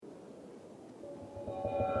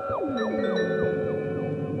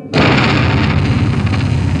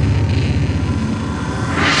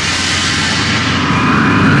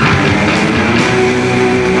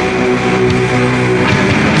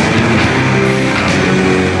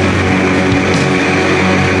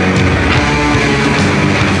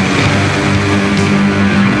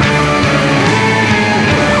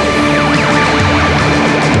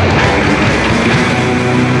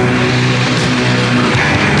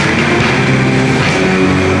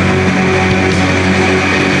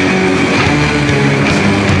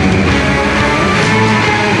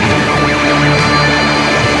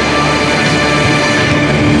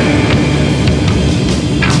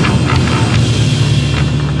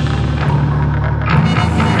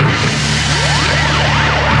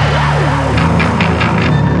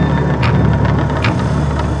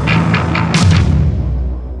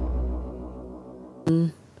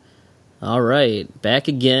right, back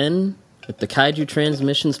again with the Kaiju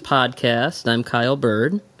Transmissions podcast. I'm Kyle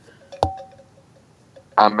Bird.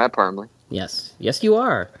 I'm Matt Parmley. Yes, you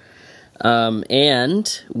are.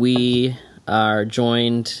 And we are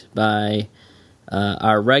joined by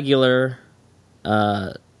our regular,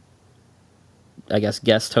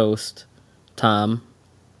 guest host, Tom.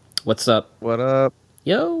 What's up? What up?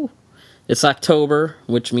 Yo! It's October,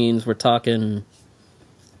 which means we're talking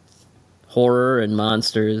horror and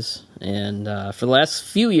monsters. And for the last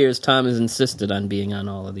few years, Tom has insisted on being on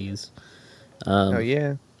all of these. Oh,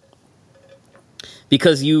 yeah.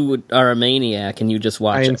 Because you are a maniac and you just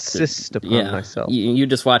watch... I insist upon myself. You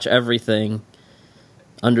just watch everything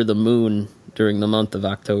under the moon during the month of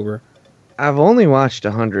October. I've only watched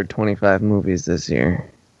 125 movies this year.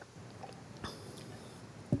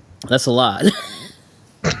 That's a lot.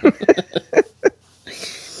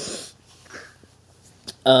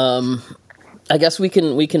 I guess we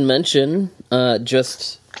can mention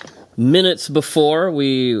just minutes before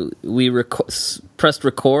we pressed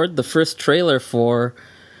record the first trailer for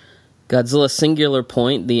Godzilla Singular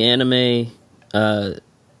Point, the anime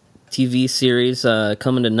TV series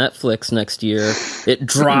coming to Netflix next year. It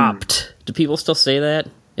dropped. Do people still say that?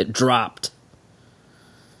 It dropped.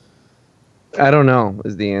 I don't know,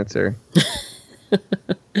 is the answer.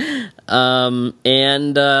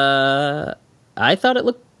 And I thought it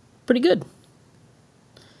looked pretty good.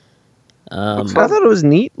 I thought it was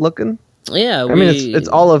neat looking. Yeah, I mean, it's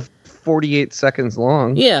all of 48 seconds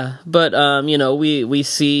long. Yeah, but we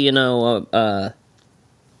see that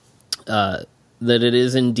it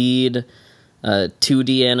is indeed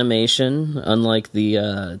 2D animation, unlike the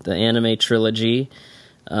anime trilogy.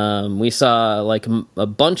 We saw like a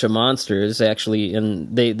bunch of monsters actually,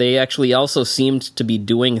 and they actually also seemed to be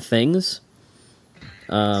doing things.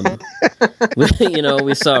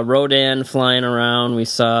 We saw Rodan flying around. We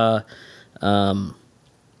saw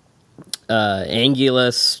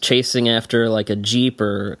Angulus chasing after like a jeep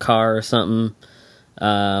or a car or something.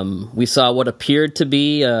 We saw what appeared to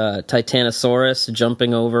be a Titanosaurus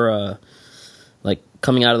jumping over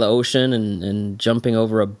coming out of the ocean and jumping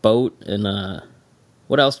over a boat. And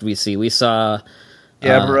what else did we see? We saw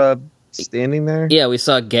Gabra standing there. Yeah, we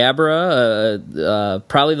saw Gabra,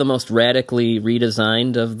 probably the most radically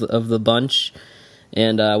redesigned of the bunch,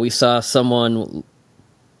 and we saw someone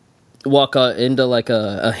walk into like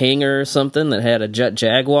a hangar or something that had a Jet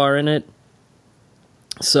Jaguar in it.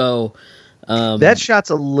 So that shot's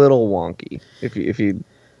a little wonky. If you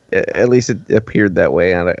at least it appeared that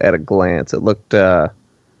way at a glance. It looked I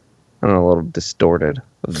don't know, a little distorted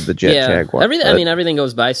of the Jet Jaguar. Everything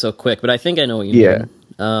goes by so quick, but I think I know what you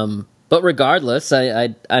mean. But regardless,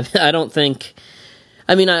 I don't think.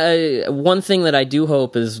 I mean, one thing that I do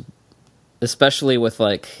hope is, especially with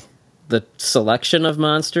like the selection of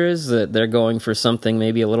monsters, that they're going for something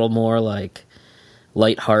maybe a little more like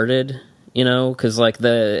lighthearted, because like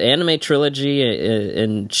the anime trilogy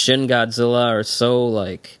and Shin Godzilla are so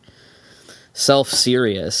like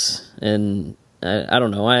self-serious, and I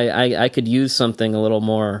don't know. I could use something a little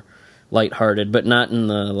more lighthearted, but not in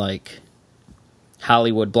the like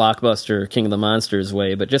Hollywood blockbuster King of the Monsters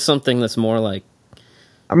way, but just something that's more like,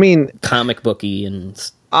 I mean, comic booky.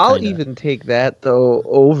 And I'll even take that though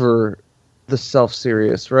over the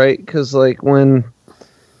self-serious, right? Because like when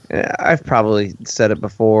I've probably said it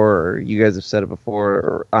before, or you guys have said it before,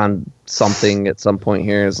 or on something at some point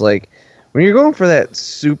here, is like when you're going for that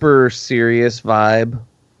super serious vibe,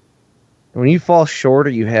 when you fall short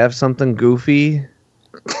or you have something goofy,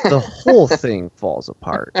 the whole thing falls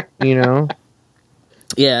apart,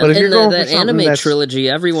 Yeah, but in that anime trilogy,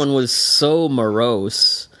 everyone was so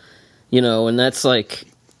morose, and that's like,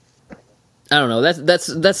 I don't know,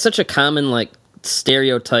 that's such a common like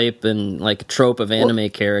stereotype and like trope of anime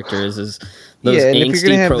characters is those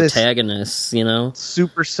angsty protagonists,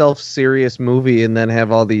 super self-serious movie and then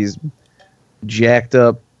have all these jacked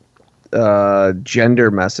up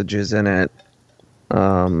gender messages in it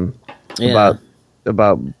about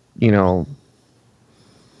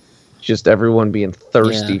just everyone being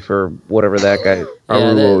thirsty for whatever that guy.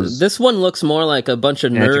 This one looks more like a bunch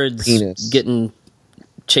of nerds getting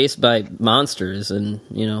chased by monsters, and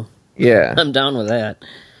I'm down with that.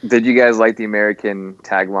 Did you guys like the American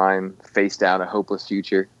tagline "Face down, a hopeless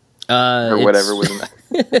future"? Or whatever was in that.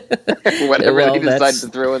 Whatever they decided to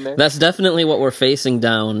throw in there. That's definitely what we're facing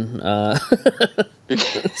down.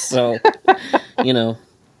 So,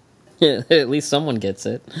 at least someone gets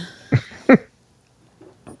it.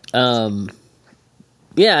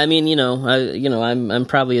 Yeah, I mean, I'm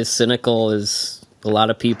probably as cynical as a lot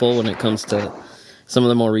of people when it comes to some of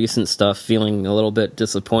the more recent stuff, feeling a little bit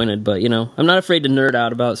disappointed. But, I'm not afraid to nerd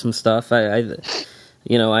out about some stuff. I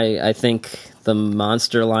think the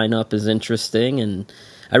monster lineup is interesting, and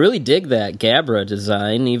I really dig that Gabra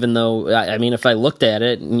design, even though, I mean, if I looked at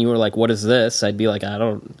it and you were like, what is this? I'd be like, I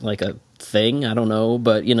don't, like a thing, I don't know.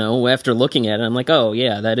 But, after looking at it, I'm like, oh,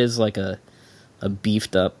 yeah, that is like a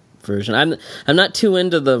beefed up version. I'm not too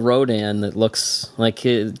into the Rodan that looks like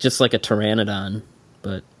just like a pteranodon,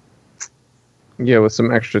 but yeah, with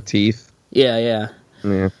some extra teeth. Yeah.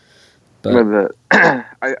 But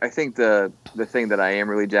I think the thing that I am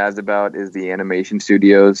really jazzed about is the animation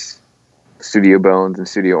studios. Studio Bones and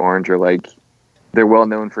Studio Orange are like, they're well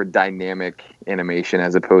known for dynamic animation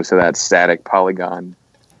as opposed to that static polygon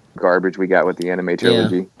garbage we got with the anime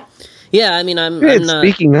trilogy. Yeah, I mean, I'm not,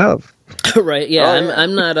 speaking of. Right, yeah,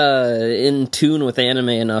 I'm not in tune with anime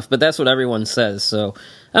enough, but that's what everyone says. So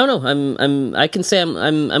I don't know. I can say I'm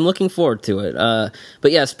looking forward to it.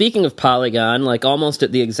 But yeah, speaking of Polygon, like almost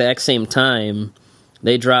at the exact same time,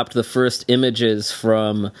 they dropped the first images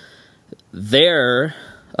from their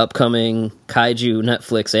upcoming kaiju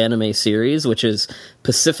Netflix anime series, which is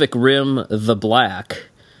Pacific Rim: The Black.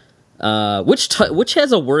 Which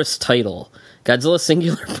has a worse title? Godzilla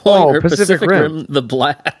Singular Point or Pacific Rim: The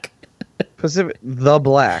Black? Pacific the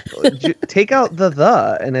Black. Take out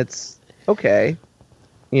the and it's okay.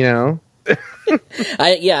 I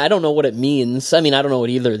don't know what it means. I mean, I don't know what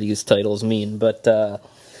either of these titles mean, but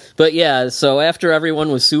yeah, so after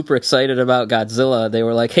everyone was super excited about Godzilla, they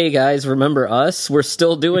were like, hey guys, remember us? We're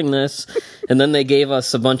still doing this. And then they gave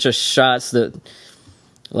us a bunch of shots that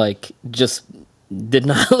like just did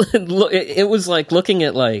not look, it was like looking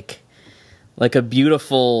at like a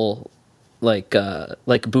beautiful like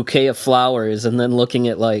bouquet of flowers and then looking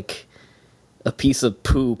at like a piece of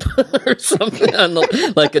poop or something on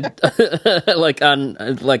like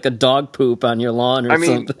a dog poop on your lawn or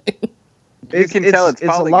something. You can tell it's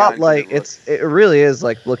a lot like it really is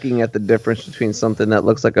like looking at the difference between something that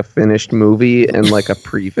looks like a finished movie and like a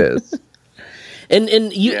previs. and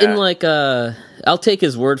like I'll take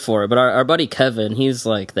his word for it, but our buddy Kevin, he's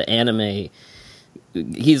like the anime.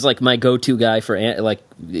 He's like my go-to guy for like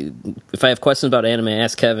if I have questions about anime, I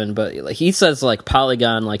ask Kevin. But like, he says like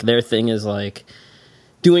Polygon, like their thing is like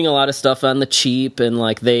doing a lot of stuff on the cheap, and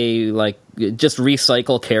like they like just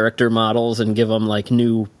recycle character models and give them like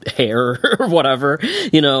new hair or whatever,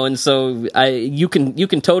 And so you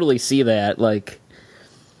can totally see that, like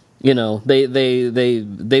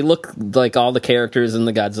they look like all the characters in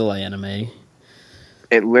the Godzilla anime.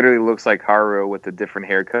 It literally looks like Haru with a different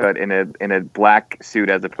haircut in a black suit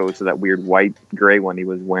as opposed to that weird white gray one he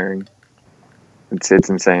was wearing. It's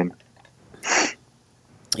insane.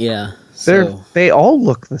 Yeah. They all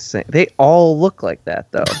look the same. They all look like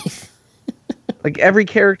that though. Like every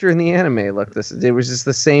character in the anime looked this. It was just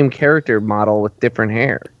the same character model with different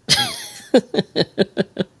hair.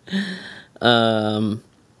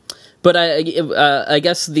 But I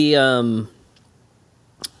guess the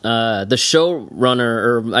showrunner,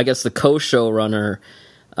 or I guess the co-showrunner,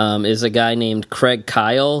 is a guy named Craig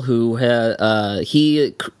Kyle, who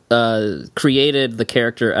created the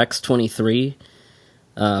character X-23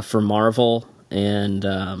 for Marvel, and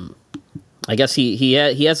I guess he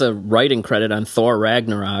has a writing credit on Thor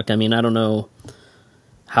Ragnarok. I mean, I don't know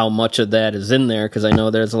how much of that is in there because I know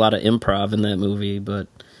there's a lot of improv in that movie, but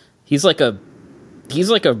he's like a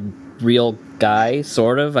real guy,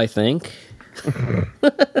 sort of, I think.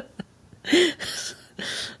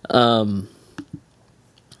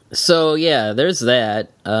 So yeah, there's that,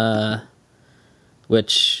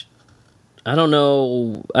 which I don't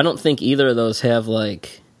know. I don't think either of those have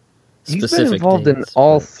like specific. He's been involved in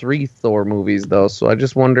all three Thor movies though, so I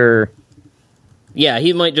just wonder. Yeah,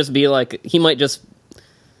 he might just be like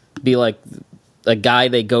a guy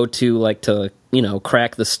they go to like to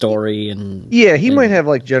crack the story and he might have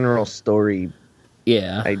like general story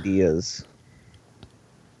ideas.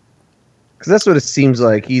 Because that's what it seems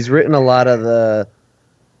like. He's written a lot of the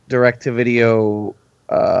direct-to-video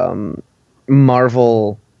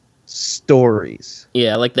Marvel stories.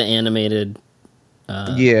 Yeah, like the animated.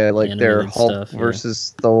 Like their Hulk stuff,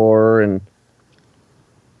 versus Thor and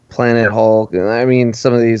Planet Hulk. And I mean,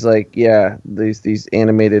 some of these, these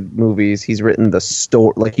animated movies. He's written the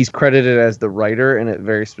story. Like he's credited as the writer, and it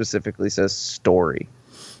very specifically says story.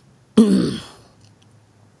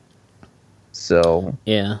 So,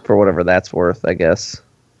 for whatever that's worth, I guess.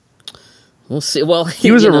 We'll see. Well,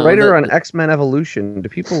 he was a writer on X-Men Evolution. Do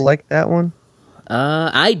people like that one?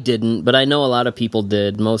 I didn't, but I know a lot of people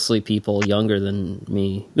did. Mostly people younger than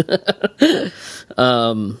me.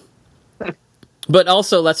 But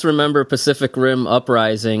also, let's remember Pacific Rim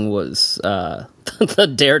Uprising was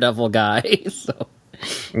the Daredevil guy. So,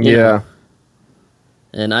 you know.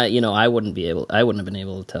 And I wouldn't have been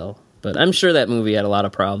able to tell. But I'm sure that movie had a lot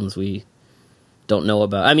of problems we don't know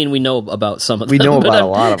about. I mean, we know about some of them. We know about a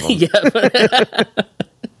lot of them. Yeah.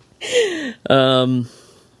 But,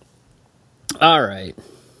 all right.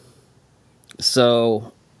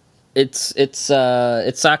 So it's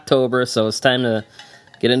October, so it's time to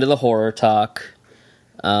get into the horror talk.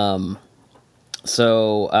 So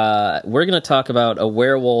we're going to talk about a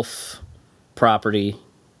werewolf property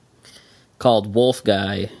called Wolf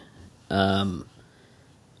Guy,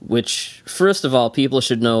 which, first of all, people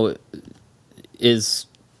should know is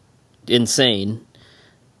insane.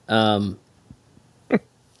 And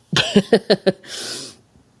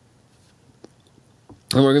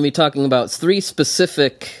we're going to be talking about 3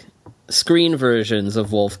 specific screen versions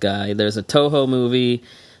of Wolf Guy. There's a Toho movie,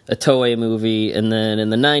 a Toei movie, and then in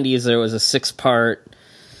the 90s there was a 6-part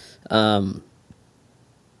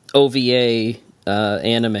OVA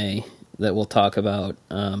anime that we'll talk about.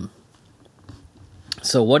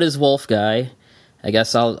 So what is Wolf Guy? I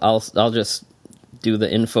guess I'll just do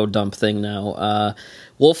the info dump thing now.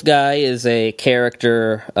 Wolf Guy is a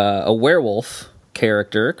character, a werewolf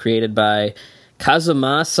character created by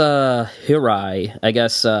Kazumasa Hirai, I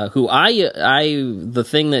guess, who the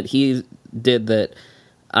thing that he did that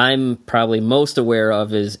I'm probably most aware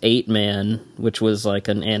of is 8-Man, which was like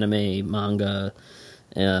an anime manga.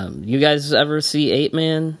 You guys ever see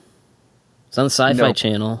 8-Man? It's on the Sci-Fi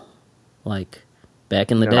Channel, like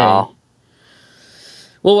back in the day.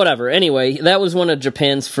 Well, whatever. Anyway, that was one of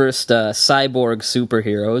Japan's first cyborg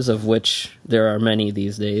superheroes, of which there are many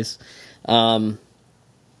these days. And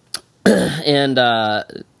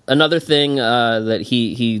another thing that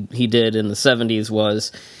he did in the 70s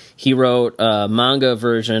was he wrote a manga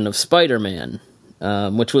version of Spider-Man,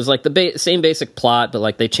 which was like the same basic plot, but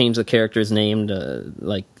like they changed the character's name to,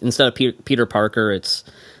 like, instead of Peter Parker,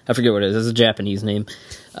 I forget what it is. It's a Japanese name.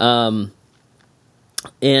 And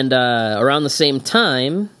around the same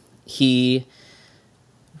time, he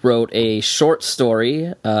wrote a short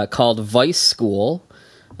story called Vice School,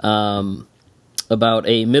 about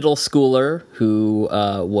a middle schooler who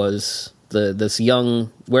was this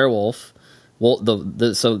young werewolf.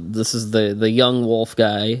 So this is the young wolf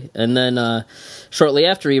guy, and then shortly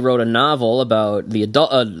after he wrote a novel about the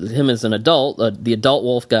adult, him as an adult, the adult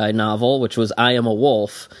wolf guy novel, which was I Am a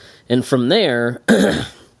Wolf, and from there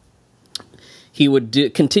he would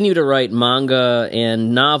continue to write manga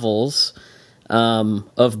and novels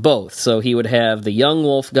of both. So he would have the Young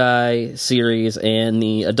Wolf Guy series and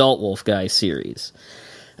the Adult Wolf Guy series.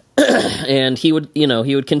 And he would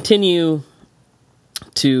continue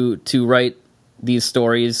to write these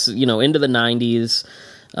stories, into the 90s,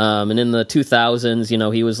 and in the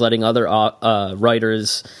 2000s, he was letting other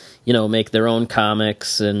writers, make their own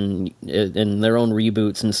comics and their own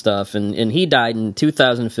reboots and stuff. And he died in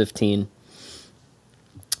 2015.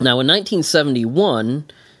 Now, in 1971,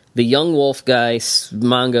 the Young Wolf Guy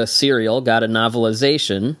manga serial got a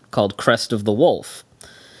novelization called Crest of the Wolf.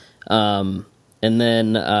 And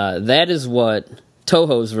then that is what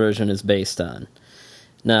Toho's version is based on.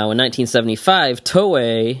 Now, in 1975,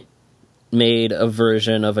 Toei made a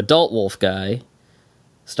version of Adult Wolf Guy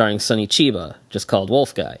starring Sonny Chiba, just called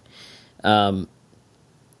Wolf Guy. So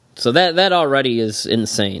that already is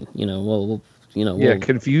insane.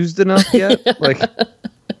 Confused enough yet? Like...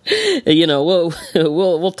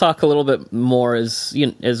 we'll talk a little bit more as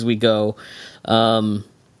we go, and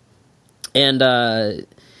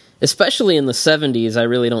especially in the 70s, I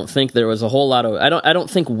really don't think there was a whole lot of. I don't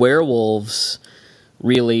think werewolves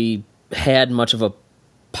really had much of a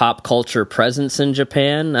pop culture presence in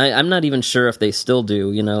Japan. I'm not even sure if they still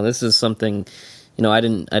do. This is something I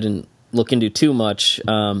didn't look into too much,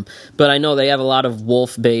 but I know they have a lot of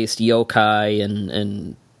wolf-based yokai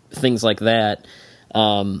and things like that.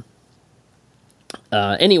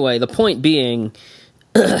 Anyway, the point being,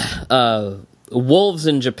 wolves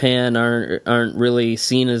in Japan aren't really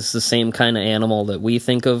seen as the same kind of animal that we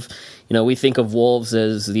think of. We think of wolves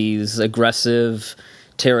as these aggressive,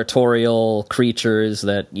 territorial creatures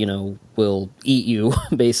that, will eat you,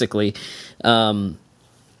 basically. But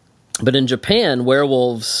in Japan,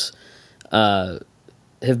 werewolves have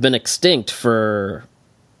been extinct for,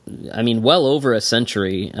 well over a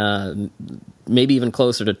century, maybe even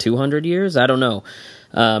closer to 200 years. I don't know.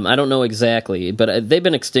 I don't know exactly, but they've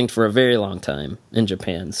been extinct for a very long time in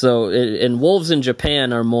Japan. So, and wolves in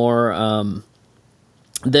Japan are more,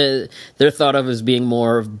 they're thought of as being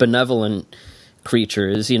more benevolent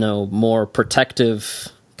creatures, more protective,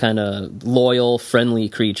 kind of loyal, friendly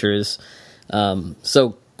creatures.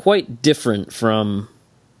 So quite different from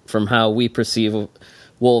how we perceive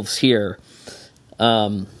wolves here.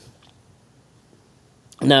 Now,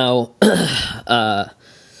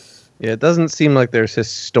 it doesn't seem like there's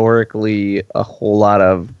historically a whole lot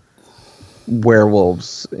of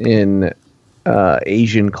werewolves in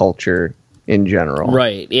Asian culture in general.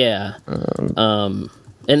 Right, yeah. And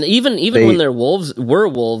even when there were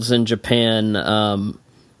wolves in Japan,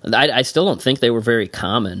 I still don't think they were very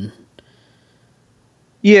common.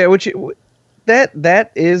 Yeah,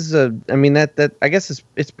 that is that I guess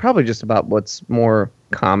it's probably just about what's more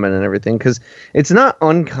common and everything, because it's not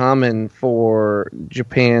uncommon for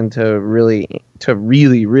Japan to really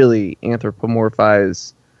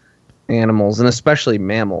anthropomorphize animals, and especially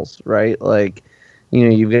mammals, right? Like,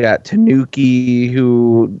 you've got tanuki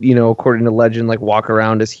who, according to legend, like walk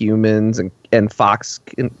around as humans, and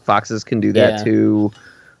foxes can do that too.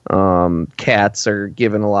 Cats are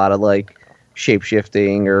given a lot of like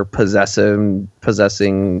shape-shifting or possessing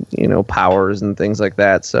powers and things like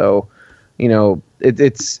that. So,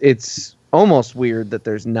 it's almost weird that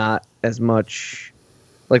there's not as much,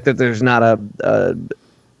 like, that there's not a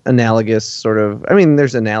analogous sort of,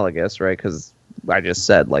 there's analogous, right? Because I just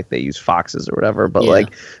said, like, they use foxes or whatever, but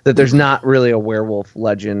like that there's not really a werewolf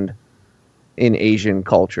legend in Asian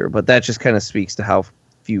culture, but that just kind of speaks to how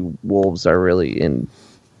few wolves are really in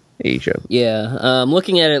Asia. Yeah,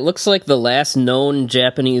 looking at it, looks like the last known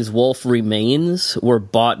Japanese wolf remains were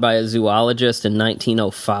bought by a zoologist in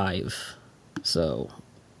 1905. So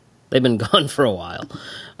they've been gone for a while.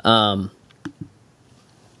 One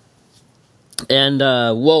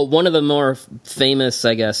of the more famous,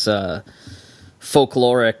 I guess,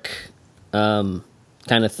 folkloric kind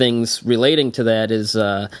of things relating to that is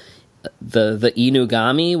the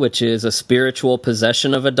inugami, which is a spiritual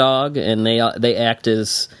possession of a dog, and they act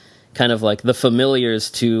as kind of like the familiars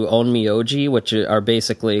to onmyoji, which are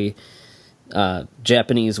basically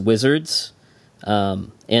Japanese wizards.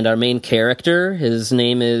 And our main character, his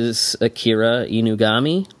name is Akira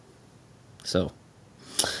Inugami. So,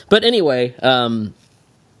 but anyway,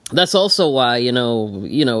 that's also why,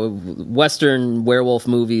 Western werewolf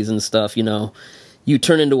movies and stuff, you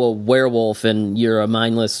turn into a werewolf and you're a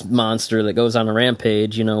mindless monster that goes on a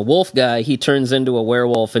rampage. Wolf guy, he turns into a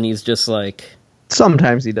werewolf and he's just like...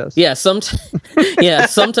 Sometimes he does. Yeah,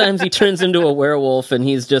 sometimes he turns into a werewolf and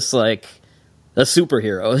he's just like a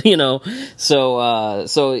superhero, So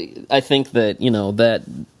I think that,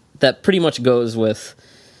 that pretty much goes with,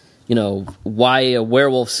 why a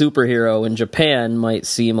werewolf superhero in Japan might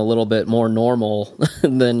seem a little bit more normal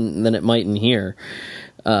than it might in here,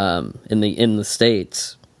 in the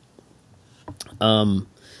States.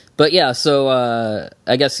 But yeah, so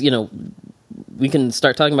I guess, we can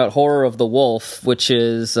start talking about Horror of the Wolf, which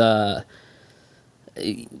is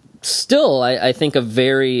still, I think, a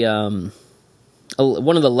very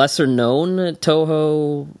one of the lesser known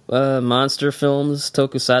Toho monster films,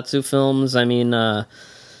 tokusatsu films. I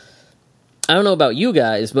don't know about you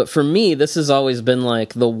guys, but for me, this has always been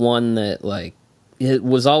like the one that, like, it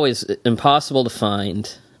was always impossible to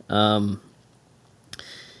find.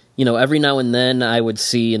 Every now and then I would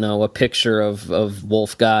see, a picture of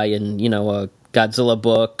Wolf Guy in, a Godzilla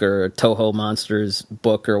book or a Toho Monsters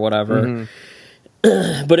book or whatever.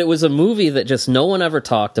 Mm-hmm. But it was a movie that just no one ever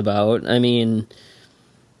talked about. Even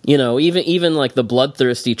like the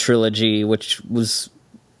Bloodthirsty trilogy, which was...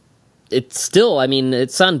 It's still,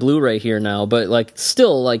 it's on Blu-ray here now, but, like,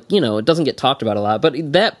 still, like, it doesn't get talked about a lot.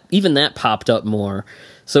 But that popped up more.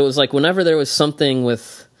 So it was like whenever there was something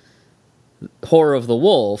with Horror of the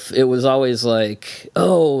Wolf, it was always like,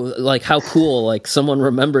 oh, like, how cool, like, someone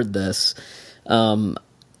remembered this. I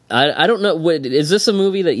don't know, is this a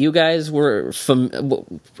movie that you guys were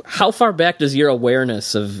how far back does your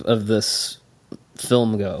awareness of this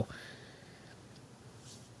film go?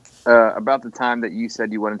 About the time that you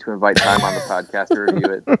said you wanted to invite time on the podcast to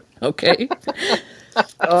review it. Okay.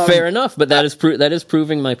 Fair enough, but that is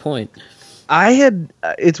proving my point.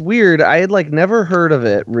 It's weird, I had, like, never heard of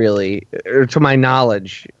it, really, or to my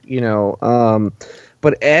knowledge,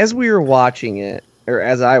 but as we were watching it, or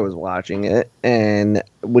as I was watching it, and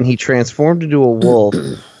when he transformed into a wolf,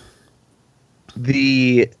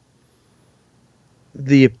 the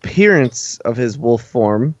appearance of his wolf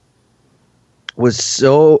form was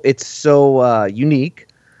so unique,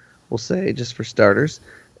 we'll say, just for starters,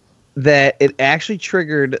 that it actually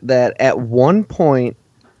triggered that at one point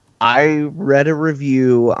I read a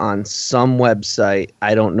review on some website.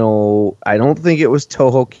 I don't think it was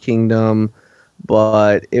Toho Kingdom,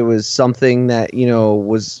 but it was something that,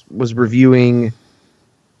 was reviewing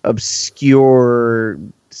obscure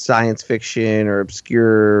science fiction or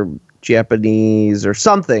obscure Japanese or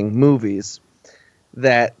something movies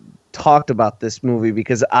that talked about this movie,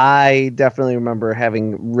 because I definitely remember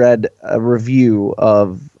having read a review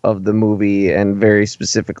of the movie and very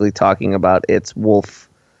specifically talking about its wolf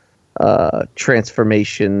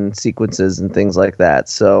transformation sequences and things like that.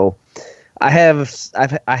 So I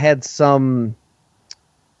had some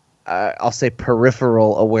I'll say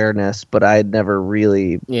peripheral awareness, but I had never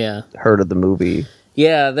really heard of the movie.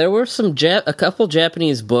 Yeah, there were a couple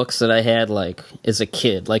Japanese books that I had like as a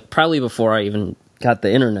kid, like probably before I even got the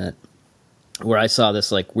internet, where I saw this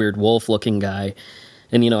like weird wolf looking guy,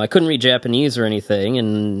 and I couldn't read Japanese or anything,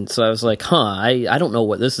 and so I was like, I don't know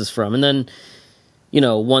what this is from. And then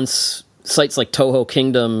once sites like Toho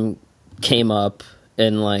Kingdom came up,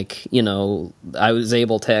 and like I was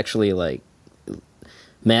able to actually like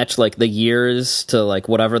match like the years to like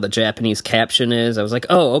whatever the Japanese caption is, I was like,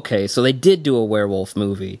 oh, okay, so they did do a werewolf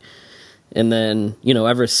movie. And then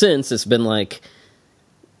ever since it's been like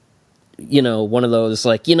one of those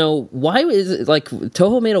like, why is it like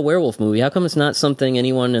Toho made a werewolf movie? How come it's not something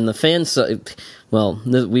anyone in the fan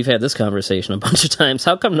we've had this conversation a bunch of times.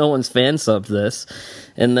 How come no one's fan subbed this?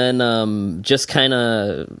 And then just kind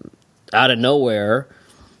of out of nowhere,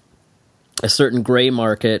 a certain gray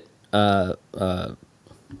market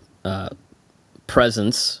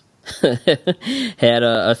presence had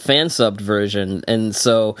a fan subbed version, and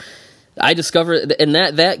so I discovered, and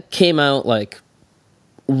that came out like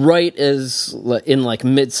right as in like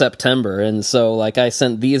mid-September, and so like I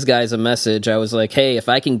sent these guys a message. I was like, hey, if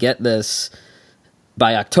I can get this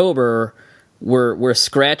by October, we're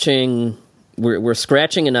scratching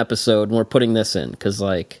an episode and we're putting this in, because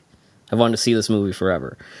like I wanted to see this movie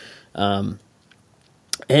forever. And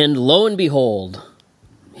lo and behold,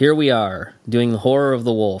 here we are doing the Horror of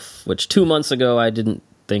the Wolf, which 2 months ago I didn't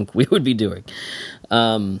think we would be doing.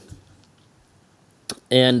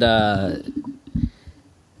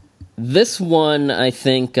 This one, I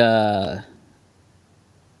think,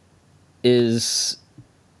 is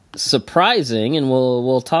surprising, and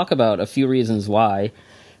we'll talk about a few reasons why.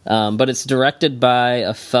 But it's directed by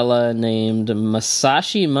a fella named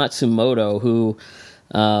Masashi Matsumoto, who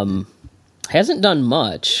hasn't done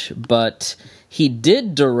much, but he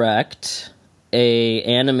did direct a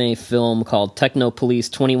anime film called Technopolice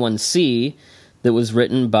 21C that was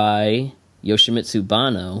written by Yoshimitsu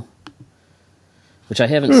Banno, which I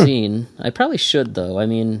haven't seen. I probably should, though. I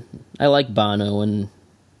mean, I like Banno, and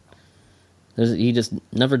he just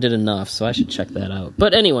never did enough, so I should check that out.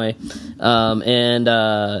 But anyway,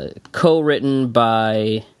 co-written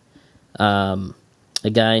by a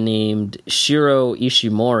guy named Shiro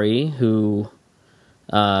Ishimori, who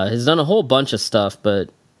has done a whole bunch of stuff, but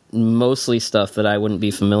mostly stuff that I wouldn't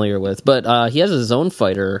be familiar with. But he has his own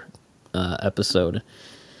Fighter episode.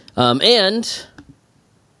 And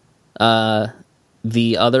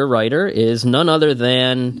the other writer is none other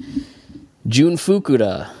than Jun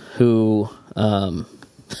Fukuda, who... do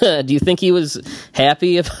you think he was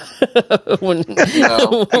happy when he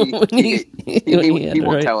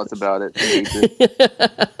won't tell us about it?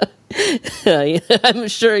 I'm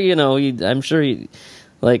sure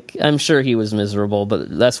I'm sure he was miserable,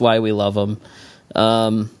 but that's why we love him.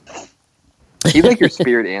 He's like your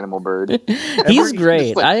spirit animal bird. He's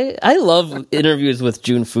great. I love interviews with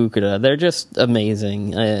Jun Fukuda. They're just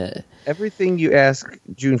amazing. Everything you ask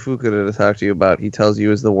Jun Fukuda to talk to you about, he tells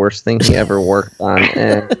you is the worst thing he ever worked on,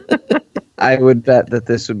 and I would bet that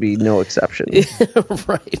this would be no exception.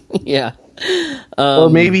 Right? Yeah. Or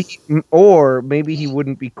maybe he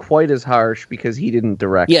wouldn't be quite as harsh because he didn't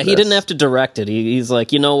direct. Yeah, he didn't have to direct it. He's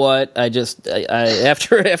like, you know what? I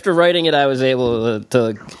after writing it, I was able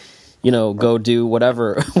to go do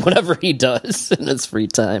whatever he does in his free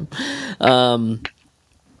time.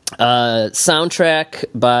 Soundtrack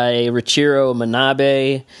by Richiro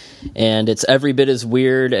Manabe, and it's every bit as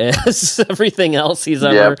weird as everything else he's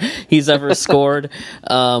ever scored.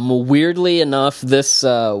 Weirdly enough, this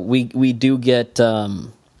we do get a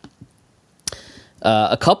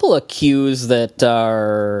couple of cues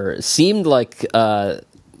that seemed like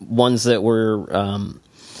ones that were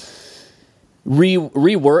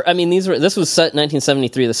rework. I mean, this was set in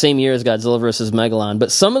 1973, the same year as Godzilla vs. Megalon.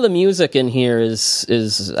 But some of the music in here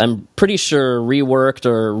is I'm pretty sure reworked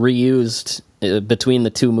or reused between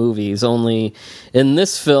the two movies. Only in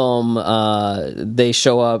this film, they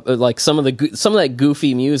show up like some of that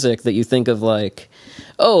goofy music that you think of like,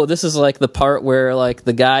 oh, this is like the part where like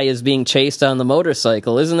the guy is being chased on the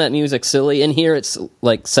motorcycle. Isn't that music silly? In here, it's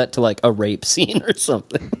like set to like a rape scene or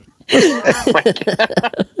something. Oh my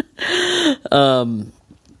God. And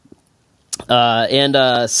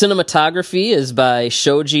cinematography is by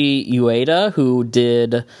Shoji Ueda, who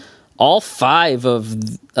did all 5 of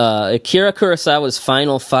Akira Kurosawa's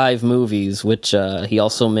final 5 movies, which he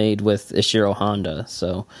also made with Ishiro Honda.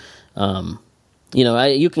 So,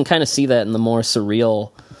 you can kind of see that in the more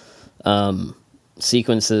surreal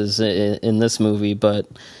sequences in this movie, but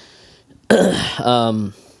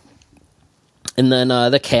and then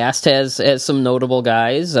the cast has some notable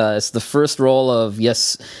guys. It's the first role of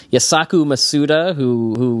Yasaku Masuda,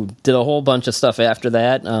 who did a whole bunch of stuff after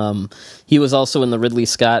that. He was also in the Ridley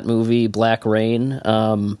Scott movie Black Rain.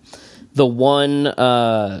 The one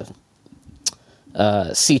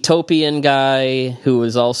Seatopian guy who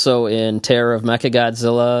was also in Terror of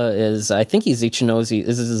Mechagodzilla is, I think he's Ichinose.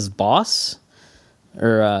 Is this his boss?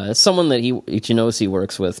 Or someone that Ichinose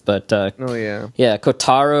works with, but Kotaro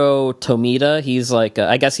Tomita. He's like,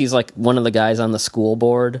 I guess he's like one of the guys on the school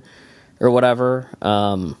board or whatever.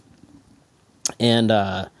 And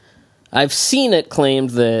I've seen it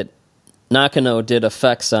claimed that Nakano did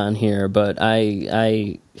effects on here, but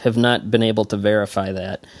I have not been able to verify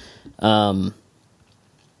that.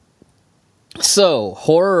 So,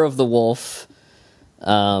 Horror of the Wolf.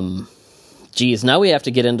 Geez, now we have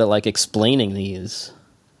to get into, like, explaining these.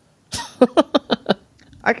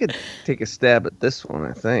 I could take a stab at this one,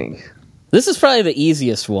 I think. This is probably the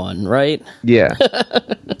easiest one, right? Yeah.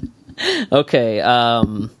 Okay,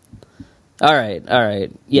 all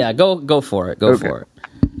right. Yeah, go for it. Go for it.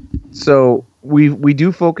 So, we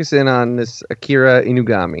do focus in on this Akira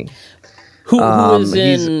Inugami. Who is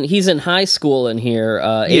he's in high school in here,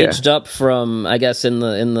 aged up from, I guess, in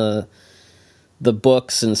the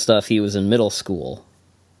books and stuff, he was in middle school.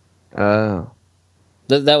 Oh.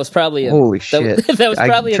 That was probably holy shit. That was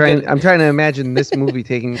probably I'm trying to imagine this movie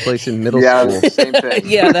taking place in middle school. Yeah, same thing.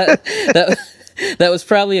 Yeah, that was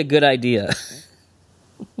probably a good idea.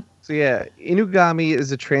 So yeah, Inugami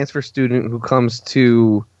is a transfer student who comes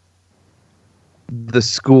to the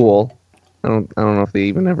school. I don't know if they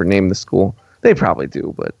even ever name the school. They probably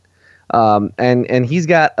do, but and he's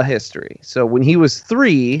got a history. So when he was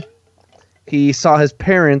 3, he saw his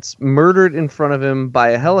parents murdered in front of him by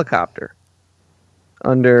a helicopter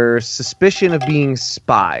under suspicion of being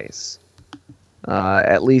spies.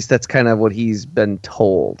 At least that's kind of what he's been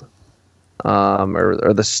told,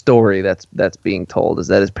 or the story that's being told is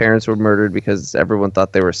that his parents were murdered because everyone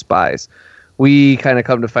thought they were spies. We kind of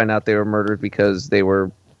come to find out they were murdered because they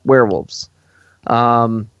were werewolves.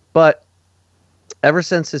 But ever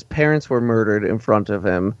since his parents were murdered in front of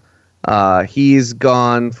him, he's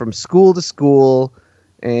gone from school to school,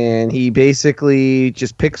 and he basically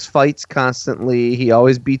just picks fights constantly. He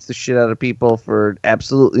always beats the shit out of people for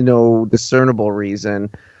absolutely no discernible reason.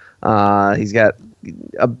 He's got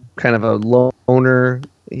a kind of a loner.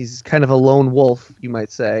 He's kind of a lone wolf, you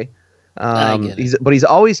might say. But he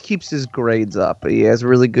always keeps his grades up. He has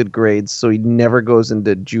really good grades, so he never goes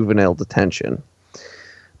into juvenile detention.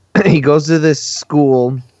 He goes to this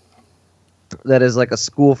school that is like a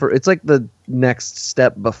school for, it's like the next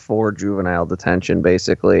step before juvenile detention,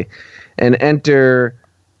 basically. And enter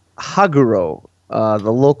Haguro,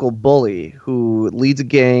 the local bully who leads a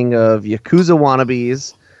gang of Yakuza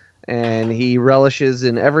wannabes, and he relishes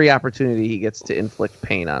in every opportunity he gets to inflict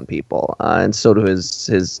pain on people. And so do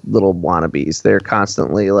his little wannabes. They're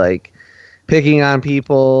constantly like picking on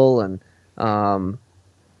people, and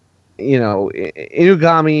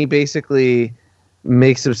Inugami basically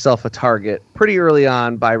makes himself a target pretty early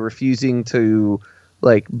on by refusing to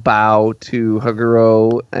like bow to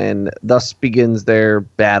Haguro, and thus begins their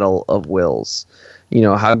battle of wills.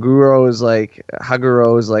 Haguro is like,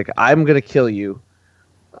 I'm gonna kill you,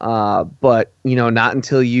 but not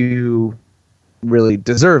until you really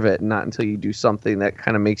deserve it, not until you do something that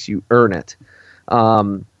kind of makes you earn it.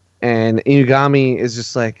 And Inugami is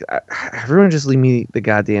just like, everyone just leave me the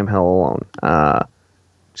goddamn hell alone.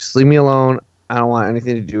 Just leave me alone. I don't want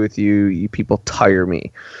anything to do with you. You people tire me.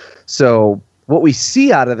 So what we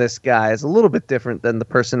see out of this guy is a little bit different than the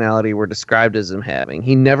personality we're described as him having.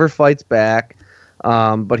 He never fights back,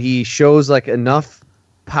 but he shows like enough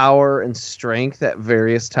power and strength at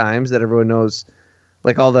various times that everyone knows,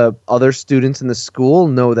 like all the other students in the school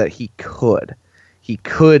know that he could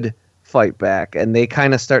fight back, and they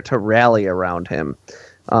kind of start to rally around him.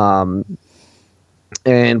 And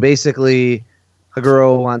basically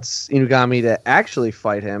Haguro wants Inugami to actually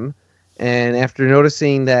fight him, and after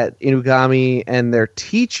noticing that Inugami and their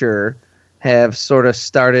teacher have sort of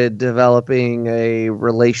started developing a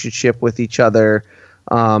relationship with each other,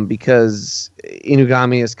 because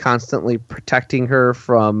Inugami is constantly protecting her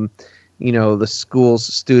from, the school's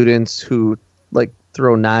students who like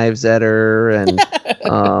throw knives at her and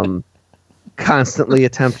constantly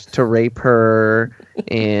attempt to rape her,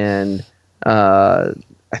 and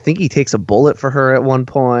I think he takes a bullet for her at one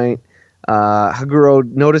point. Haguro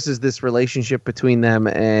notices this relationship between them,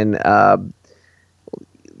 and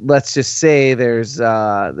let's just say there's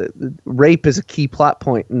rape is a key plot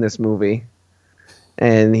point in this movie,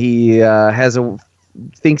 and he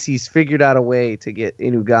thinks he's figured out a way to get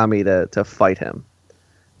Inugami to fight him,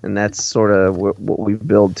 and that's sort of what we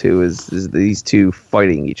build to is these two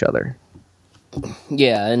fighting each other.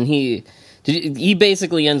 Yeah, and he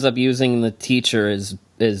basically ends up using the teacher as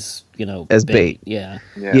bait. Yeah.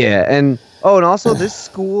 And also this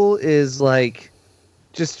school is like,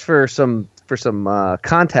 just for some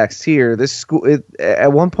context here, this school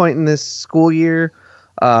at one point in this school year,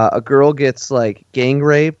 a girl gets like gang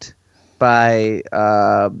raped by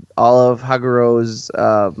all of Haguro's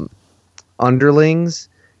underlings,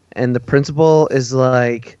 and the principal is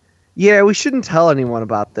like, yeah, we shouldn't tell anyone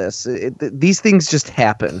about this. These things just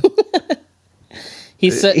happen. He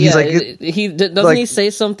said, he say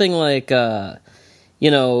something like, you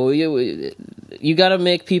got to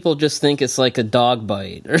make people just think it's like a dog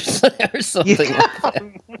bite or something like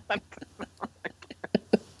that.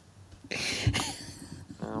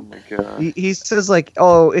 Oh my god. He says like,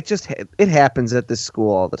 oh, it happens at this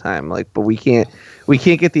school all the time. Like, but we can't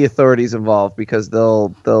get the authorities involved because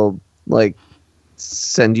they'll like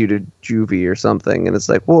send you to juvie or something. And it's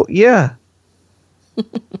like, well, yeah,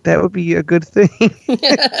 that would be a good thing.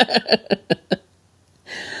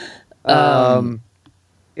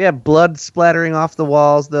 Yeah, blood splattering off the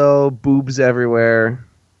walls though, boobs everywhere.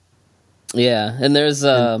 Yeah, and there's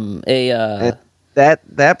and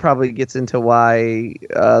that probably gets into why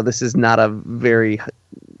this is not a very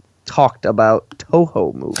talked about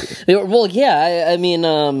Toho movie. Well, yeah, I mean,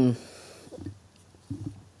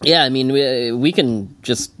 we can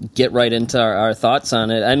just get right into our thoughts on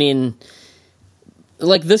it. I mean,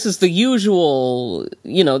 like, this is the usual,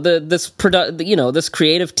 this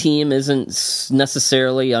creative team isn't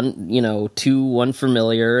necessarily too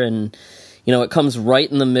unfamiliar, and it comes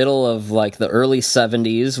right in the middle of like the early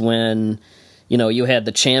 70s when you had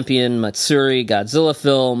the Champion Matsuri Godzilla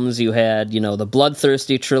films, you had the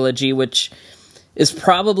Bloodthirsty trilogy, which is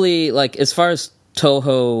probably, like, as far as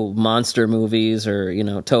Toho monster movies or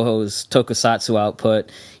Toho's tokusatsu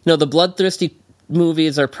output, the Bloodthirsty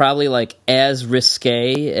movies are probably like as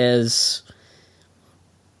risque as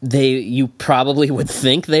you probably would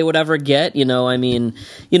think they would ever get. I mean,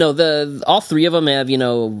 all three of them have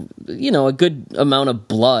a good amount of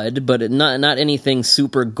blood, but not anything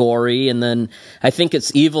super gory. And then I think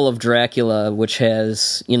it's Evil of Dracula, which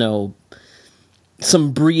has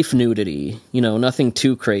some brief nudity, nothing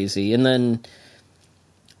too crazy, and then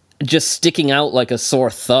just sticking out like a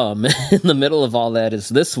sore thumb in the middle of all that is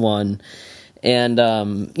this one. And,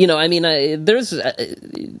 there's,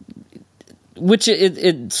 which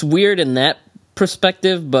it's weird in that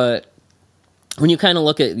perspective, but when you kind of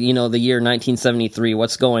look at, the year 1973,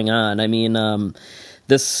 what's going on? I mean,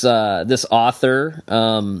 this author,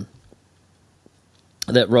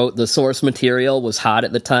 that wrote the source material was hot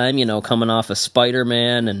at the time, coming off of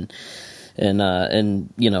Spider-Man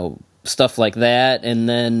and stuff like that. And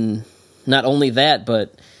then not only that,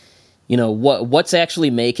 but what's actually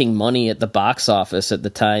making money at the box office at the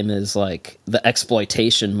time is like the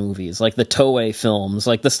exploitation movies, like the Toei films,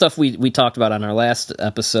 like the stuff we talked about on our last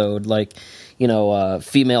episode, like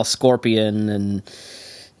Female Scorpion and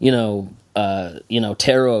Taro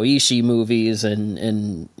Ishii movies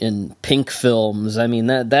and Pink films. I mean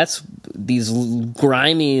that's these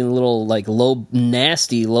grimy little like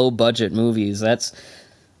nasty low budget movies. That's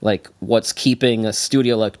like what's keeping a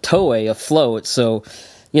studio like Toei afloat. So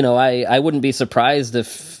I wouldn't be surprised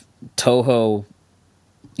if Toho,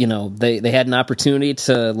 they had an opportunity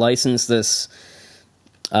to license this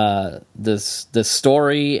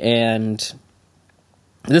story, and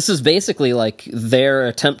this is basically like their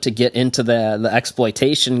attempt to get into the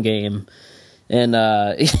exploitation game, and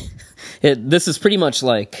this is pretty much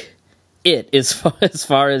like it as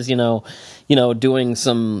far as doing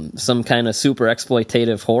some kind of super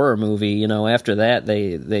exploitative horror movie. After that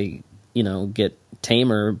they get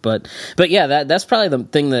tamer, but yeah, that's probably the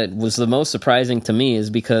thing that was the most surprising to me,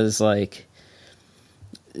 is because like,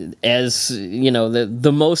 as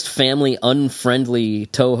the most family unfriendly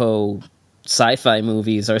Toho sci-fi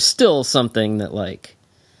movies are still something that like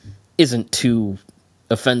isn't too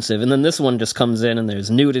offensive, and then this one just comes in and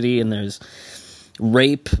there's nudity and there's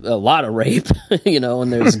rape, a lot of rape,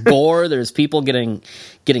 and there's gore, there's people getting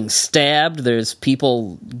stabbed, there's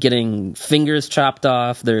people getting fingers chopped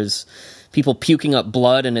off, there's people puking up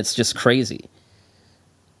blood, and it's just crazy.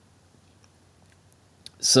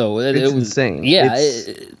 So it was insane. Yeah,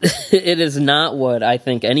 it is not what I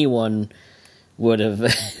think anyone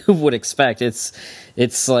would expect. It's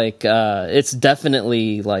like it's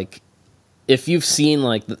definitely like, if you've seen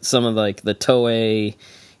like some of like the Toei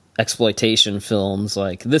exploitation films,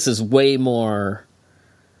 like this is way more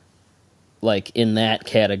like in that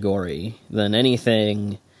category than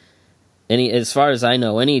anything. As far as I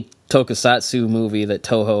know, any tokusatsu movie that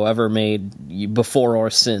Toho ever made before or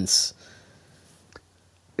since.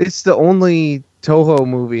 It's the only Toho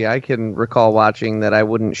movie I can recall watching that I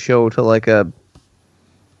wouldn't show to like a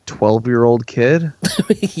 12-year-old kid.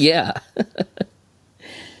 Yeah.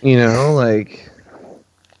 You know, like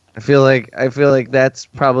I feel like that's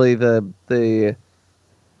probably the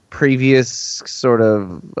previous sort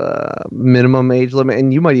of minimum age limit,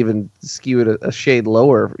 and you might even skew it a shade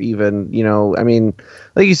lower even, you know. I mean,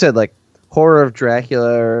 like you said, like Horror of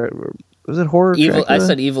Dracula, or was it Horror of Evil? Dracula? I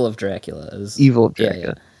said Evil of Dracula. Evil of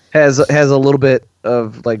Dracula. Yeah. Has a little bit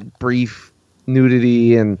of like brief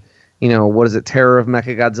nudity, and you know, what is it? Terror of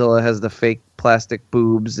Mechagodzilla has the fake plastic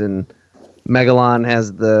boobs, and Megalon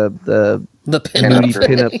has the nudie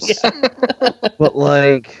pinups. But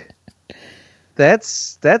like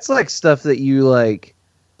that's like stuff that you like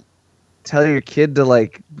tell your kid to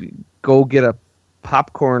like go get a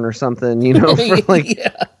popcorn or something, you know, for like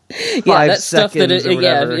yeah, that's stuff that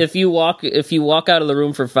if you walk out of the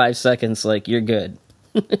room for 5 seconds, like you're good.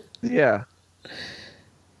 Yeah.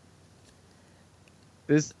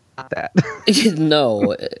 This not that.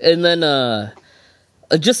 No. And then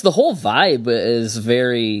just the whole vibe is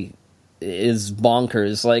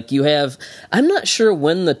bonkers. Like you have, I'm not sure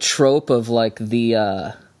when the trope of like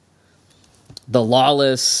the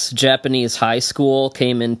lawless Japanese high school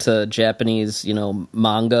came into Japanese, you know,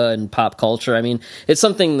 manga and pop culture. I mean, it's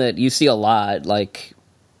something that you see a lot. Like,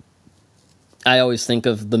 I always think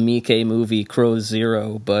of the Miike movie Crow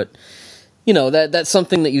Zero, but you know, that's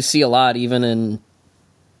something that you see a lot, even in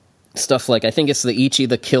stuff like, I think it's the Ichi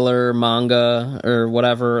the Killer manga or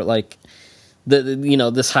whatever. Like you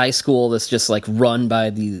know, this high school that's just like run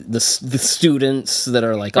by the students that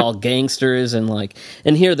are like all gangsters, and like,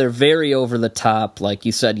 and here they're very over the top, like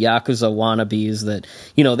you said, Yakuza wannabes that,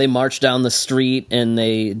 you know, they march down the street and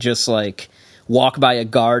they just like walk by a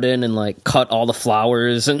garden and like cut all the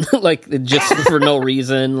flowers and like just for no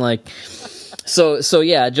reason. Like, so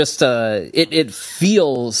yeah, just it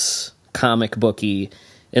feels comic booky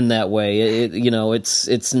in that way. You know,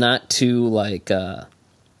 it's not too like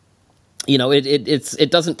you know,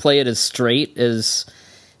 it doesn't play it as straight as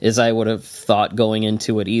I would have thought going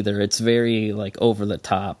into it either. It's very like over the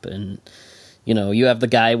top, and you know, you have the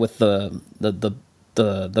guy with the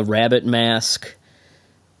rabbit mask.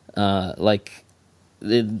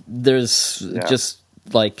 There's just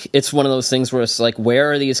like, it's one of those things where it's like,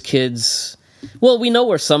 where are these kids? Well, we know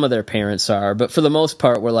where some of their parents are, but for the most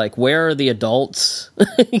part, we're like, where are the adults?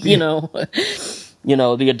 You know,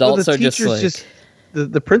 the adults are just like.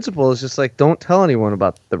 The principal is just like, don't tell anyone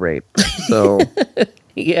about the rape. So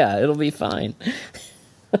yeah, it'll be fine.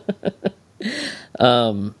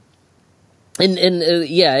 Yeah,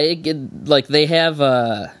 like they have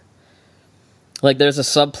like there's a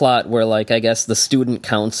subplot where like, I guess the student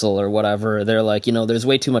council or whatever, they're like, you know, there's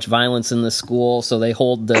way too much violence in the school, so they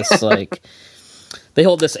hold this like they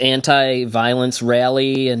hold this anti-violence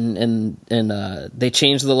rally, and they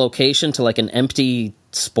change the location to like an empty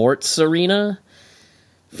sports arena.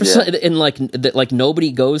 And like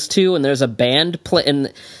nobody goes to, and there's a band play,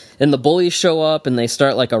 and the bullies show up and they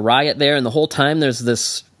start like a riot there, and the whole time there's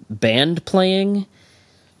this band playing.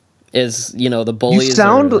 Is, you know, the bullies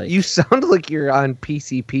you sound like you're on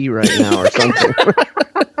PCP right now or something.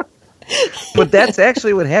 But that's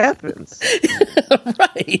actually what happens.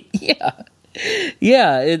 Right,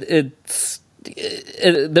 yeah,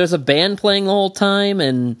 there's a band playing the whole time,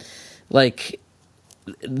 and like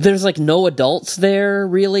there's like no adults there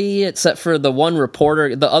really, except for the one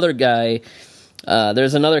reporter, the other guy.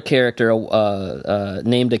 There's another character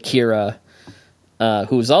named Akira,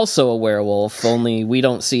 who's also a werewolf, only we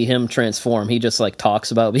don't see him transform. He just like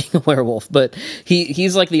talks about being a werewolf, but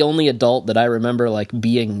he's like the only adult that I remember like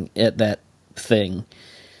being at that thing.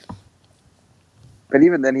 But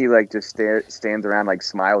even then, he like just stands around, like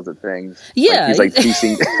smiles at things. Yeah, like, he's like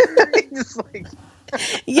piecing. Just like.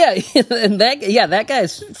 Yeah, and that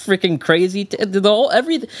guy's freaking crazy.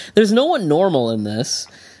 There's no one normal in this.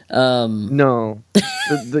 No,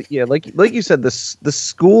 like you said, the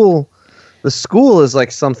school is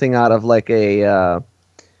like something out of like a, and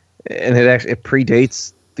it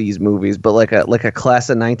predates these movies, but like a class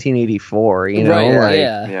of 1984. You know, right? Like,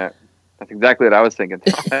 yeah. That's exactly what I was thinking.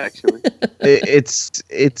 Actually, it's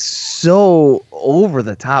so over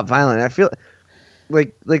the top violent. I feel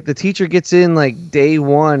like the teacher gets in like day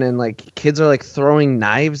one and like kids are like throwing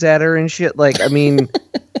knives at her and shit. Like, I mean,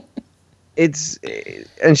 and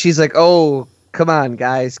she's like, oh, come on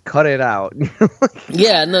guys, cut it out.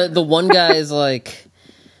 Yeah. And the one guy is like,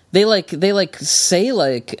 they say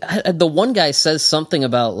like, the one guy says something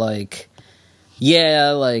about like,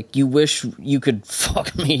 yeah, like, you wish you could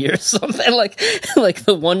fuck me or something. Like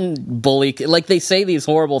the one bully, like, they say these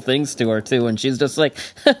horrible things to her, too, and she's just like,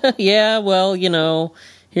 yeah, well,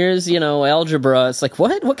 here's, algebra. It's like,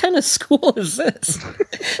 what? What kind of school is this?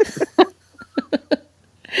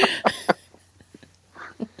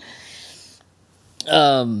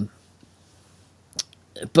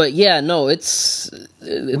 But, yeah, no, it's...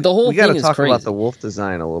 the whole thing is crazy. We gotta talk about the wolf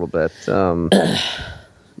design a little bit.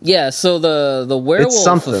 Yeah, so the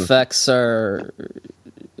werewolf effects are...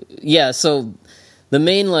 Yeah, so the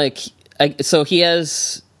main, like... so he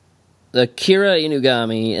has Akira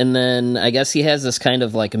Inugami, and then I guess he has this kind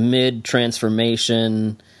of, like,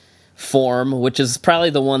 mid-transformation form, which is probably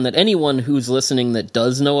the one that anyone who's listening that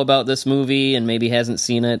does know about this movie and maybe hasn't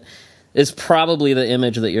seen it is probably the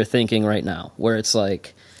image that you're thinking right now, where it's,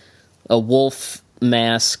 like, a wolf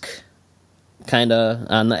mask kind of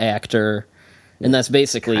on the actor... And that's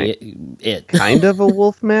basically it. Kind of a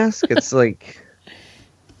wolf mask? It's like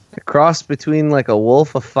a cross between like a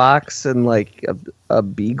wolf, a fox, and like a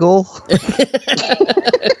beagle?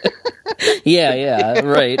 Yeah,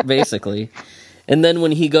 right, basically. And then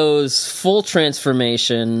when he goes full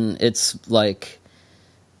transformation, it's like...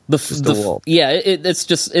 the wolf. Yeah,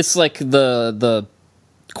 it's like the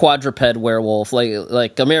quadruped werewolf,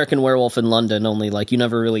 like American Werewolf in London, only like you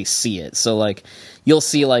never really see it. So like you'll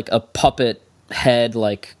see like a puppet head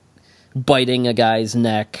like biting a guy's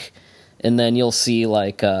neck, and then you'll see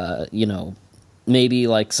like maybe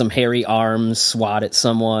like some hairy arms swat at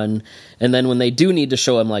someone, and then when they do need to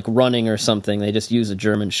show him like running or something, they just use a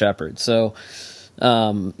German Shepherd. So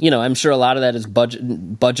I'm sure a lot of that is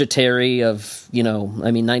budgetary of, I mean,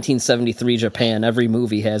 1973 Japan, every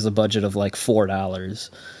movie has a budget of like $4.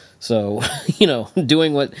 So,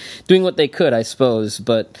 doing what they could, I suppose.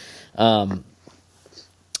 But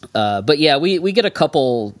yeah, we get a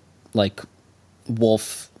couple like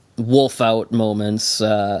wolf out moments.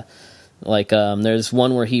 There's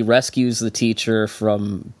one where he rescues the teacher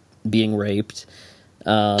from being raped.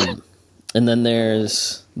 And then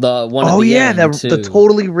there's the one at the end, the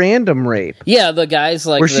totally random rape. Yeah, the guy's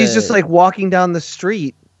like... Where she's just like walking down the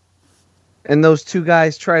street, and those two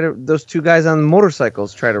guys on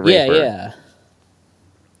motorcycles try to rape her. Yeah.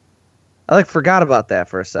 I like forgot about that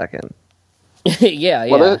for a second. Yeah.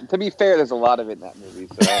 Well, to be fair, there's a lot of it in that movie,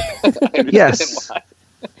 so I understand yes. why.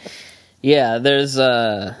 Yeah, there's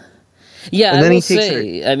Yeah, and then he takes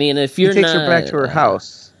her, I mean, if you're he takes her back to her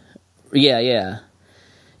house. Yeah,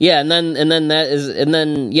 and then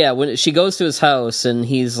when she goes to his house and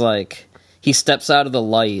he's like, he steps out of the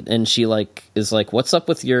light and she like is like, what's up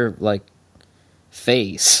with your like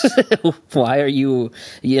face? Why are you,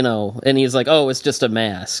 and he's like, oh, it's just a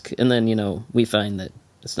mask. And then, we find that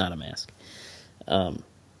it's not a mask. And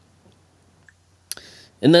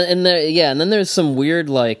then there's some weird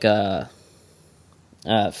like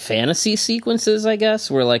fantasy sequences, I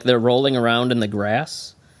guess, where like they're rolling around in the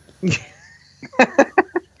grass.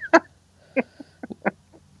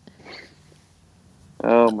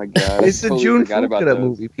 Oh my god! It's a Jun Fukuda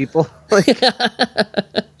movie, people.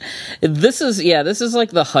 This is like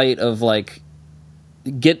the height of like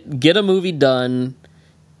get a movie done.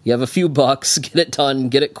 You have a few bucks, get it done,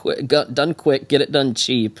 get it done quick, get it done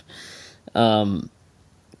cheap. There's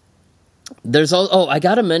I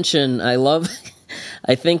gotta mention,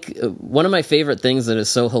 I think one of my favorite things that is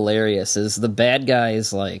so hilarious is the bad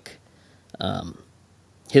guy's like,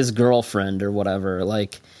 his girlfriend or whatever,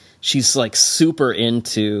 like, she's like super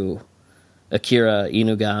into Akira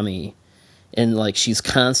Inugami, and like she's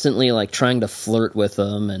constantly like trying to flirt with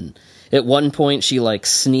him, and at one point she like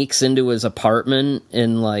sneaks into his apartment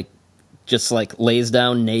and like just like lays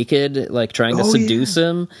down naked, like trying to seduce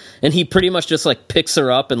him, and he pretty much just like picks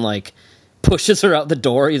her up and like pushes her out the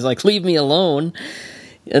door. He's like, leave me alone.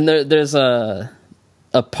 And there's another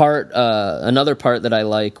part that I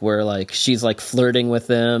like where like she's like flirting with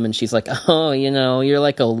him and she's like, oh, you're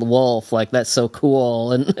like a wolf, like that's so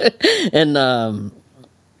cool. And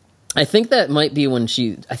I think that might be when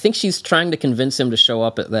I think she's trying to convince him to show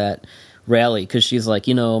up at that rally, because she's like,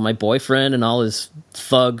 my boyfriend and all his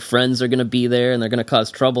thug friends are going to be there and they're going to cause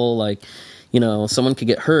trouble, like, someone could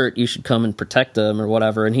get hurt, you should come and protect them or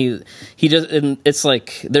whatever. And he just, and it's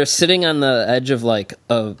like they're sitting on the edge of like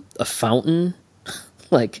a fountain,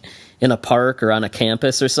 like, in a park or on a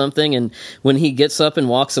campus or something, and when he gets up and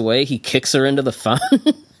walks away, he kicks her into the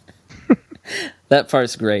fountain. That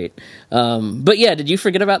part's great. But yeah, did you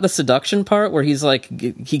forget about the seduction part where he's like,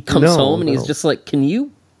 he comes home and he's just like, can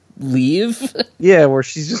you leave? Yeah, where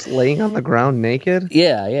she's just laying on the ground naked.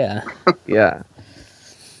 Yeah.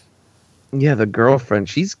 Yeah, the girlfriend,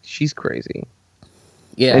 she's crazy.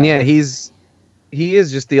 Yeah. And yeah, he is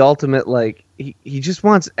just the ultimate, like, he just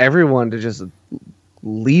wants everyone to just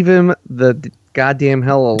leave him the goddamn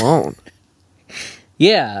hell alone.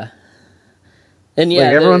 Yeah. And yeah,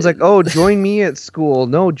 like, everyone's like, "Oh, join me at school."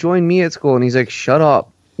 No, join me at school, and he's like, "Shut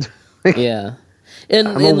up." Yeah, and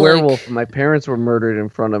I'm a werewolf. And my parents were murdered in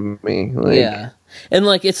front of me. Like, yeah, and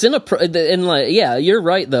like it's and like yeah, you're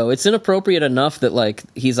right though. It's inappropriate enough that like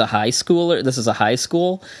he's a high schooler. This is a high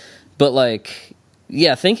school, but like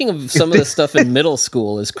yeah, thinking of some of the stuff in middle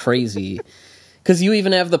school is crazy. Because you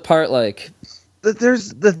even have the part like. There's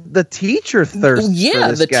the teacher thirst. Yeah,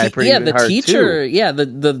 for this guy the teacher. Too. Yeah,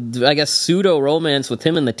 the I guess pseudo romance with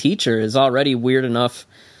him and the teacher is already weird enough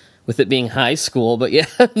with it being high school. But yeah,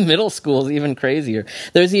 middle school is even crazier.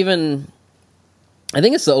 There's even, I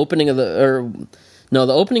think it's the opening of the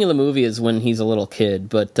opening of the movie is when he's a little kid.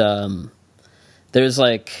 But there's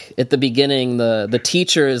like at the beginning the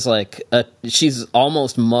teacher is like she's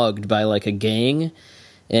almost mugged by like a gang.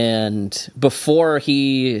 And before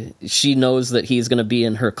she knows that he's going to be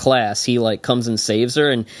in her class, he like comes and saves her,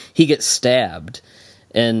 and he gets stabbed.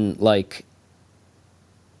 And like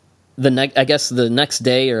I guess the next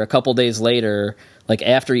day or a couple days later, like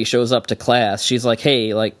after he shows up to class, she's like,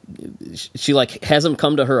 "Hey," like she like has him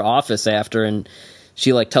come to her office after, and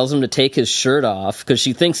she like tells him to take his shirt off because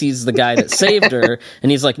she thinks he's the guy that saved her, and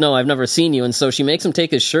he's like, "No, I've never seen you." And so she makes him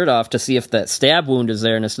take his shirt off to see if that stab wound is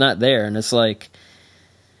there, and it's not there, and it's like.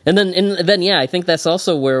 And then yeah, I think that's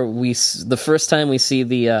also where the first time we see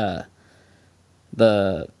the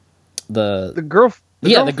girl. The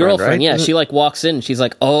girlfriend, right? Yeah, she like walks in and she's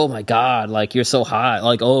like, "Oh my god, like you're so hot.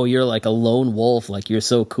 Like, oh, you're like a lone wolf. Like you're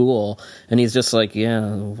so cool." And he's just like,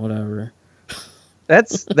 "Yeah, whatever."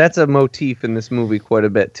 That's a motif in this movie quite a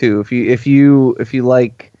bit too. If you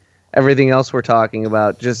like everything else we're talking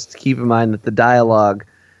about, just keep in mind that the dialogue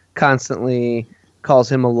constantly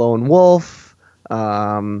calls him a lone wolf.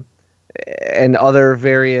 And other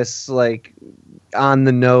various like on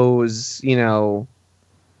the nose,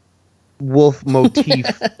 wolf motif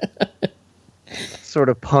sort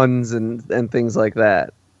of puns and things like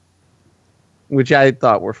that, which I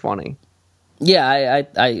thought were funny. Yeah,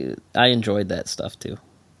 I enjoyed that stuff too,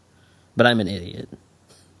 but I'm an idiot.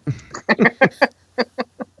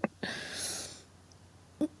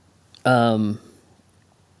 But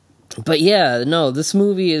yeah, no, this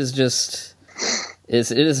movie is just.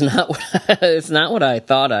 It is not it's not what I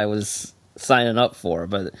thought I was signing up for,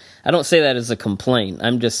 but I don't say that as a complaint.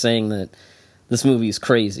 I'm just saying that this movie is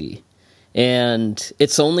crazy, and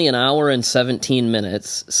it's only an hour and 17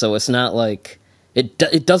 minutes, so it's not like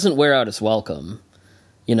it doesn't wear out its welcome.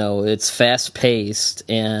 It's fast paced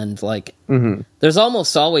and like there's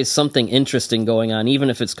almost always something interesting going on, even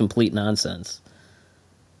if it's complete nonsense.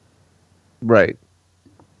 Right.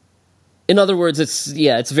 In other words,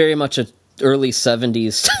 it's very much a early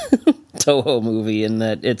 70s Toho movie in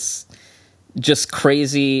that it's just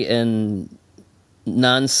crazy and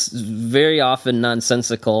very often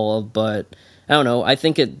nonsensical, but I don't know, I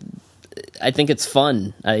think it's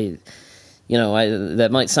fun. That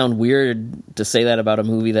might sound weird to say that about a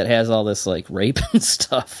movie that has all this like rape and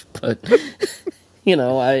stuff, but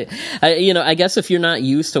I guess if you're not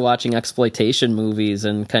used to watching exploitation movies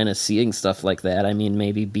and kind of seeing stuff like that, I mean,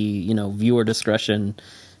 maybe be, viewer discretion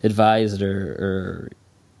advised or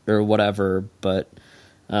whatever, but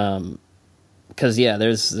because yeah,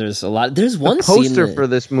 there's a lot. There's one the poster scene for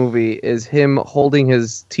this movie is him holding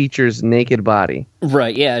his teacher's naked body.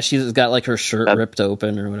 Right? Yeah, she's got like her shirt ripped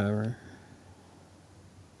open or whatever.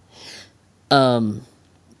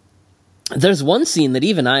 There's one scene that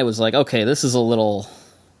even I was like, okay, this is a little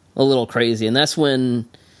crazy, and that's when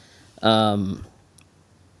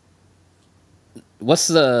what's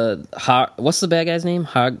the bad guy's name?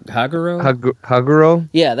 Haguro? Haguro?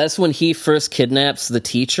 Yeah, that's when he first kidnaps the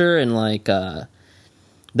teacher, and like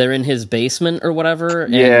they're in his basement or whatever,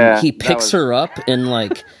 and he picks her up and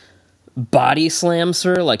like body slams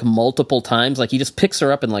her like multiple times. Like he just picks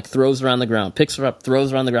her up and like throws her on the ground, picks her up,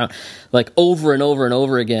 throws her on the ground, like over and over and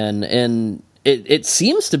over again. And it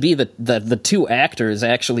seems to be that the two actors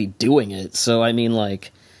actually doing it. So I mean,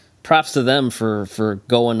 like, props to them for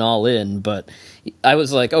going all in. But I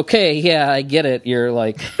was like, okay, yeah, I get it. You're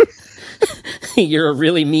like, you're a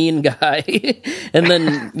really mean guy. And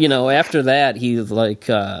then, after that, he's like,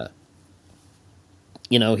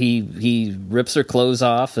 he rips her clothes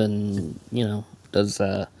off and does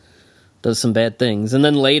some bad things, and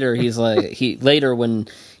then later he's like later when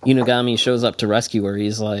Unagami shows up to rescue her,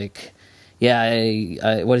 he's like, yeah,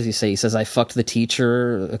 I what does he say? He says, I fucked the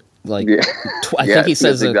teacher. I think he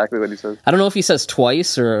says exactly what he says. I don't know if he says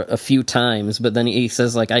twice or a few times, but then he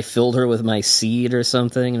says like, I filled her with my seed or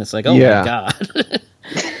something, and it's like, oh my god.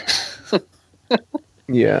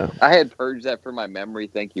 Yeah, I had purged that from my memory.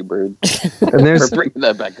 Thank you, Bird, and for bringing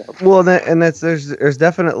that back up. Well, there's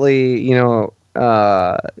definitely you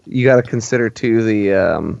got to consider too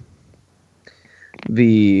the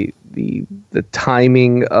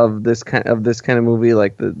timing of this kind of movie,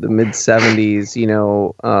 like the mid 70s,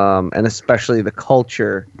 and especially the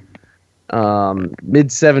culture, mid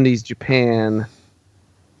 70s Japan.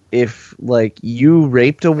 If like you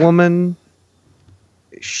raped a woman,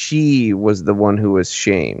 she was the one who was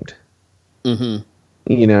shamed. Mm-hmm.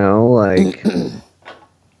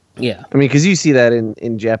 Yeah. I mean, because you see that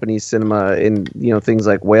in Japanese cinema, in things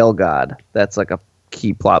like Whale God. That's like a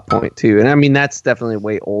key plot point too, and I mean that's definitely a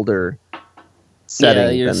way older setting.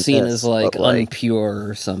 Yeah, you're seen this, as like unpure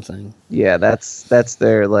or something. Yeah, that's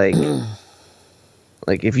their like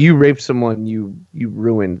if you raped someone, you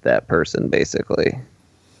ruined that person basically.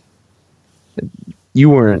 You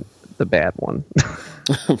weren't the bad one.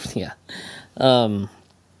 Yeah. But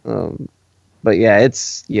yeah,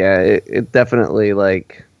 it definitely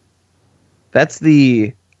like that's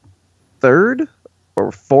the third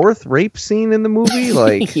or fourth rape scene in the movie.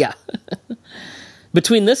 Like yeah.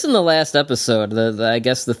 Between this and the last episode, I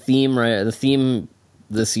guess the theme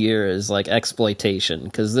this year is like exploitation,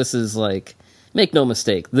 because this is like, make no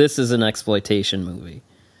mistake, this is an exploitation movie.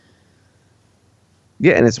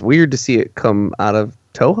 Yeah, and it's weird to see it come out of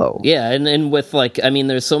Toho. Yeah, and with like, I mean,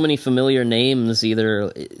 there's so many familiar names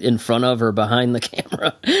either in front of or behind the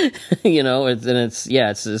camera,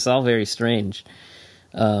 it's all very strange.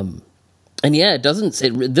 And yeah,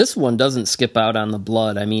 this one doesn't skip out on the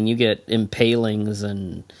blood. I mean, you get impalings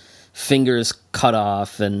and fingers cut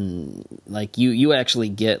off, and like you actually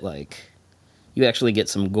get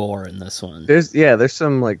some gore in this one. There's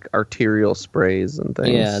some like arterial sprays and things.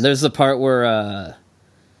 Yeah, there's the part where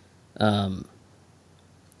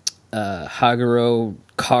Haguro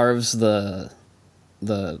carves the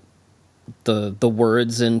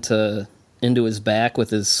words into his back with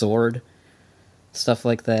his sword, stuff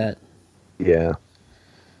like that. Yeah,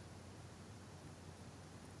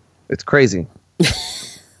 it's crazy.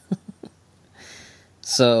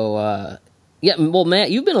 So yeah, well, Matt,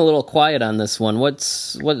 you've been a little quiet on this one.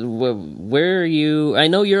 Where are you? I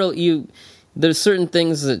know there's certain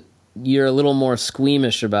things that you're a little more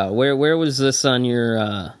squeamish about. Where was this on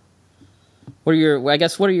your what are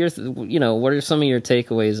some of your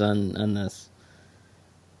takeaways on this?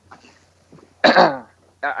 I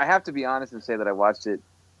have to be honest and say that I watched it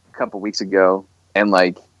a couple weeks ago, and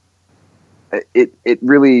like it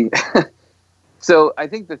really so I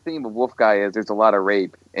think the theme of Wolf Guy is there's a lot of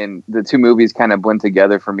rape, and the two movies kind of blend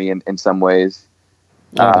together for me in some ways.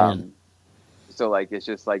 So like it's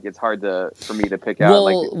just like it's hard for me to pick out.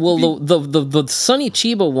 The Sonny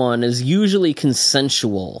Chiba one is usually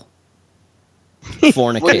consensual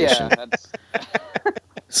fornication. Well, yeah,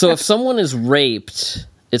 so if someone is raped,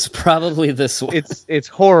 it's probably this one. It's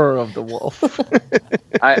horror of the wolf.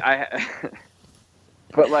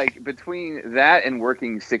 But like between that and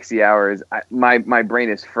working 60 hours, my brain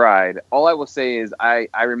is fried. All I will say is I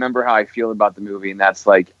remember how I feel about the movie, and that's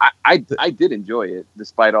like I did enjoy it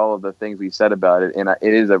despite all of the things we said about it, and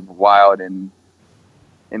it is a wild and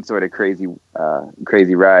sort of crazy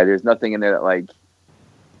ride. There's nothing in there that like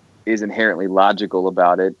is inherently logical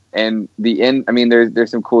about it, and the end. I mean,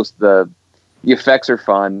 there's some cool. The effects are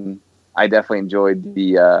fun. I definitely enjoyed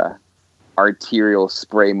the arterial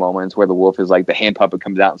spray moments where the wolf is like the hand puppet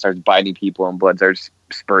comes out and starts biting people and blood starts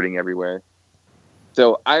spurting everywhere.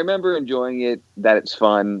 So I remember enjoying it, that it's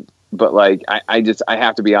fun, but like I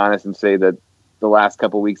have to be honest and say that the last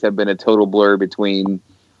couple of weeks have been a total blur between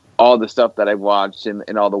all the stuff that I've watched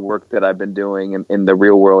and all the work that I've been doing in the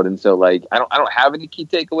real world. And so like I don't have any key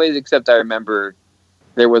takeaways, except I remember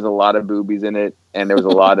there was a lot of boobies in it and there was a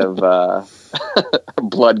lot of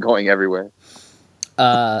blood going everywhere.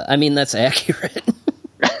 I mean, that's accurate.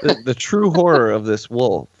 The true horror of this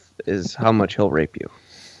wolf is how much he'll rape you.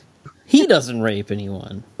 He doesn't rape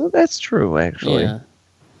anyone. Well, that's true, actually.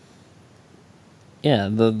 Yeah,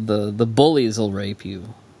 the bullies will rape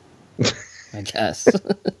you, I guess.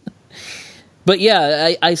 But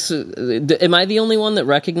yeah, am I the only one that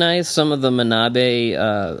recognized some of the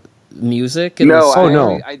Manabe music? I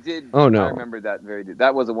did. Oh no, I remember that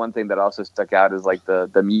That was the one thing that also stuck out is like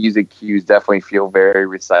the music cues definitely feel very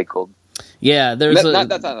recycled. Yeah, that's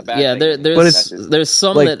not a bad thing. There's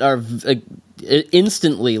some like, that are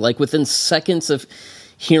instantly, like within seconds of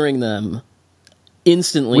hearing them,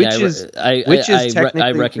 instantly I recognize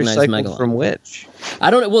Megalon from which.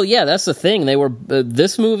 I don't know. Well, yeah, that's the thing. They were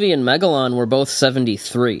this movie and Megalon were both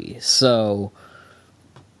 73, so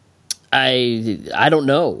I don't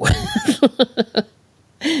know.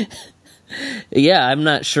 Yeah, I'm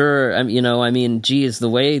not sure. Geez, the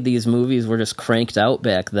way these movies were just cranked out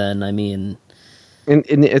back then. I mean, and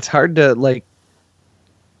it's hard to like.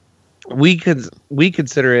 We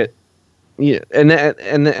consider it, yeah,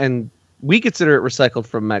 and we consider it recycled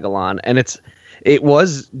from Megalon, and it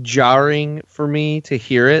was jarring for me to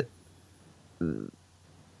hear it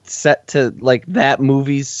set to like that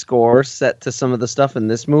movie's score set to some of the stuff in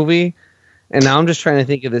this movie. And now I'm just trying to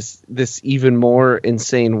think of this even more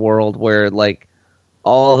insane world where like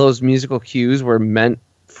all those musical cues were meant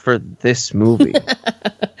for this movie,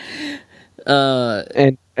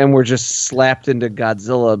 and we're just slapped into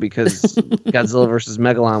Godzilla because Godzilla versus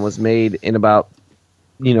Megalon was made in about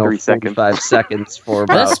 45 seconds for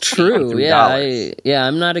about. That's true. Yeah,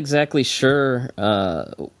 I'm not exactly sure.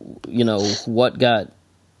 What got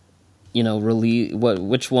released.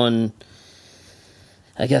 Which one?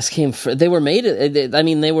 I guess they were made. I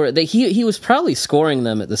mean, he was probably scoring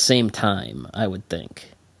them at the same time, I would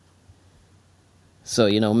think. So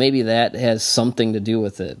maybe that has something to do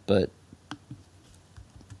with it. But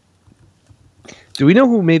do we know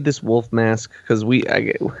who made this wolf mask? Because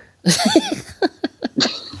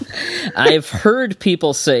I've heard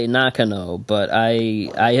people say Nakano, but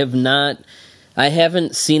I have not. I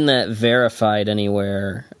haven't seen that verified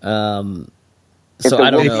anywhere. So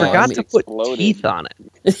I don't know. They forgot to put teeth on it.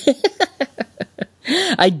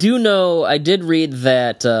 I do know. I did read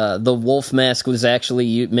that the wolf mask was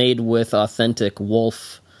actually made with authentic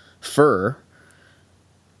wolf fur,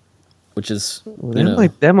 which is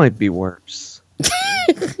that might be worse.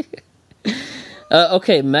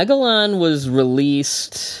 Okay, Megalon was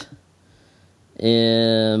released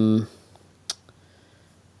in.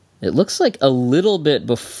 It looks like a little bit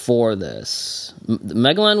before this.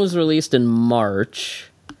 Megalon was released in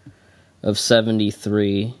March of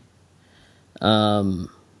 73. I'm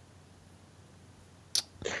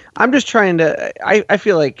just trying to. I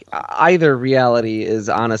feel like either reality is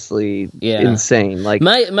honestly insane. Like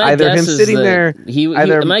my either him sitting there,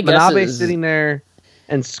 either my Manabe sitting there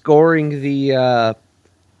and scoring the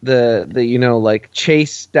like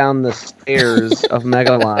chase down the stairs of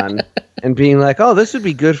Megalon and being like, oh, this would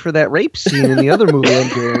be good for that rape scene in the other movie I'm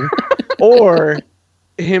doing, or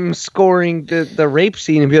him scoring the rape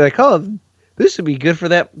scene and be like, oh, this would be good for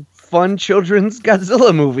that fun children's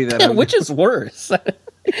Godzilla movie that I'm which is worse. I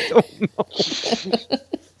don't know.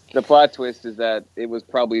 The plot twist is that it was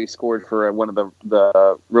probably scored for one of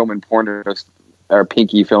the Roman porno or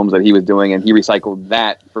Pinky films that he was doing, and he recycled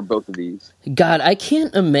that for both of these. God, I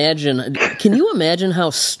can't imagine. Can you imagine how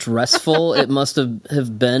stressful it must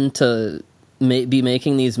have been to be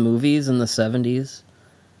making these movies in the 70s?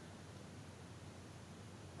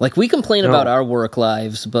 Like, we complain about our work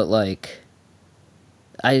lives, but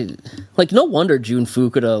no wonder Jun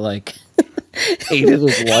Fukuda hated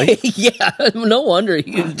his life. Yeah, no wonder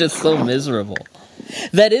he was just so miserable.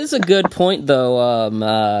 That is a good point,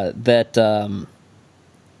 though. That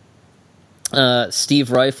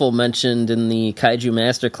Steve Rifle mentioned in the Kaiju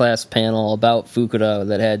Masterclass panel about Fukuda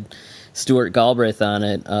that had Stuart Galbraith on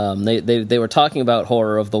it. They were talking about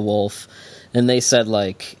Horror of the Wolf, and they said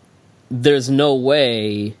there's no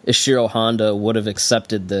way Ishiro Honda would have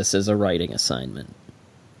accepted this as a writing assignment.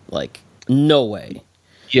 No way.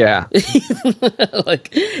 Yeah.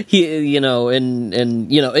 He,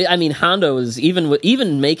 I mean, Honda was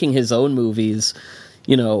even making his own movies,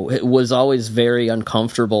 was always very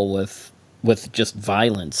uncomfortable with just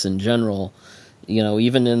violence in general.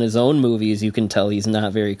 Even in his own movies, you can tell he's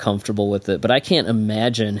not very comfortable with it. But I can't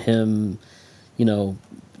imagine him,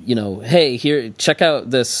 hey, here, check out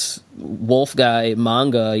this wolf guy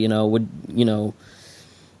manga.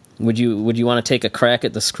 Would you want to take a crack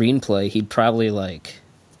at the screenplay? He'd probably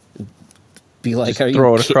be like, just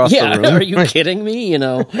throw it across the room. Are you kidding me?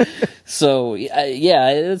 So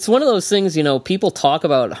it's one of those things. People talk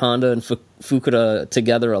about Honda and Fukuda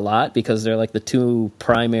together a lot because they're the two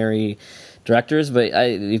primary directors, but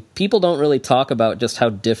people don't really talk about just how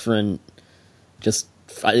different, just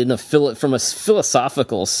from a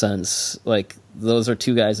philosophical sense, those are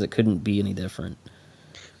two guys that couldn't be any different.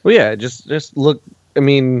 Well, yeah, just look. I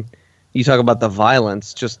mean, you talk about the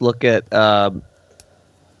violence. Just look at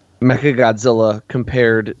Mechagodzilla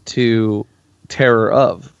compared to Terror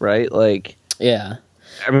of, right? Like, yeah.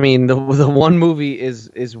 I mean, the one movie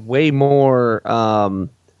is way more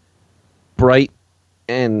bright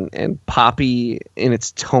and poppy in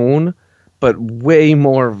its tone, but way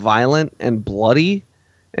more violent and bloody,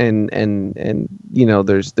 and you know,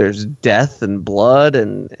 there's death and blood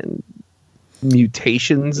and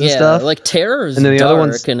mutations and stuff. Like Terror is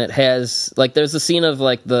dark, and it has like there's a scene of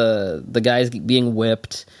like the guys being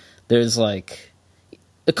whipped. There's like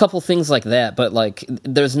a couple things like that, but like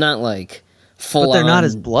there's not like full. But they're not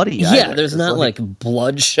as bloody. Yeah, either. there's not like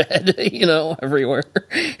bloodshed, you know, everywhere.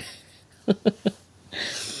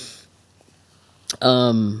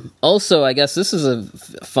 Also, I guess this is a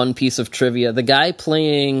fun piece of trivia. The guy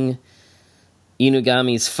playing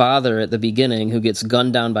Inugami's father at the beginning, who gets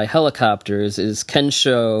gunned down by helicopters, is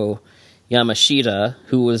Kensho Yamashita,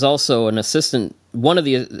 who was also an assistant, one of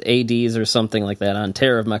the ADs or something like that on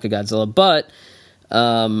Terror of Mechagodzilla. But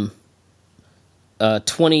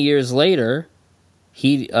 20 years later,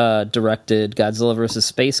 he directed Godzilla vs.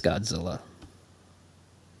 Space Godzilla.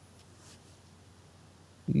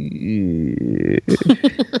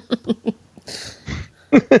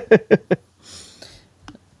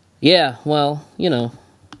 Yeah, well, you know,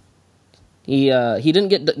 he didn't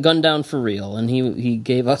get gunned down for real, and he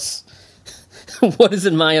gave us what is,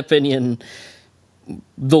 in my opinion,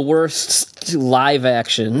 the worst live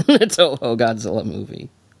action Toho Godzilla movie.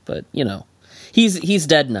 But you know, he's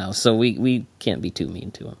dead now, so we can't be too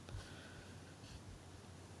mean to him,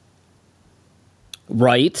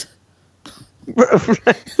 right?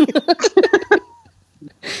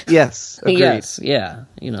 Yes. Agreed. Yes. Yeah.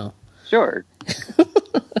 You know. Sure.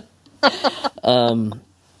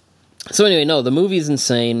 So anyway, no, the movie's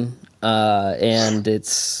insane, and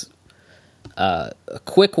it's a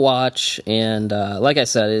quick watch, and like I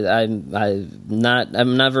said, I'm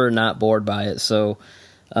never not bored by it. So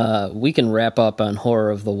we can wrap up on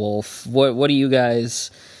Horror of the Wolf. What do you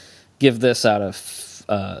guys give this out of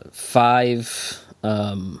 5?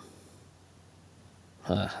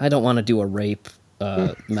 I don't want to do a rape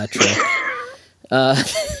metric.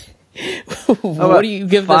 What do you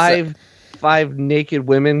give this? 5 naked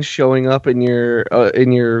women showing up in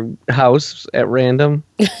your house at random.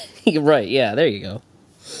 Right? Yeah. There you go.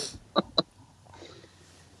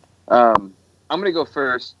 I'm gonna go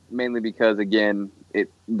first, mainly because again,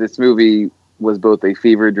 this movie was both a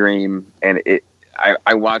fever dream, and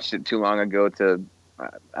I watched it too long ago to I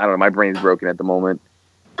don't know. My brain's broken at the moment.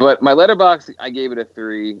 But my letterbox, I gave it a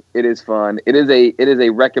 3. It is fun. It is a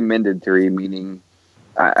recommended 3, meaning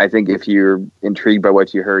I think if you're intrigued by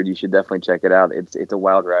what you heard, you should definitely check it out. It's a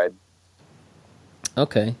wild ride.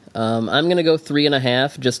 Okay, I'm gonna go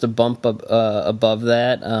 3.5, just a bump above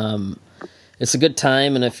that. It's a good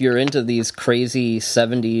time, and if you're into these crazy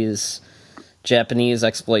 70s Japanese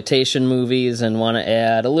exploitation movies and want to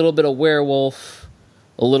add a little bit of werewolf,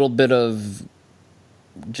 a little bit of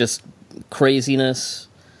just craziness.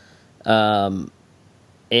 And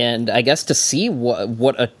I guess to see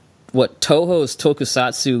what Toho's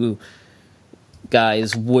tokusatsu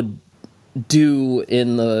guys would do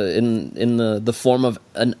in the form of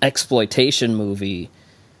an exploitation movie,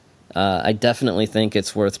 I definitely think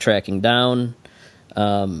it's worth tracking down.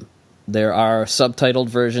 There are subtitled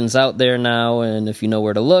versions out there now, and if you know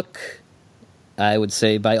where to look, I would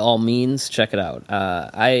say by all means check it out.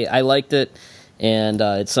 I liked it, and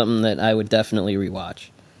it's something that I would definitely rewatch.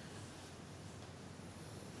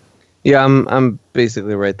 Yeah, I'm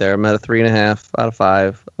basically right there. I'm at a 3.5 out of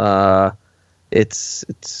 5.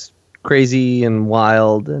 It's crazy and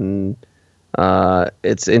wild, and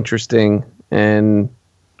it's interesting, and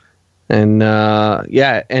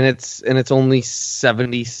yeah, and it's only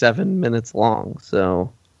 77 minutes long.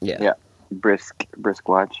 So yeah, brisk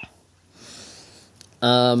watch.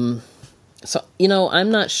 So you know, I'm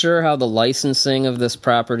not sure how the licensing of this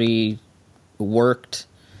property worked,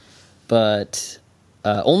 but.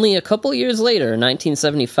 Only a couple years later,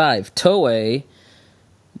 1975, Toei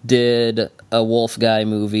did a Wolf Guy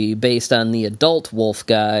movie based on the adult Wolf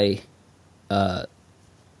Guy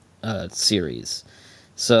series.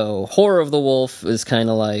 So, Horror of the Wolf is kind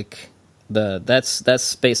of like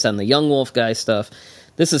that's based on the young Wolf Guy stuff.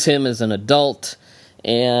 This is him as an adult,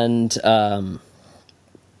 and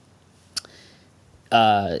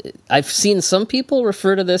I've seen some people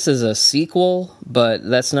refer to this as a sequel, but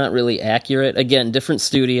that's not really accurate. Again, different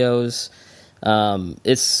studios.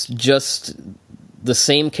 It's just the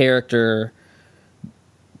same character,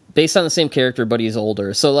 based on the same character, but he's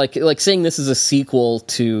older. So, like saying this is a sequel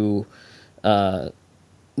to the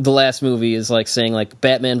last movie is like saying like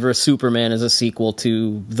Batman vs Superman is a sequel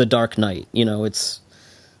to The Dark Knight. You know, it's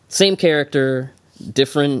same character,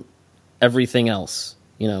 different everything else.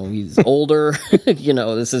 You know, he's older. You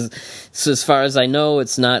know, this is as far as I know,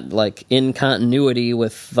 it's not like in continuity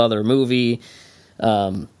with the other movie.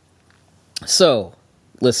 So,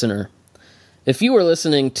 listener, if you were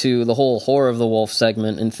listening to the whole Horror of the Wolf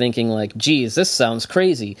segment and thinking like, geez, this sounds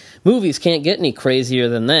crazy. Movies can't get any crazier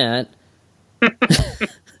than that.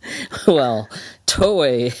 Well,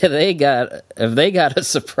 Toei, they got a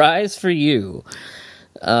surprise for you.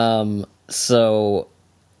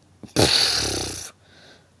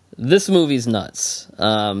 This movie's nuts.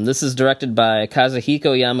 This is directed by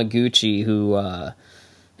Kazuhiko Yamaguchi, who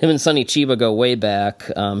him and Sonny Chiba go way back.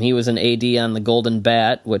 He was an AD on The Golden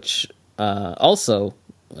Bat, which also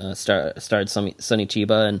starred Sonny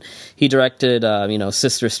Chiba, and he directed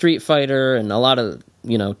Sister Street Fighter and a lot of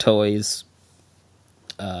Toei's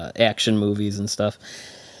action movies and stuff.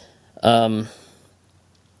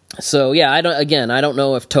 So yeah, I don't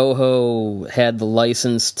know if Toho had the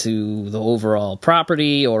license to the overall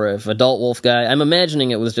property or if Adult Wolf guy. I'm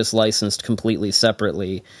imagining it was just licensed completely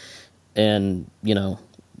separately, and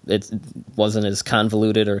it wasn't as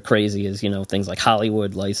convoluted or crazy as things like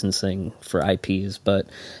Hollywood licensing for IPs. But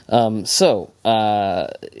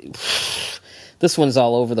this one's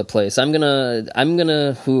all over the place.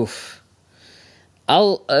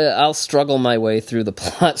 I'll struggle my way through the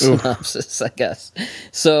plot synopsis, I guess.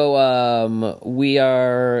 So we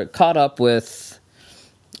are caught up with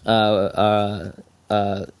Akira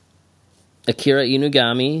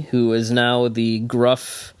Inugami, who is now the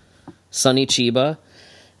gruff Sonny Chiba,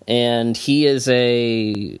 and he is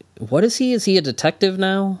what is he? Is he a detective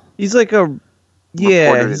now? He's like a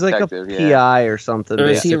PI or something. Or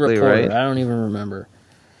is he a reporter? Right? I don't even remember.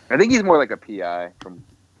 I think he's more like a PI.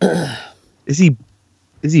 Is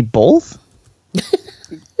he both?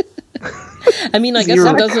 I mean, I guess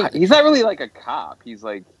it doesn't. He's not really like a cop. He's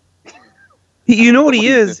like, you know what he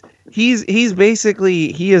is? He's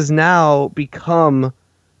basically he has now become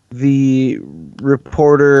the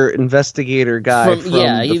reporter investigator guy from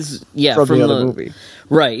the other movie.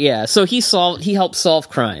 Right, yeah. So he helps solve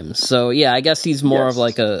crimes. So yeah, I guess he's more of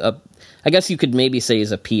like I guess you could maybe say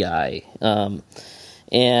he's a PI.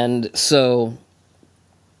 And so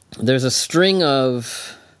there's a string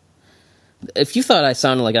of. If you thought I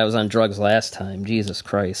sounded like I was on drugs last time, Jesus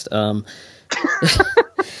Christ.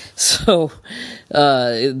 So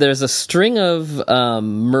there's a string of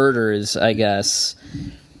murders, I guess,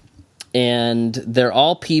 and they're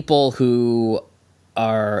all people who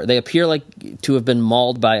they appear like to have been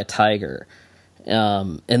mauled by a tiger,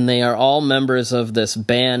 and they are all members of this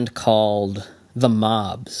band called the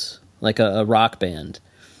Mobs, like a rock band.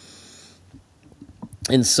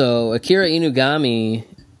 And so Akira Inugami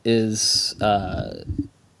is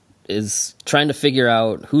trying to figure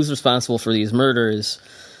out who's responsible for these murders,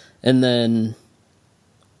 and then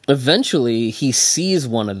eventually he sees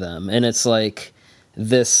one of them, and it's like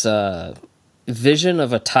this vision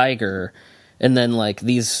of a tiger, and then like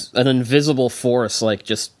an invisible force like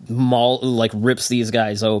just rips these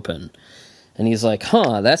guys open, and he's like,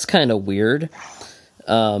 that's kind of weird.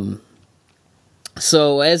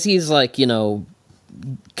 So as he's like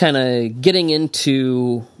kind of getting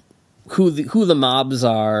into who the mobs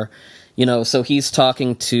are, so he's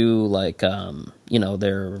talking to like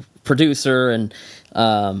their producer, and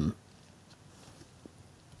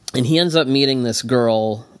he ends up meeting this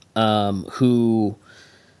girl who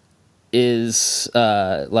is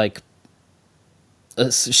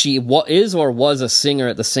she was a singer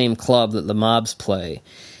at the same club that the mobs play,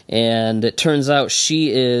 and it turns out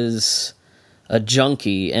she is a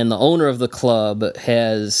junkie, and the owner of the club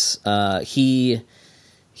has I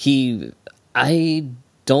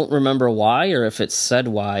don't remember why or if it said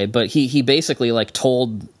why, but he basically like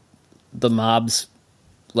told the mobs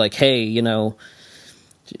like, hey,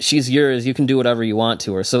 she's yours, you can do whatever you want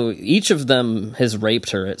to her. So each of them has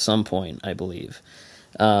raped her at some point, I believe.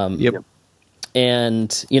 Yep.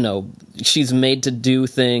 And she's made to do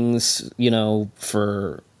things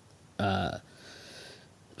for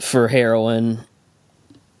heroin,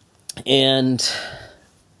 and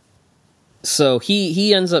so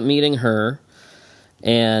he ends up meeting her,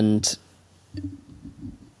 and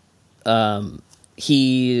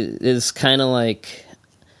he is kind of like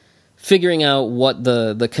figuring out what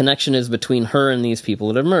the connection is between her and these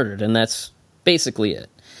people that are murdered, and that's basically it.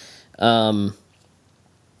 And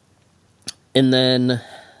then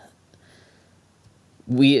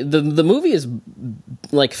the movie is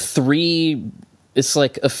like three. It's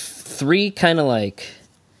like three kind of like,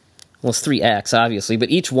 well, it's 3 acts obviously, but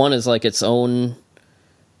each one is like its own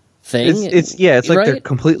thing. It's like right? they're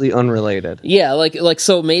completely unrelated. Yeah, like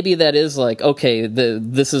so maybe that is like, okay,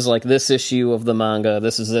 this is like this issue of the manga,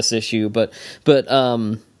 this is this issue, but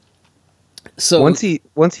so once he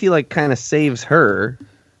like kind of saves her,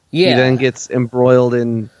 yeah, he then gets embroiled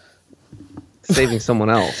in saving someone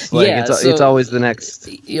else. Like it's always the next.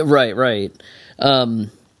 Right.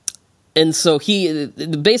 And so he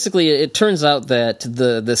basically, it turns out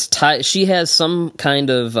that she has some kind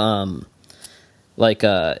of like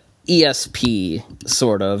a ESP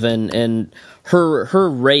sort of, and her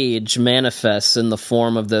rage manifests in the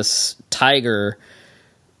form of this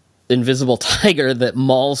invisible tiger that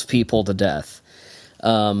mauls people to death.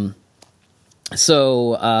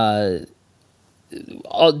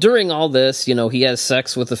 During all this, he has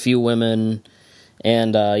sex with a few women,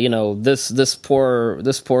 and this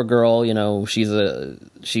poor girl, she's a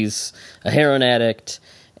heroin addict,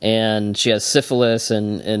 and she has syphilis,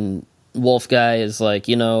 and Wolf Guy is like,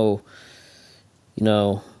 we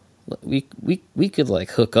could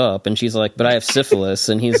like hook up, and she's like, but I have syphilis,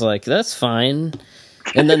 and he's like, that's fine,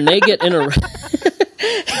 and then they get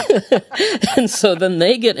and so then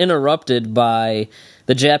they get interrupted by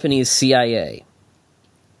the Japanese CIA,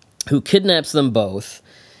 who kidnaps them both,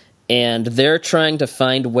 and they're trying to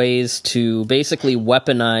find ways to basically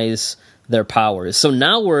weaponize their powers. So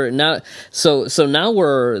now we're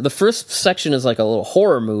the first section is like a little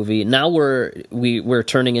horror movie. Now we're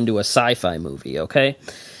turning into a sci-fi movie, okay?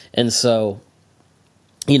 And so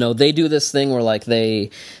they do this thing where like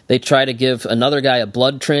they try to give another guy a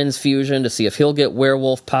blood transfusion to see if he'll get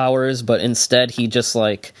werewolf powers, but instead he just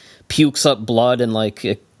like pukes up blood and like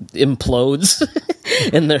it implodes.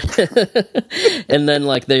 and then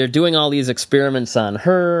like they're doing all these experiments on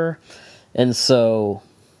her, and so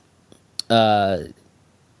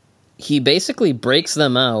he basically breaks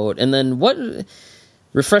them out. And then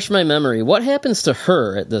refresh my memory, what happens to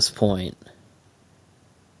her at this point?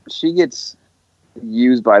 She gets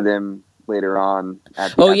used by them later on.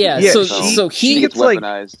 So he gets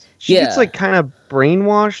weaponized. She gets like kind of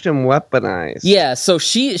brainwashed and weaponized. Yeah, so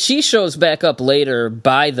she shows back up later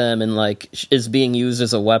by them and like is being used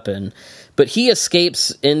as a weapon, but he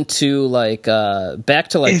escapes into like back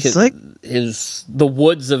to like the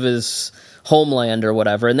woods of his homeland or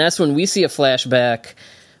whatever, and that's when we see a flashback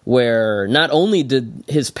where not only did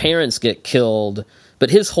his parents get killed, but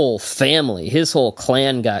his whole family, his whole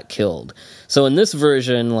clan got killed. So in this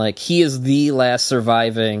version, like, he is the last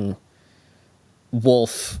surviving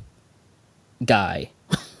wolf guy.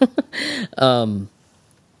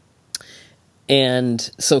 And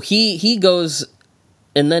so he goes,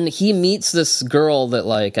 and then he meets this girl that,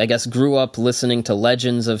 like, I guess grew up listening to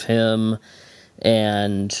legends of him,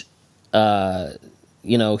 and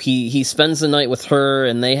he spends the night with her,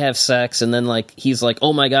 and they have sex, and then like he's like,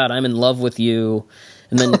 oh my god, I'm in love with you.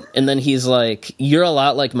 And then he's like, you're a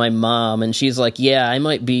lot like my mom. And she's like, yeah, I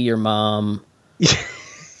might be your mom.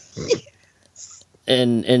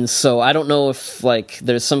 And so I don't know if like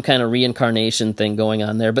there's some kind of reincarnation thing going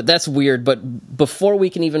on there, but that's weird. But before we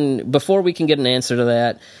can get an answer to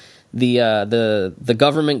that, the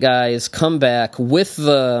government guys come back with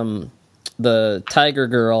the tiger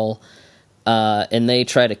girl, and they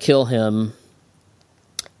try to kill him,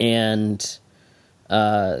 and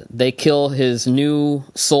they kill his new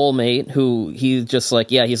soulmate, who he's just like,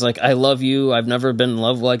 yeah, he's like, I love you, I've never been in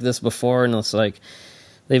love like this before, and it's like,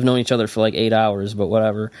 they've known each other for like 8 hours, but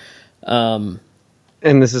whatever. And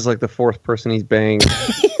this is like the fourth person he's banged.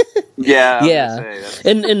 Yeah.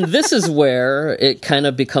 And this is where it kind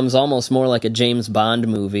of becomes almost more like a James Bond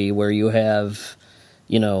movie, where you have,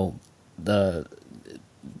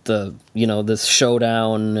 this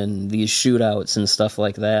showdown and these shootouts and stuff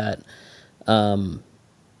like that. And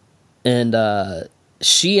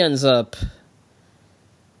she ends up,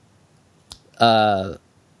 the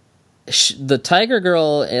tiger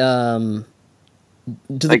girl, do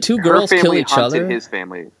the two girls kill each other? His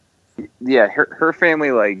family. Yeah, her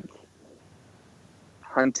family, like,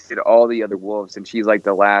 hunted all the other wolves, and she's like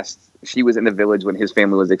the last. She was in the village when his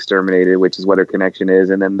family was exterminated, which is what her connection is.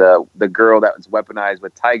 And then the girl that was weaponized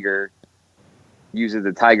with tiger uses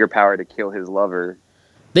the tiger power to kill his lover.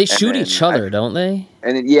 They shoot each other, don't they?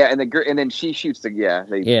 And then, and then she shoots they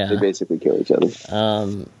basically kill each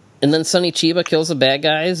other. And then Sonny Chiba kills the bad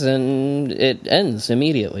guys, and it ends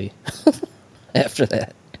immediately after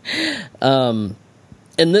that. And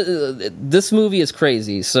this movie is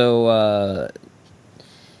crazy. So,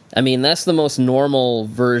 I mean, that's the most normal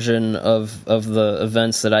version of the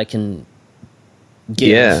events that I can give.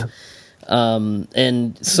 Yeah.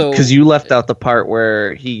 And so, because you left out the part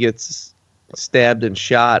where he gets stabbed and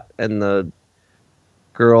shot, and the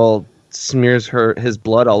girl smears his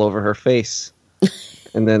blood all over her face,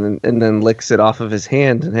 and then licks it off of his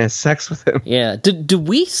hand and has sex with him. Yeah. Do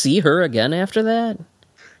we see her again after that?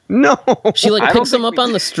 No. She like picks him up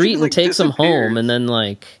on the street and takes him home, and then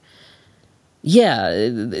like, yeah.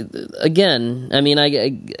 Again, I mean,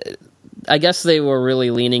 I guess they were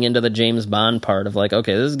really leaning into the James Bond part of like,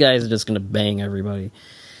 okay, this guy's just gonna bang everybody.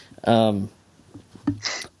 But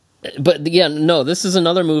yeah, no, this is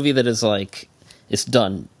another movie that is like, it's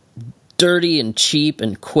done dirty and cheap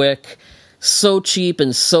and quick. So cheap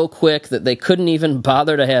and so quick that they couldn't even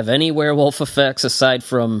bother to have any werewolf effects aside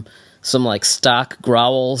from some like stock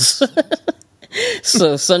growls.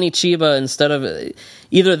 So Sonny Chiba, instead of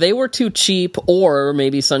either they were too cheap or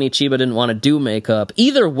maybe Sonny Chiba didn't want to do makeup.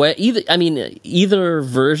 Either way, either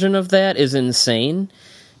version of that is insane,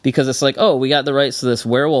 because it's like, oh, we got the rights to this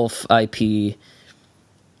werewolf IP,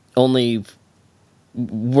 only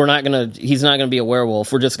he's not gonna be a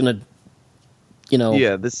werewolf. We're just gonna,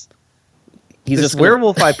 this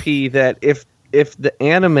werewolf IP that if the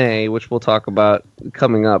anime, which we'll talk about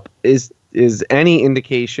coming up, is any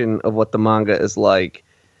indication of what the manga is like,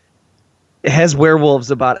 it has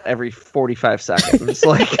werewolves about every 45 seconds.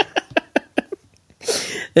 Like,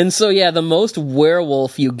 and so yeah, the most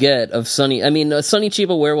werewolf you get of Sonny, a Sonny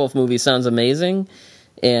Chiba werewolf movie sounds amazing,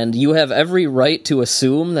 and you have every right to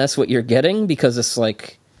assume that's what you're getting, because it's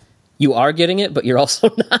like, you are getting it, but you're also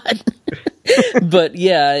not. But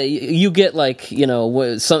yeah, you get like,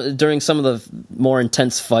 during some of the more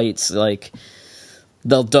intense fights, like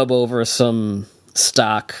they'll dub over some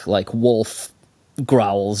stock like wolf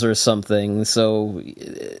growls or something. So,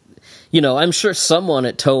 I'm sure someone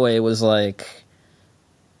at Toei was like,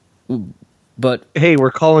 but hey,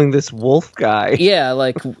 we're calling this wolf guy. Yeah,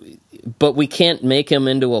 like, but we can't make him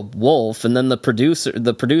into a wolf. And then the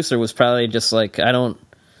producer was probably just like, I don't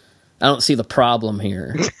see the problem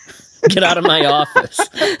here. Get out of my office.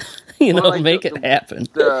 Make it happen.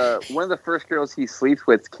 One of the first girls he sleeps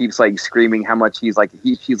with keeps like screaming how much she's like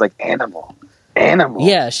animal.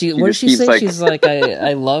 Yeah, what does she say? Like, she's like,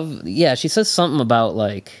 I love. Yeah, she says something about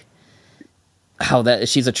like how that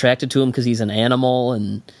she's attracted to him because he's an animal,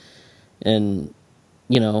 and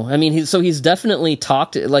he's definitely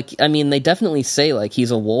talked like. They definitely say like he's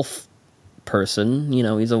a wolf person.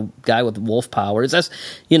 He's a guy with wolf powers. That's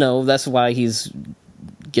why he's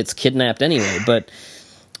gets kidnapped anyway. But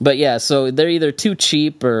yeah, so they're either too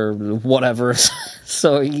cheap or whatever.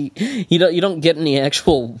 So you don't get any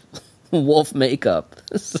actual wolf makeup.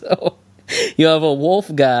 So you have a wolf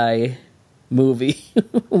guy movie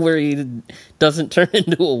where he doesn't turn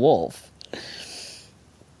into a wolf,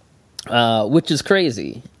 which is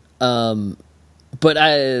crazy. But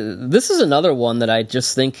this is another one that I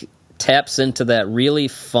just think taps into that really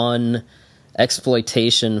fun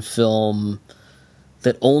exploitation film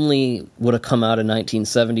that only would have come out in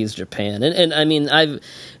 1970s Japan. And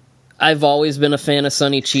I've always been a fan of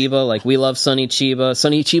Sonny Chiba. Like, we love Sonny Chiba.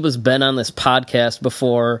 Sonny Chiba's been on this podcast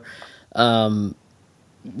before.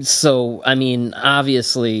 So,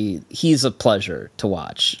 obviously, he's a pleasure to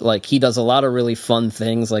watch. Like, he does a lot of really fun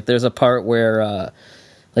things. Like, there's a part where,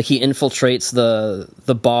 he infiltrates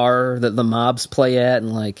the bar that the mobs play at,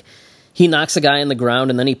 and, like, he knocks a guy in the ground,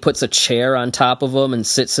 and then he puts a chair on top of him and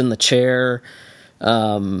sits in the chair.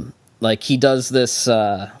 Like, he does this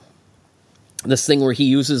thing where he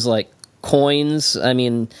uses like coins. I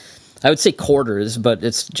would say quarters, but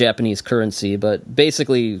it's Japanese currency, but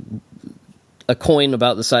basically a coin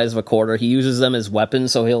about the size of a quarter. He uses them as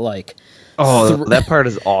weapons, so he'll like, that part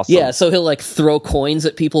is awesome. Yeah, so he'll like throw coins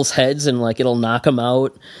at people's heads and like it'll knock them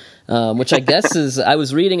out. Which I guess I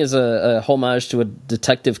was reading as a homage to a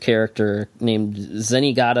detective character named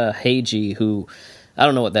Zenigata Heiji, who I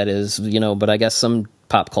don't know what that is, but I guess some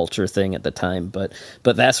pop culture thing at the time. But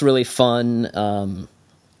that's really fun.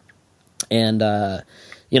 He's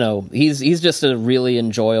just a really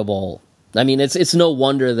enjoyable. It's no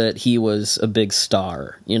wonder that he was a big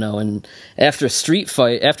star, and after the Street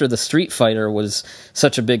Fighter was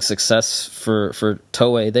such a big success for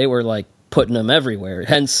Toei, they were like putting him everywhere.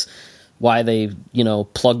 Hence why they,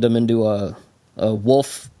 plugged him into a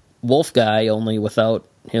wolf guy, only without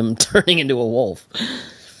him turning into a wolf.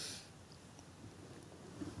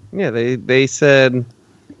 Yeah, they said,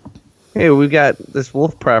 hey, we've got this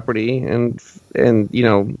wolf property and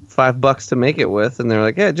 $5 to make it with, and they're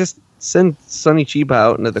like, yeah, just send Sonny Chiba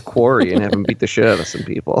out into the quarry and have him beat the shit out of some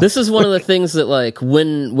people. This is one of the things that, like,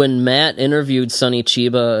 when Matt interviewed Sonny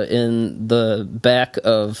Chiba in the back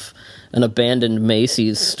of an abandoned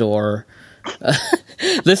Macy's store,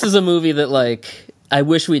 this is a movie that, like, I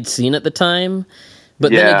wish we'd seen at the time,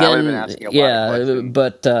 But Yeah, I then would've been again, asking a lot of questions.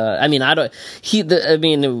 but I mean, I don't.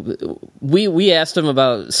 We asked him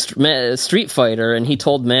about Street Fighter, and he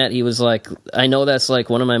told Matt, he was like, I know that's like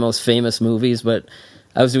one of my most famous movies, but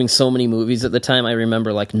I was doing so many movies at the time, I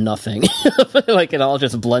remember like nothing. Like it all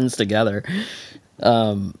just blends together.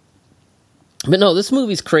 But no, this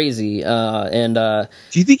movie's crazy. And do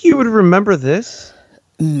you think you would remember this?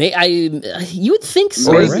 You would think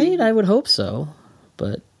so, right? I would hope so,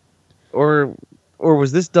 but or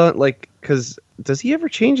was this done like? Because does he ever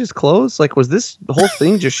change his clothes? Like, was this whole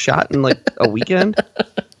thing just shot in like a weekend?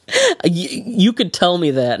 You could tell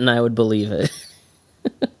me that, and I would believe it.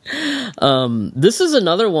 This is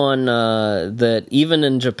another one that even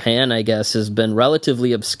in Japan, I guess, has been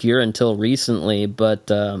relatively obscure until recently.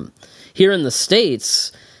 But here in the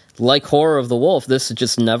States, like Horror of the Wolf, this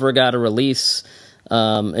just never got a release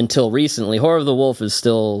until recently. Horror of the Wolf is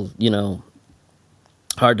still,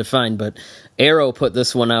 hard to find, but Arrow put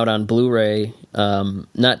this one out on Blu-ray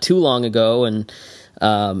not too long ago, and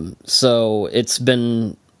so it's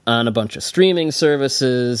been on a bunch of streaming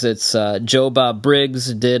services. It's Joe Bob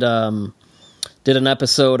Briggs did an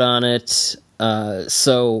episode on it,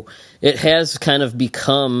 so it has kind of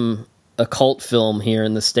become a cult film here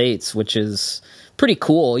in the States, which is pretty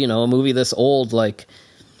cool. A movie this old like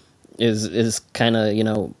is kind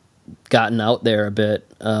of gotten out there a bit.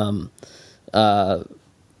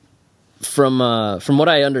 From what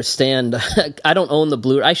I understand, I don't own the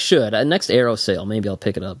Blu-ray. I should. Next Arrow sale, maybe I'll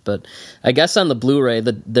pick it up. But I guess on the Blu-ray,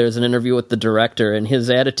 there's an interview with the director, and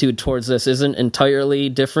his attitude towards this isn't entirely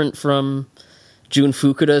different from Jun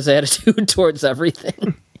Fukuda's attitude towards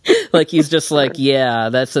everything. Like, he's just like, yeah,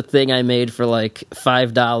 that's a thing I made for like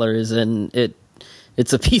 $5, and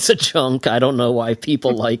it's a piece of junk. I don't know why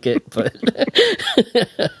people like it, but...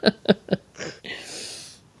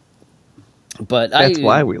 But that's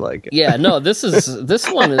why we like it. Yeah, no, this is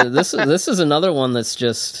another one that's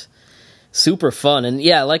just super fun. And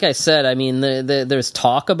yeah, like I said, I mean, there's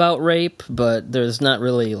talk about rape, but there's not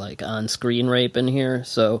really like on-screen rape in here.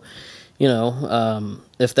 So,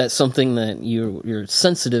 if that's something that you're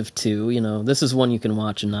sensitive to, this is one you can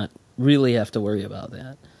watch and not really have to worry about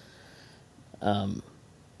that.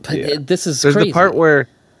 But yeah. This is there's crazy.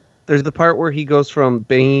 There's the part where he goes from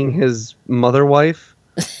banging his mother wife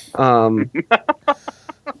to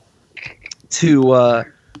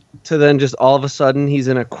then just all of a sudden he's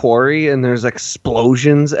in a quarry and there's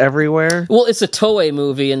explosions everywhere. Well, it's a Toei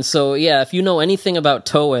movie, and so yeah, if you know anything about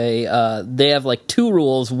Toei, they have like two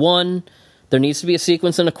rules. One, there needs to be a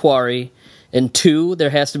sequence in a quarry, and two, there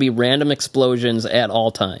has to be random explosions at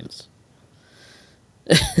all times.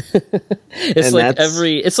 It's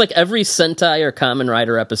like every Sentai or Kamen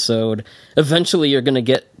Rider episode. Eventually, you're going to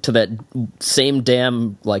get to that same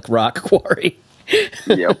damn like rock quarry.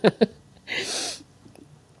 Yep.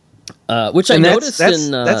 Which I noticed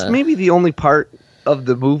that's maybe the only part of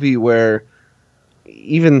the movie where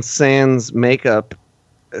even sans makeup,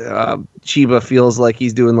 Chiba feels like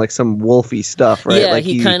he's doing like some wolfy stuff, right? Yeah, like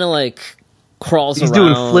he kind of like crawls he's around.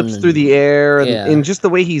 He's doing flips through the air, and just the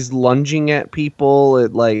way he's lunging at people,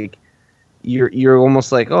 it like you're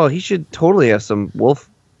almost like, oh, he should totally have some wolf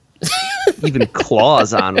even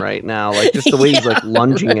claws on right now, like just the way he's like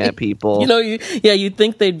lunging at people. You'd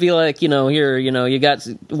think they'd be like, here, you got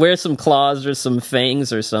wear some claws or some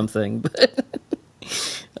fangs or something. But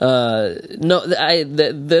no,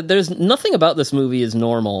 there's nothing about this movie is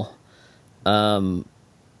normal.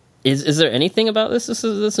 Is there anything about this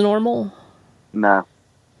that's normal? No.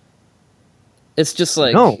 It's just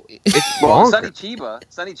like no. It's well, Sonny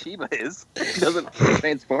Chiba is. He doesn't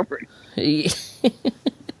transform. He's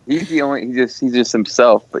the only. He's just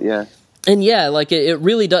himself. But yeah. And yeah, like it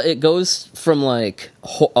really does. It goes from like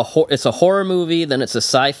it's a horror movie, then it's a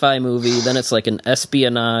sci-fi movie, then it's like an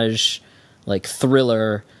espionage, like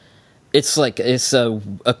thriller. It's like it's a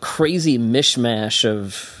crazy mishmash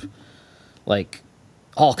of like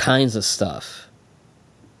all kinds of stuff,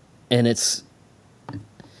 and it's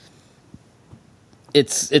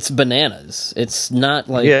bananas. It's not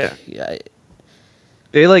like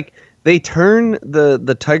they turn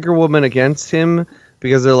the Tiger Woman against him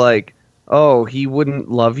because they're like, oh, he wouldn't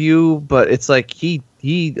love you, but it's like he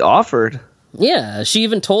offered. Yeah, she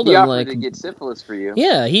even told him offered like to get syphilis for you.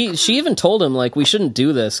 Yeah, she even told him like we shouldn't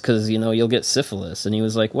do this because you'll get syphilis, and he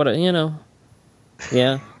was like, what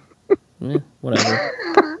yeah, whatever,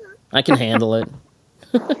 I can handle it.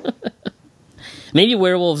 Maybe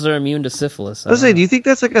werewolves are immune to syphilis. I was saying, do you think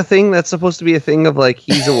that's like a thing that's supposed to be a thing of like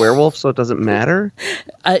he's a werewolf, so it doesn't matter?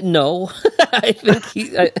 No, I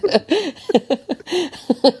think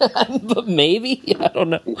but maybe I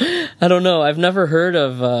don't know. I've never heard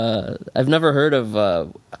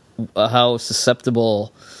of how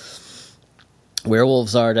susceptible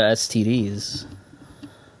werewolves are to STDs.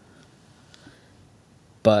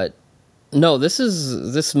 But no,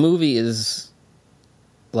 this movie is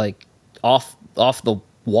like off the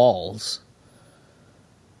walls.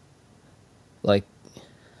 Like,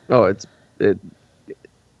 oh,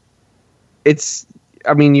 it's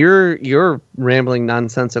I mean, your rambling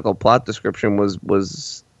nonsensical plot description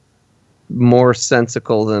was more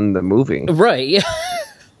sensical than the movie. Right, yeah.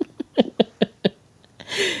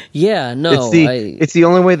 Yeah, no. It's the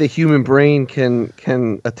only way the human brain can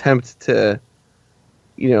attempt to,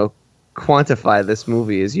 quantify this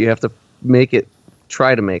movie is you have to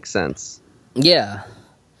try to make sense. Yeah.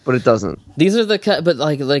 But it doesn't. These are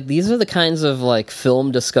these are the kinds of like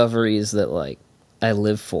film discoveries that like I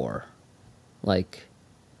live for. Like,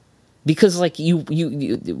 because like you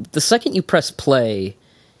the second you press play,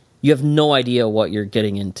 you have no idea what you're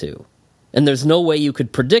getting into. And there's no way you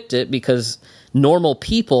could predict it because normal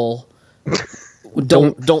people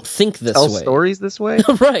don't think this way. Tell stories this way?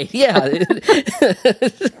 Right, yeah.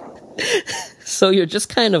 So you're just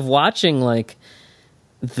kind of watching like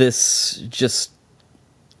this just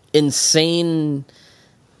insane,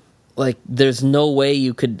 like there's no way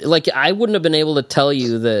you could, like I wouldn't have been able to tell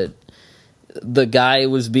you that the guy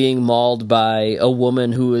was being mauled by a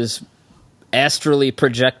woman who was astrally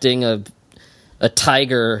projecting a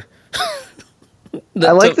tiger.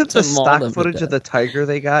 I like that the stock footage of the tiger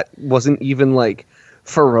they got wasn't even like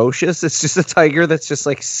ferocious. It's just a tiger that's just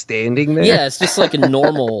like standing there. Yeah, it's just like a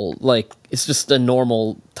normal, like it's just a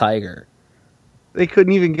normal tiger. They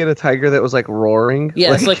couldn't even get a tiger that was like roaring.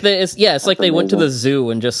 Yeah, it's like they went to the zoo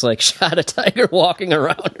and just like shot a tiger walking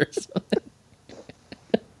around or something.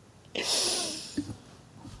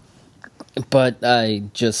 But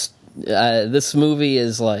this movie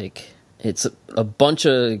is like, it's a bunch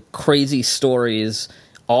of crazy stories,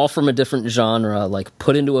 all from a different genre, like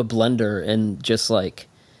put into a blender and just like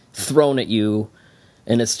thrown at you,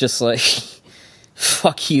 and it's just like,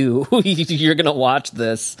 fuck you, you're gonna watch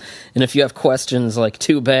this, and if you have questions, like,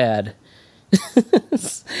 too bad.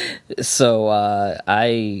 So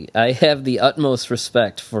I have the utmost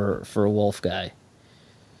respect for Wolf Guy.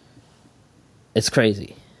 It's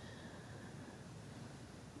crazy.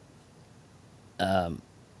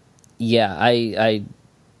 Yeah, I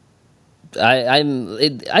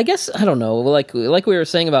guess I don't know. Like we were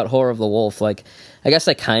saying about Horror of the Wolf. Like, I guess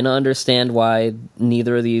I kind of understand why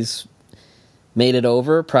neither of these made it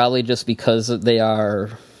over. Probably just because they are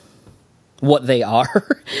what they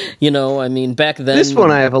are. I mean, back then. This one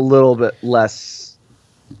I have a little bit less,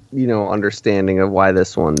 understanding of why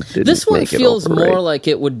this one didn't. This one make feels it over, more right? like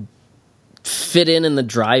it would fit in the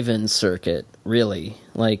drive-in circuit. Really,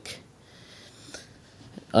 like.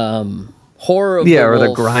 Horror of the Wolf, or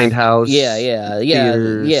the Grindhouse.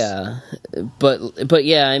 Yeah. But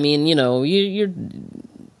yeah, I mean, you're.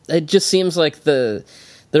 It just seems like there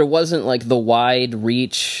wasn't like the wide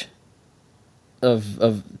reach of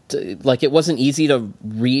like it wasn't easy to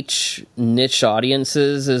reach niche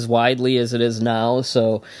audiences as widely as it is now.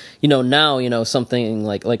 So now something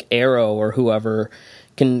like Arrow or whoever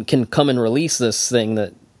can come and release this thing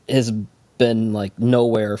that has been like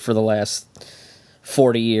nowhere for the last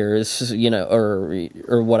 40 years,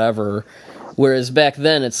 or whatever. Whereas back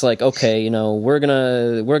then it's like, okay, we're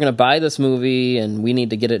gonna buy this movie and we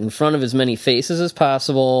need to get it in front of as many faces as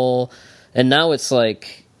possible. And now it's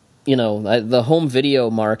like, the home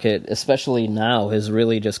video market, especially now, has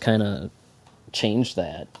really just kind of changed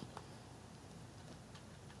that.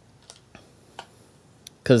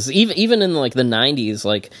 Because even in like the 90s,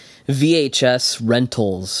 like VHS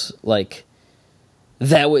rentals, like.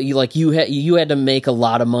 That way, like you had to make a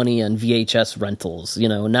lot of money on VHS rentals.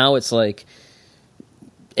 Now it's like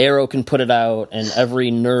Arrow can put it out, and every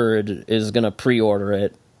nerd is gonna pre-order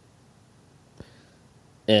it,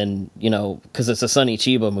 and because it's a Sonny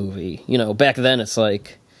Chiba movie. Back then it's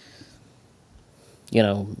like,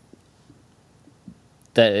 that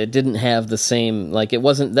it didn't have the same, like it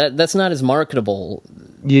wasn't that's not as marketable.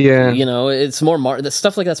 Yeah, it's more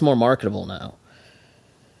stuff like that's more marketable now.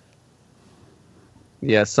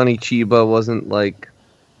 Yeah, Sonny Chiba wasn't like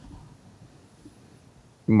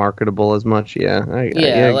marketable as much. Yeah, I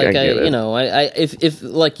get it. If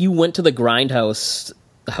like you went to the Grindhouse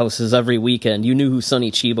houses every weekend, you knew who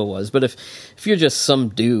Sonny Chiba was. But if you're just some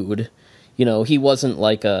dude, he wasn't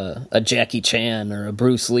like a Jackie Chan or a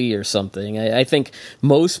Bruce Lee or something. I think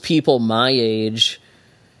most people my age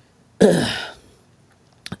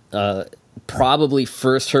probably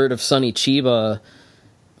first heard of Sonny Chiba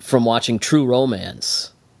from watching True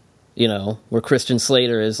Romance, where Christian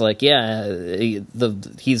Slater is like,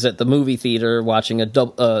 he's at the movie theater watching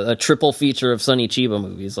a triple feature of Sonny Chiba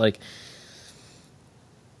movies. Like,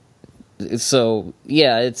 so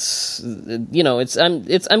yeah, I'm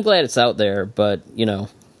glad it's out there, but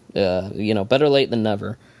better late than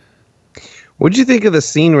never. What'd you think of the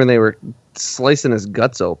scene when they were slicing his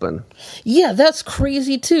guts open? Yeah, that's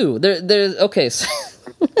crazy too. Okay.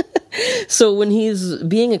 So when he's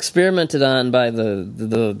being experimented on by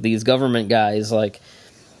these government guys, like,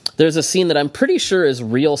 there's a scene that I'm pretty sure is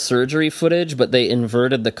real surgery footage, but they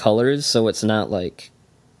inverted the colors so it's not like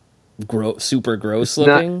super gross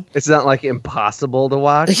looking. It's not like impossible to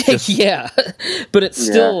watch. Yeah, but it's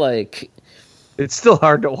still like, it's still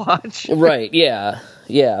hard to watch. Right? Yeah,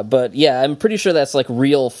 but yeah, I'm pretty sure that's like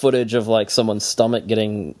real footage of like someone's stomach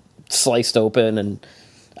getting sliced open and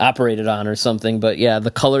operated on or something. But yeah, the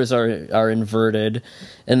colors are inverted,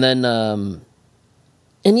 and then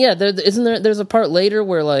there's a part later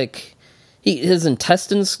where like his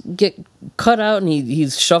intestines get cut out and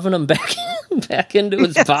he's shoving them back into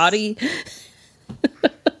his body.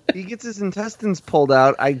 He gets his intestines pulled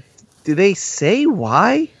out. Do they say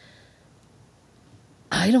why?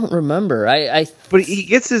 I don't remember. But he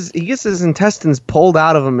gets his intestines pulled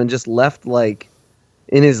out of him and just left like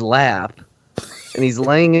in his lap, and he's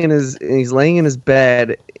laying in his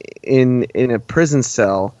bed in a prison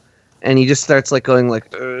cell, and he just starts like going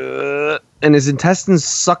like, and his intestines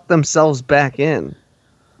suck themselves back in.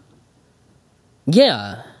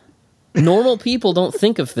 Yeah, normal people don't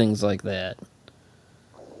think of things like that.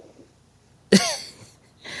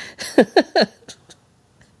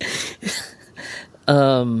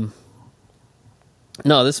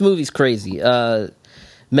 No, this movie's crazy.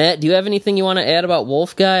 Matt, do you have anything you want to add about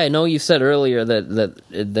Wolf Guy? I know you said earlier that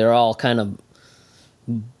they're all kind of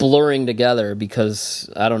blurring together because,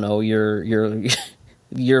 I don't know, you're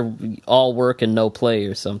all work and no play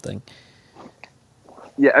or something.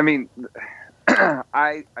 Yeah, I mean,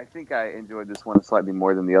 I think I enjoyed this one slightly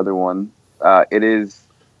more than the other one. It is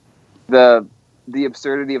the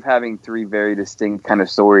absurdity of having three very distinct kind of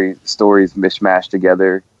stories mishmashed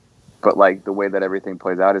together, but like the way that everything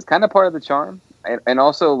plays out is kind of part of the charm. And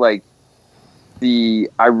also like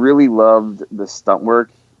I really loved the stunt work,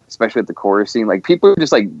 especially at the chorus scene. Like people are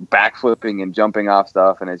just like backflipping and jumping off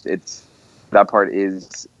stuff, and it's that part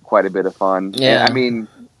is quite a bit of fun. Yeah, and, I mean,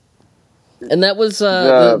 and that was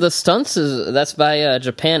the stunts that's by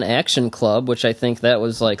Japan Action Club, which I think that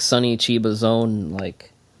was like Sonny Chiba's own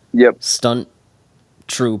like stunt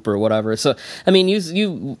troupe or whatever. So I mean,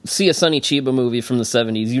 you see a Sonny Chiba movie from the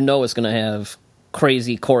 70s, you know it's going to have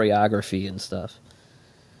crazy choreography and stuff.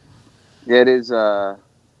 Yeah, it is.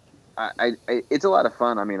 It's a lot of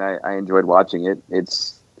fun. I mean, I enjoyed watching it.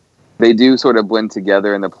 They do sort of blend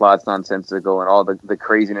together, and the plot's nonsensical, and all the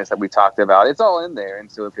craziness that we talked about. It's all in there,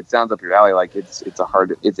 and so if it sounds up your alley, like it's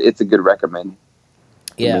a good recommend.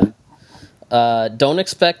 Yeah. Don't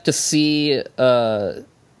expect to see the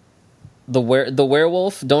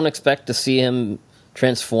werewolf. Don't expect to see him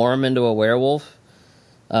transform into a werewolf.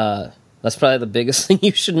 That's probably the biggest thing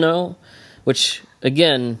you should know, which,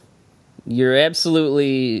 again, you're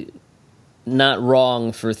absolutely not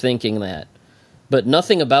wrong for thinking that. But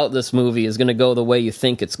nothing about this movie is going to go the way you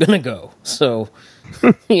think it's going to go. So,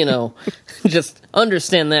 just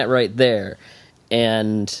understand that right there.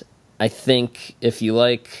 And I think if you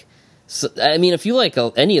like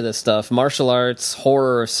any of this stuff, martial arts,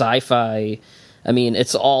 horror, sci-fi, I mean,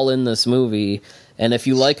 it's all in this movie. And if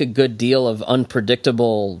you like a good deal of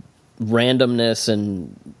unpredictable randomness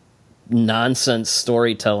and nonsense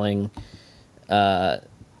storytelling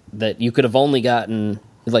that you could have only gotten,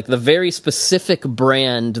 like the very specific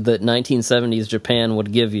brand that 1970s Japan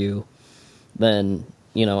would give you, then,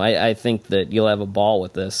 I think that you'll have a ball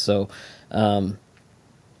with this. So, I'm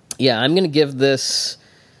going to give this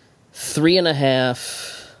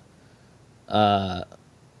 3.5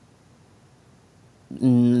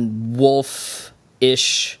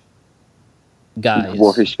 wolf-ish guys.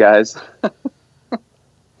 Wolfish guys.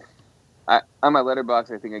 On my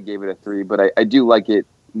letterbox, I think I gave it a 3, but I do like it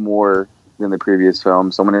more than the previous film,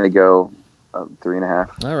 so I'm going to go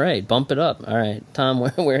 3.5. All right, bump it up. All right, Tom,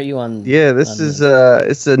 where are you on? Yeah, this is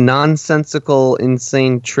it's a nonsensical,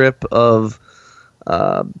 insane trip of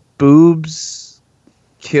boobs,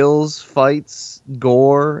 kills, fights,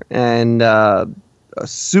 gore, and a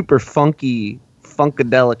super funky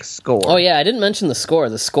funkadelic score. Oh yeah, I didn't mention the score.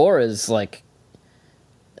 The score is like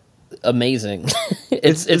amazing.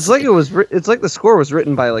 It's like it's like the score was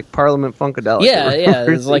written by like Parliament Funkadelic. Yeah,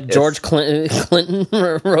 it's like George Clinton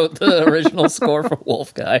wrote the original score for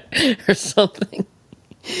Wolf Guy or something.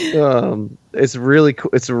 It's really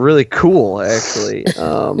cool actually.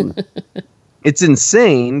 It's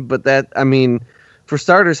insane, but for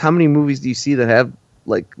starters, how many movies do you see that have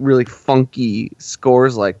like really funky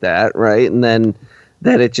scores like that, right? And then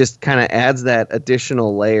that it just kind of adds that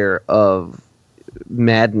additional layer of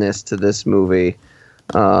madness to this movie.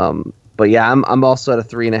 But yeah, I'm also at a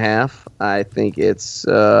 3.5. I think it's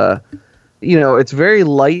it's very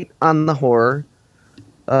light on the horror,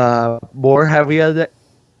 more heavy on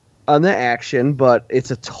the action, but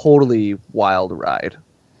it's a totally wild ride.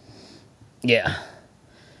 Yeah.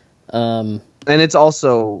 And it's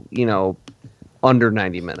also, under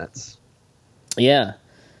 90 minutes. Yeah.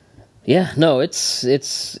 Yeah, no, it's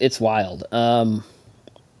wild. So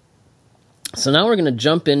now we're going to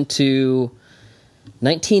jump into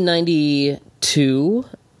 1992,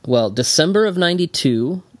 December of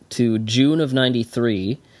 92 to June of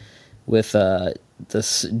 93 with the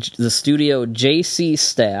studio JC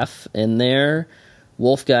Staff and their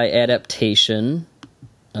Wolf Guy adaptation,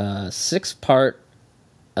 6-part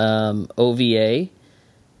OVA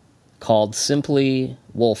called simply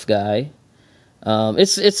Wolf Guy.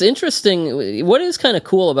 It's interesting. What is kind of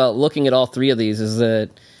cool about looking at all three of these is that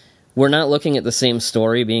we're not looking at the same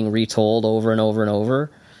story being retold over and over and over,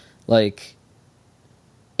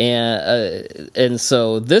 and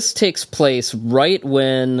so this takes place right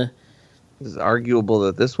when. It's arguable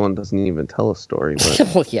that this one doesn't even tell a story. But.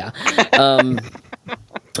 Well, yeah,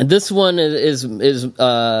 this one is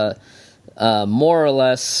more or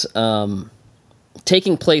less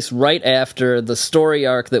taking place right after the story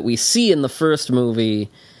arc that we see in the first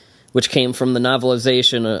movie, which came from the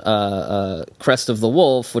novelization Crest of the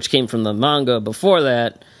Wolf, which came from the manga before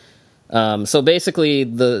that. So basically,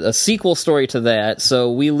 a sequel story to that.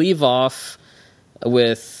 So we leave off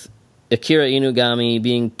with Akira Inugami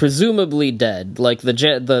being presumably dead. Like the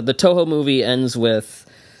Toho movie ends with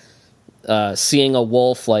seeing a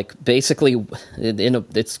wolf, like basically,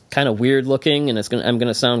 it's kind of weird looking, and I'm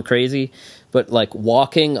gonna sound crazy, but like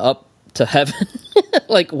walking up to heaven.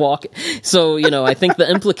 So I think the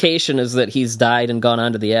implication is that he's died and gone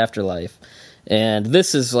on to the afterlife, and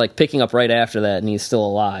this is like picking up right after that, and he's still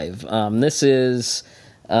alive. This is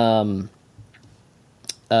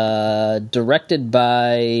directed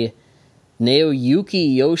by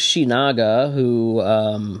Naoyuki Yoshinaga, who,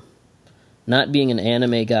 not being an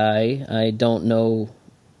anime guy, I don't know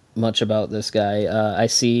much about this guy. I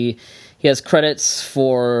see he has credits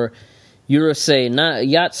for Urusei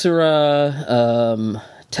Yatsura,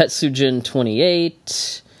 Tetsujin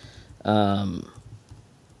 28,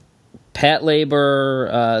 Pat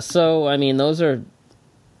Labor. So, I mean, those are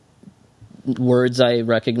words I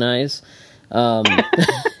recognize.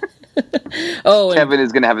 Kevin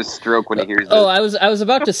is going to have a stroke when he hears this. Oh, I was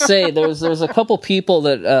about to say there's a couple people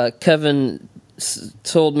that Kevin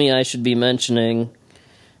told me I should be mentioning.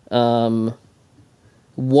 One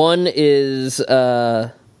is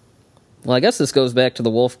I guess this goes back to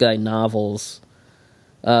the Wolf Guy novels.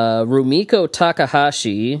 Rumiko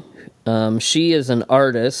Takahashi, she is an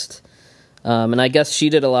artist, and I guess she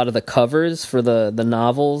did a lot of the covers for the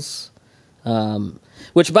novels.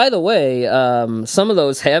 Which, by the way, some of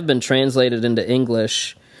those have been translated into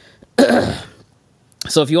English.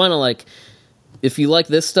 So if you want to if you like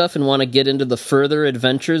this stuff and want to get into the further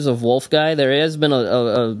adventures of Wolf Guy, there has been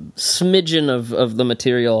a smidgen of the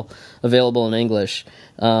material available in English.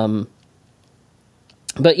 But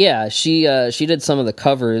yeah, she did some of the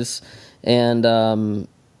covers, and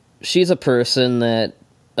she's a person that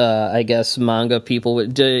I guess manga people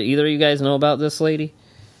would. Do either of you guys know about this lady?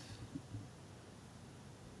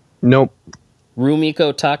 Nope.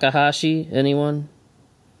 Rumiko Takahashi, anyone?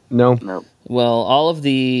 Nope. Well, all of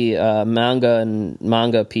the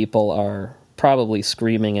manga people are probably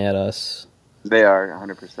screaming at us. They are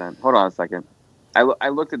 100%. Hold on a second. I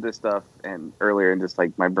looked at this stuff earlier and just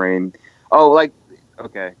my brain. Oh,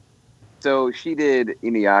 okay. So she did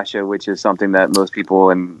Inuyasha, which is something that most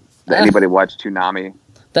people anybody watch Toonami.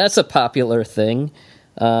 That's a popular thing.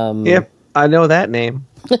 Yep, I know that name.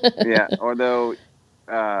 Yeah, although.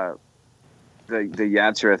 The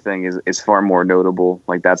Yatsura thing is far more notable.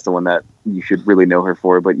 That's the one that you should really know her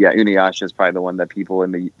for. But yeah, Inuyasha is probably the one that people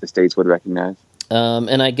in the States would recognize.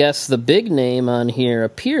 And I guess the big name on here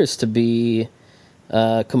appears to be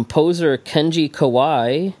composer Kenji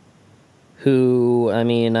Kawai, who,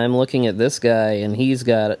 I'm looking at this guy, and he's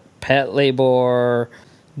got Pat Labor,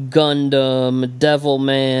 Gundam,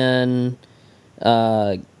 Devilman,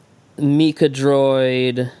 Mika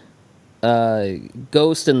Droid,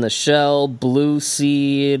 Ghost in the Shell, Blue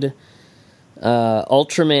Seed,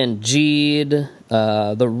 Ultraman Jeed,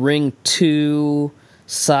 The Ring 2,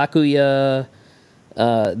 Sakuya,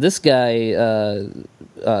 this guy,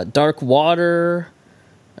 Dark Water,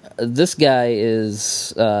 this guy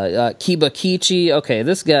is Kibakichi. Okay,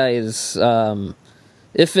 this guy is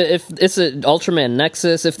if it's a Ultraman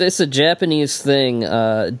Nexus, if it's a Japanese thing,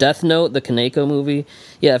 Death Note, the Kaneko movie.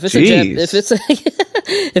 Yeah, if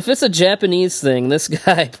it's a Japanese thing, this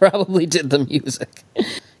guy probably did the music.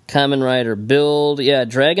 Kamen Rider Build, yeah,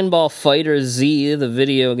 Dragon Ball Fighter Z, the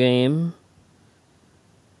video game,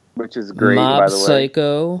 which is great. Mob by the way.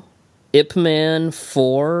 Psycho, Ip Man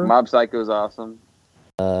 4. Mob Psycho is awesome.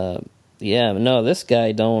 Yeah, no, this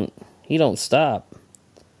guy don't stop.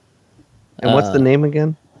 And what's the name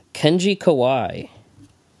again? Kenji Kawai.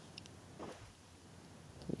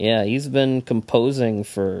 Yeah, he's been composing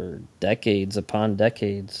for decades upon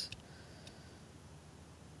decades.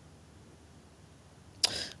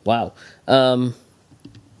 Wow.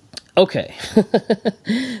 Okay.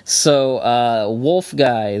 So, Wolf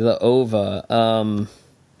Guy, the OVA.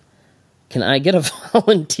 Can I get a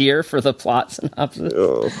volunteer for the plot synopsis?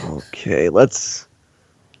 Oh, okay, let's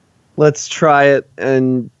try it,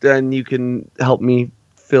 and then you can help me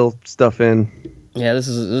fill stuff in. Yeah, this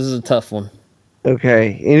is a tough one.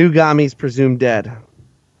 Okay, Inugami's presumed dead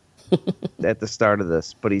at the start of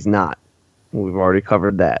this, but he's not. We've already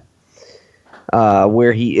covered that.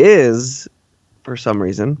 Where he is, for some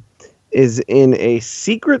reason, is in a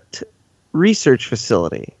secret research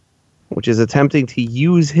facility, which is attempting to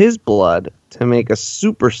use his blood to make a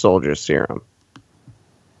super soldier serum,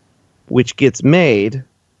 which gets made,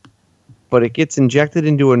 but it gets injected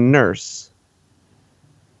into a nurse,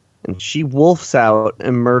 and she wolfs out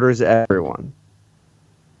and murders everyone.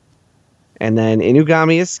 And then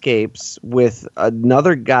Inugami escapes with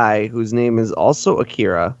another guy whose name is also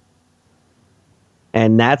Akira,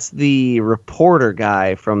 and that's the reporter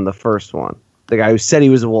guy from the first one, the guy who said he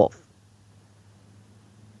was a wolf.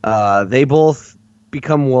 They both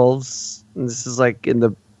become wolves. This is like in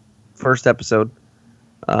the first episode.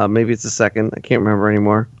 Maybe it's the second. I can't remember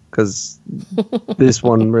anymore because this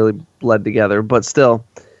one really bled together. But still,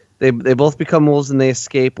 they both become wolves and they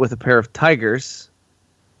escape with a pair of tigers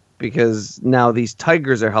because now these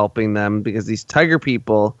tigers are helping them because these tiger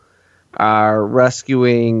people are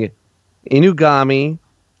rescuing Inugami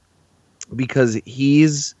because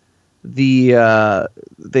he's the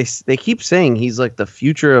they keep saying he's like the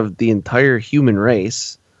future of the entire human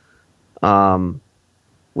race,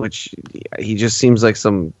 which he just seems like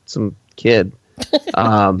some kid,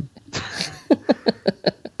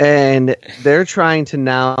 and they're trying to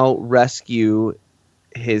now rescue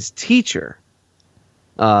his teacher.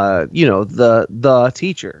 The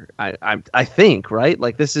teacher. I think, right?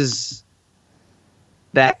 Like this is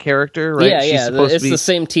that character, right? Yeah, it's the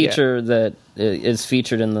same teacher that is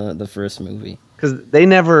featured in the first movie. Because they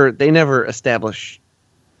never establish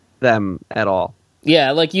them at all.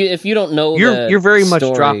 Yeah, like if you don't know, you're very much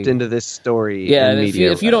story, dropped into this story. Yeah,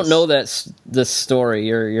 if you don't know this story,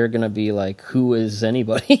 you're gonna be like, who is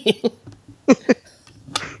anybody?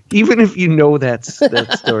 Even if you know that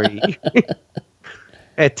story,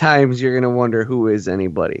 at times you're gonna wonder who is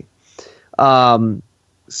anybody.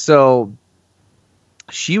 So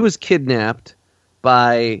she was kidnapped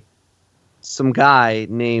by some guy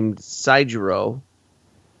named Saijiro,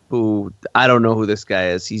 who I don't know who this guy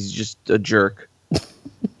is. He's just a jerk,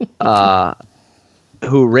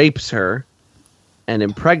 who rapes her and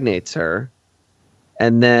impregnates her,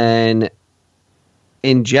 and then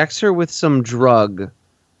injects her with some drug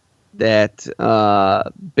that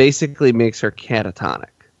basically makes her catatonic.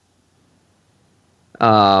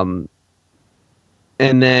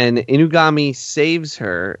 And then Inugami saves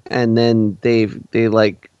her, and then they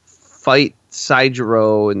like fight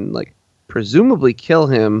Saijiro and like presumably kill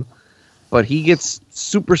him, but he gets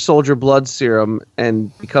super soldier blood serum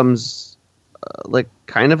and becomes like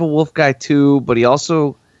kind of a wolf guy too. But he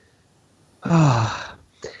also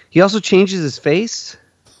changes his face.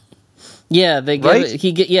 Yeah, they give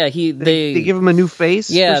they give him a new face.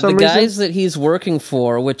 Yeah, for some the guys reason. that he's working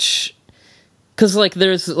for, which. Because, like,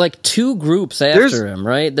 there's, like, two groups after him,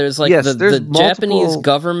 right? There's, like, the Japanese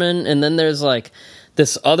government, and then there's, like,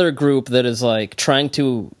 this other group that is, like, trying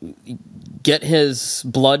to get his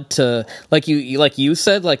blood to... Like you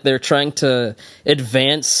said, like, they're trying to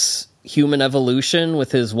advance human evolution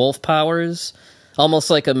with his wolf powers. Almost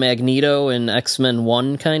like a Magneto in X-Men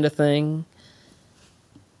 1 kind of thing.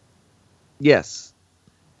 Yes.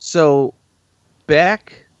 So,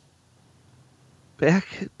 back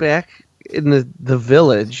back in the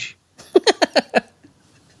village,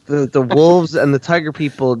 the wolves and the tiger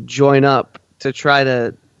people join up to try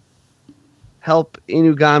to help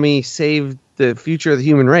Inugami save the future of the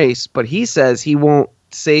human race, but he says he won't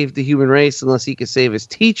save the human race unless he can save his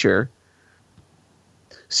teacher.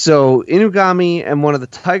 So Inugami and one of the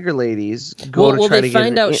tiger ladies go to try to get... Well, they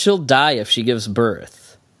find out she'll die if she gives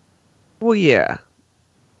birth. Well, yeah.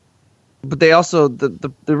 But they also...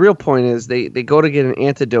 The real point is they go to get an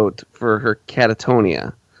antidote for her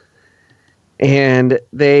catatonia. And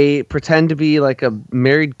they pretend to be like a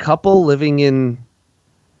married couple living in...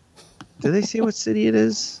 Do they say what city it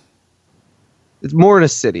is? It's more in a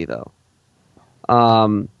city, though.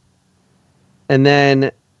 And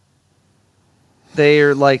then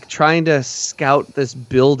they're like trying to scout this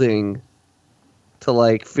building to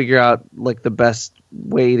like figure out like the best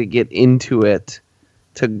way to get into it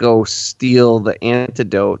to go steal the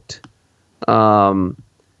antidote. And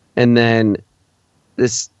then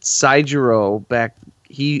this Saijiro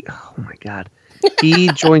oh my god. He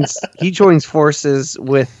joins forces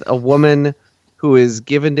with a woman who is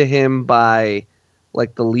given to him by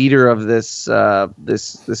like the leader of this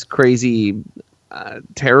this crazy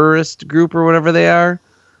terrorist group or whatever they are,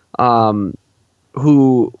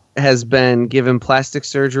 who has been given plastic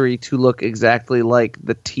surgery to look exactly like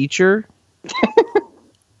the teacher.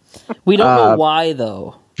 We don't know why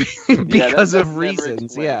though. Because of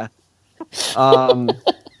reasons, yeah. And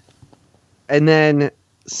then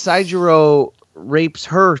Saijiro rapes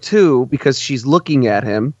her too because she's looking at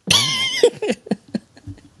him.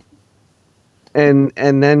 And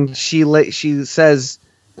then she says,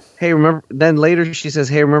 "Hey, remember?" Then later she says,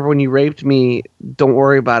 "Hey, remember when you raped me? Don't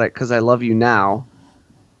worry about it because I love you now."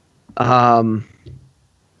 And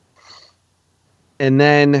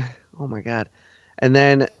then, oh my god, and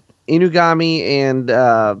then Inugami and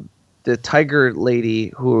the tiger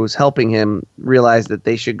lady who was helping him realized that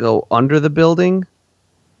they should go under the building.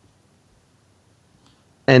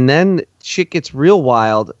 And then shit gets real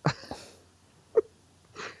wild.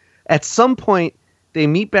 At some point, they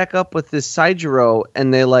meet back up with this Saijiro,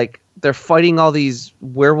 and they're fighting all these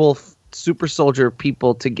werewolf super soldier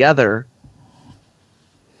people together.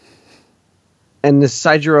 And this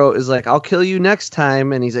Saijiro is like, "I'll kill you next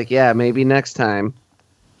time," and he's like, "Yeah, maybe next time."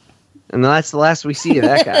 And that's the last we see of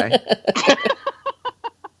that guy.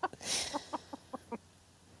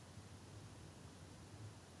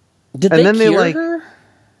 Did they cure her?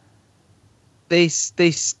 They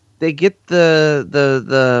get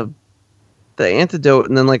the antidote,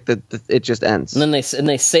 and then it just ends. And then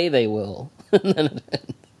they say they will. And then it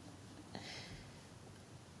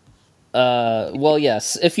ends. Well,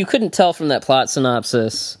 yes. If you couldn't tell from that plot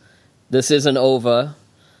synopsis, this is an OVA.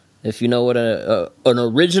 If you know what an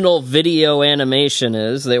original video animation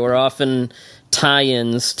is, they were often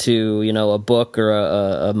tie-ins to a book or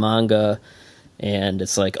a manga, and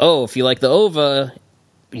it's like, oh, if you like the OVA,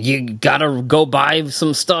 you gotta go buy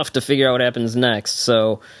some stuff to figure out what happens next.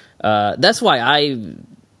 So that's why I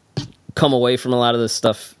come away from a lot of this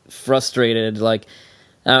stuff frustrated. Like,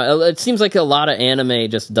 it seems like a lot of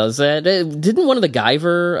anime just does that. Didn't one of the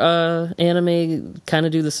Guyver anime kind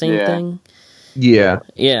of do the same thing? Yeah.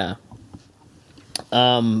 Yeah.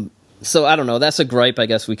 So I don't know. That's a gripe I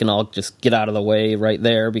guess we can all just get out of the way right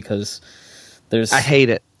there, because I hate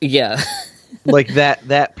it. Yeah. Like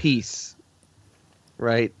that piece.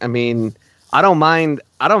 Right? I mean, I don't mind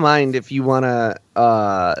if you want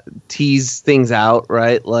to tease things out,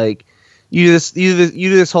 right? Like you do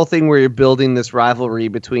this whole thing where you're building this rivalry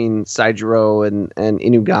between Saijiro and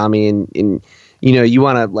Inugami, and you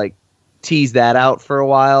want to like tease that out for a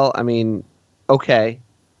while. I mean, okay,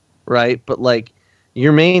 right? But like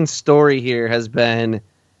your main story here has been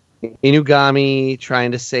Inugami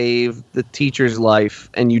trying to save the teacher's life,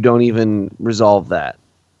 and you don't even resolve that.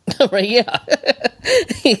 Right, yeah.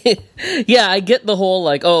 Yeah, I get the whole,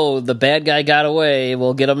 like, oh, the bad guy got away,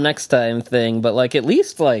 we'll get him next time thing, but, like, at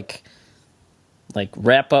least, like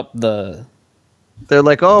wrap up the... They're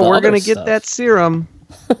like, oh, we're going to get that serum.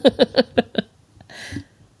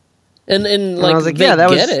 And like, I was like, they yeah,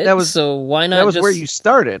 that was so why not that was just... where you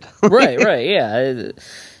started. Right, yeah.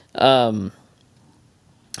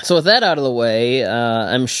 So with that out of the way,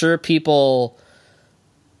 I'm sure people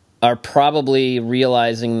are probably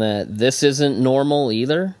realizing that this isn't normal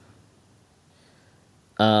either.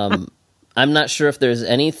 I'm not sure if there's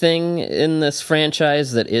anything in this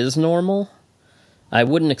franchise that is normal. I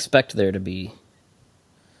wouldn't expect there to be.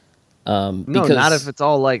 No, not if it's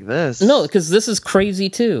all like this. No, because this is crazy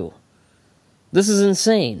too. This is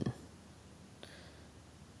insane.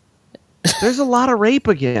 There's a lot of rape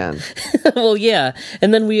again. Well, yeah,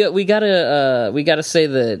 and then we gotta say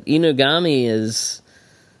that Inugami is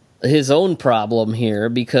his own problem here,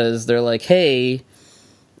 because they're like, hey,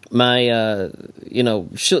 my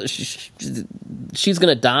she's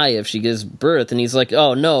gonna die if she gives birth, and he's like,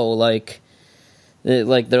 oh no, like they're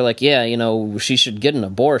like, yeah, she should get an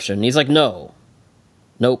abortion, and he's like,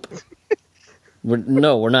 nope,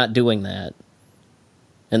 we're not doing that.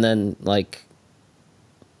 And then, like,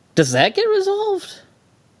 does that get resolved?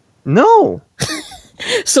 No.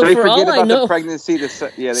 So for all I know,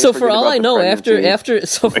 for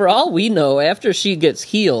all we know, after she gets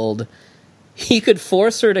healed, he could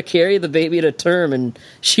force her to carry the baby to term, and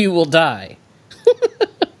she will die.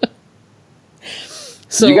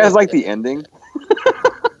 So, do you guys like the ending?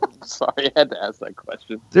 Sorry, I had to ask that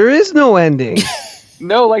question. There is no ending.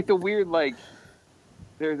 No, like the weird, like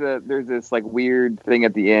there's this like weird thing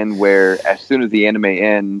at the end where as soon as the anime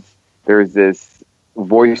ends, there's this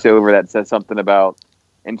voiceover that says something about,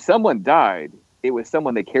 and someone died. It was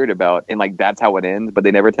someone they cared about, and like that's how it ends. But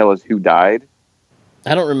they never tell us who died.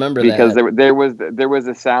 I don't remember because that there was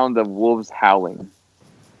a sound of wolves howling.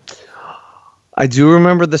 I do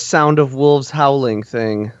remember the sound of wolves howling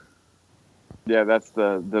thing. Yeah, that's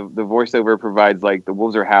the voiceover provides, like, the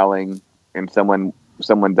wolves are howling and someone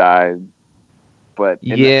died. But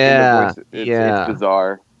in the voice, it's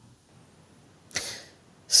bizarre.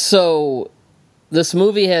 So this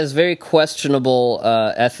movie has very questionable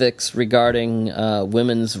ethics regarding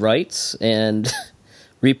women's rights and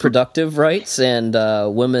reproductive rights and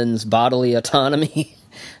women's bodily autonomy.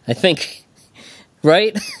 I think,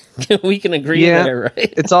 right? We can agree there,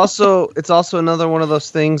 right? It's also another one of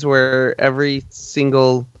those things where every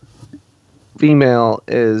single female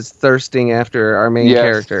is thirsting after our main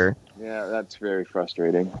character. Yeah, that's very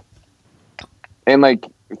frustrating. And like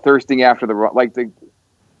thirsting after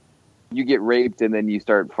you get raped and then you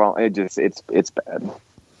start falling. It's bad.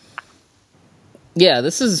 Yeah,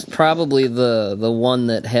 this is probably the one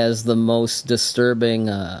that has the most disturbing,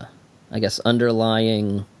 I guess,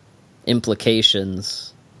 underlying implications.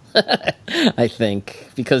 I think,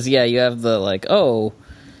 because you have the like, you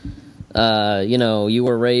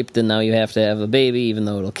were raped and now you have to have a baby even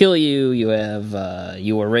though it'll kill you. You have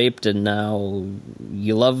you were raped and now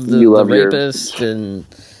you love the rapist, and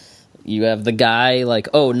you have the guy like,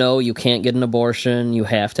 oh no, you can't get an abortion, you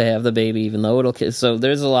have to have the baby even though it'll kill. So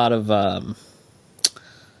there's a lot of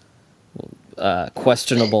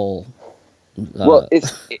questionable. Well,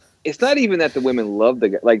 it's not even that the women love the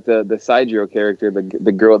guy. Like the Saijiro character,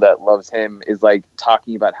 the girl that loves him is like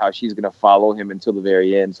talking about how she's going to follow him until the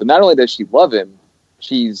very end. So not only does she love him,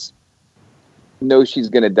 knows she's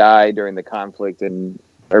going to die during the conflict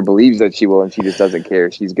or believes that she will, and she just doesn't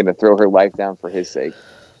care. She's going to throw her life down for his sake.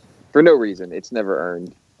 For no reason. It's never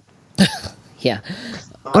earned. Yeah.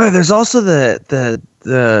 Oh, there's also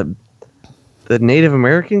the Native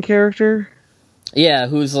American character. Yeah,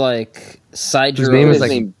 who's like Saijiro. His name is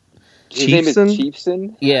like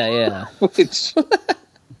Chiefson? Yeah.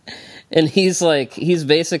 And he's like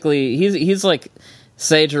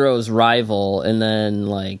Seijiro's rival, and then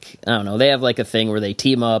like, I don't know, they have like a thing where they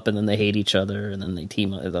team up and then they hate each other and then they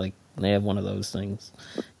team up, like they have one of those things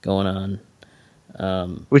going on.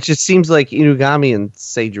 Which it seems like Inugami and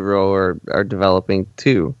Seijiro are developing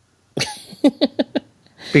too.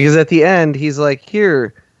 Because at the end he's like,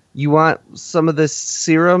 here, you want some of this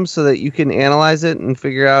serum so that you can analyze it and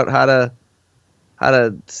figure out how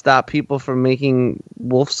to stop people from making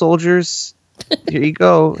wolf soldiers? Here you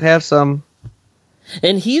go. Have some.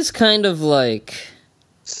 And he's kind of like...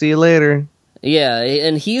 See you later. Yeah,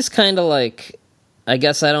 and he's kind of like... I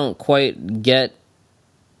guess I don't quite get...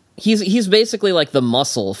 He's basically like the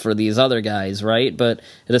muscle for these other guys, right? But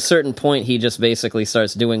at a certain point, he just basically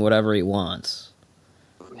starts doing whatever he wants.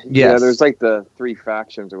 Yes. Yeah, there's like the three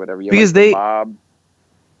factions or whatever. Because the mob.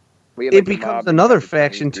 It becomes another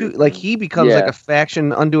faction too. Like he becomes like a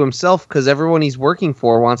faction unto himself because everyone he's working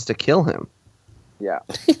for wants to kill him. Yeah,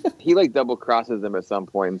 he like double crosses them at some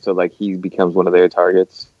point, so like he becomes one of their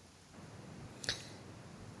targets.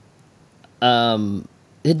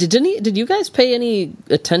 Did you guys pay any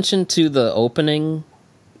attention to the opening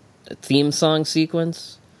theme song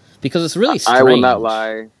sequence? Because it's really strange. I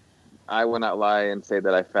will not lie and say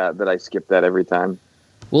that I skipped that every time.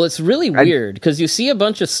 Well, it's really weird because you see a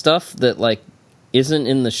bunch of stuff that like isn't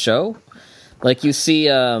in the show. Like you see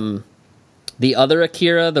the other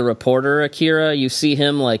Akira, the reporter Akira, you see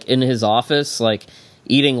him like in his office like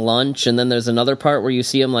eating lunch, and then there's another part where you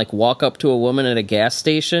see him like walk up to a woman at a gas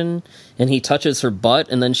station and he touches her butt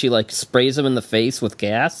and then she like sprays him in the face with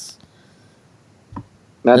gas.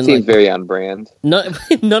 That and, seems very on brand. None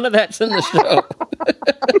of that's in the show.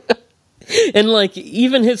 And, like,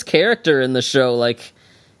 even his character in the show, like,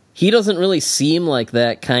 he doesn't really seem like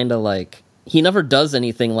that kind of, like... He never does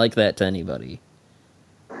anything like that to anybody.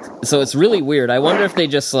 So it's really weird. I wonder if they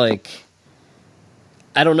just, like...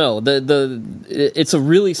 I don't know. It's a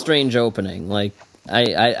really strange opening. Like,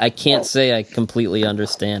 I can't say I completely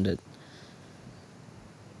understand it.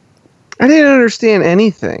 I didn't understand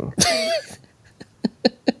anything.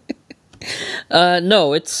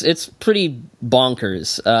 No, it's pretty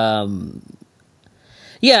bonkers.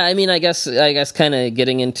 Yeah, I mean, I guess, kind of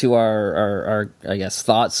getting into our I guess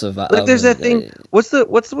thoughts of. Like, there's that thing. What's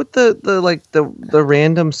with the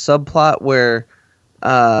random subplot where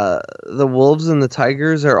the wolves and the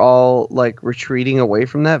tigers are all like retreating away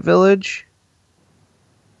from that village?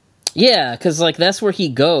 Yeah, because like that's where he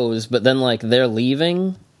goes, but then like they're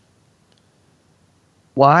leaving.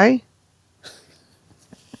 Why?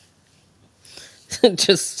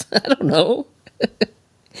 Just, I don't know.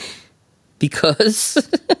 Because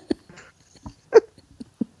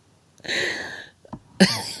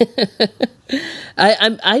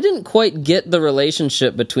I didn't quite get the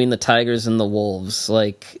relationship between the tigers and the wolves.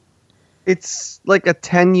 Like, it's like a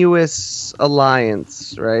tenuous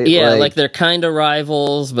alliance, right? Yeah, like they're kind of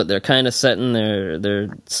rivals, but they're kind of setting their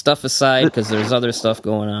stuff aside because there's other stuff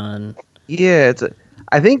going on. Yeah,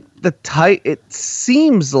 I think it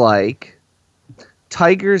seems like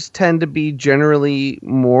tigers tend to be generally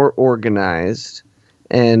more organized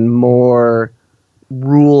and more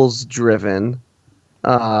rules driven,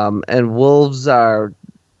 and wolves are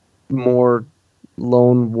more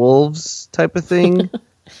lone wolves type of thing.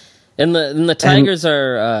 and the tigers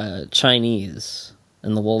are Chinese,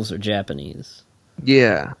 and the wolves are Japanese.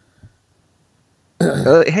 Yeah.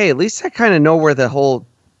 Hey, at least I kind of know where the whole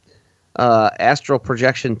astral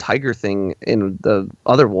projection tiger thing in the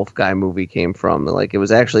other Wolf Guy movie came from. Like, it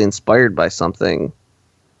was actually inspired by something.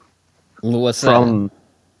 What's from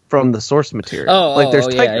the source material.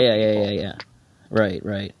 Yeah.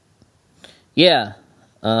 Right. Yeah.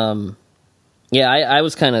 I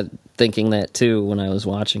was kind of thinking that too when I was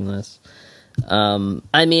watching this.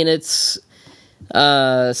 I mean, it's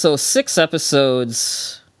so 6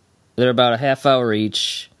 episodes. They're about a half hour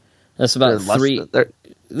each. That's about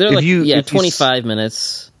They're like 25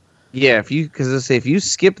 minutes. Yeah, if you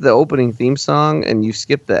skip the opening theme song and you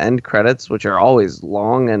skip the end credits, which are always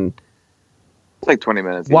long, and it's like 20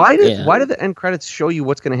 minutes. Why did the end credits show you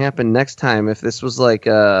what's going to happen next time? If this was like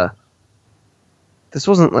this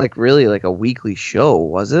wasn't like really like a weekly show,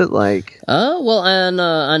 was it? Like, well,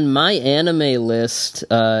 on my anime list,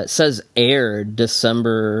 it says aired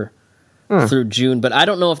December through June, but I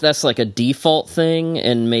don't know if that's like a default thing,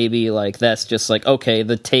 and maybe like that's just like, okay,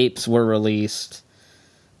 the tapes were released,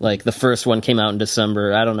 like the first one came out in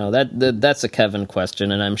December. I don't know. That's a Kevin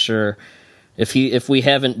question, and I'm sure if we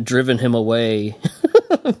haven't driven him away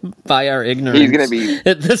by our ignorance, he's gonna be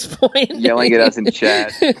at this point yelling at us in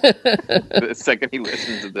chat the second he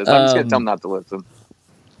listens to this. I'm just gonna tell him not to listen.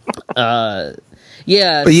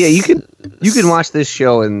 Yeah, but yeah, you can watch this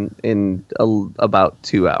show in about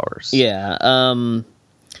 2 hours. Yeah,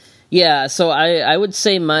 yeah. So I would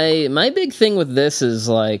say my big thing with this is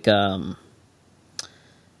like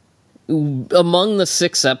among the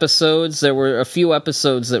 6 episodes, there were a few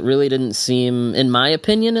episodes that really didn't seem, in my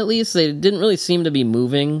opinion at least, they didn't really seem to be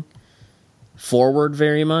moving forward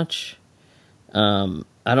very much. I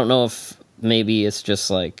don't know if maybe it's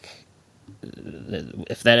just like,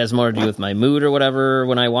 if that has more to do with my mood or whatever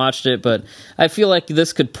when I watched it, but I feel like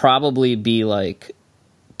this could probably be like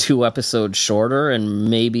 2 episodes shorter and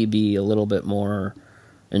maybe be a little bit more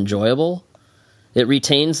enjoyable. It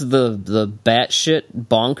retains the batshit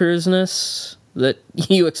bonkersness that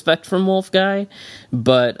you expect from Wolf Guy,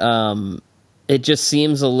 but it just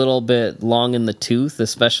seems a little bit long in the tooth,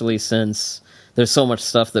 especially since there's so much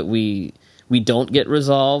stuff that we don't get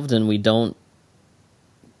resolved and we don't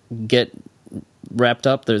get wrapped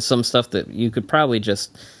up. There's some stuff that you could probably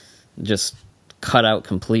just cut out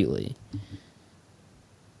completely. Do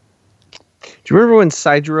you remember when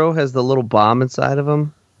Saijiro has the little bomb inside of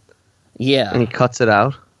him? Yeah. And he cuts it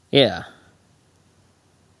out? Yeah.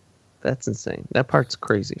 That's insane. That part's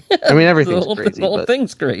crazy. I mean, everything's crazy. The whole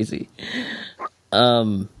thing's crazy.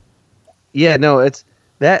 Yeah, no, it's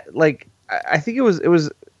that, like, I think it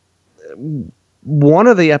was one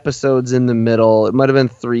of the episodes in the middle, it might have been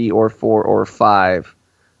 3 or 4 or 5,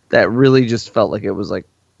 that really just felt like it was like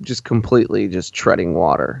just completely just treading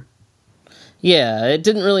water. Yeah, it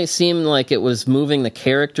didn't really seem like it was moving the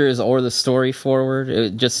characters or the story forward.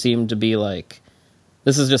 It just seemed to be like,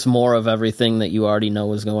 this is just more of everything that you already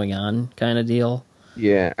know is going on kind of deal.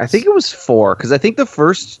 Yeah, I think it was 4 because I think the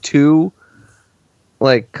first 2,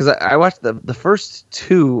 like, because I watched the first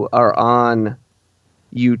 2 are on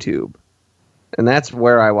YouTube, and that's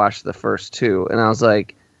where I watched the first 2, and I was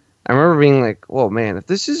like, I remember being like, "Whoa, man! If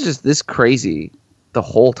this is just this crazy the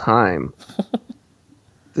whole time,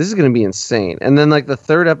 this is going to be insane." And then, like, the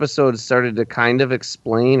 3rd episode started to kind of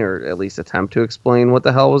explain, or at least attempt to explain, what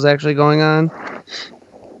the hell was actually going on.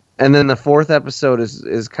 And then the 4th episode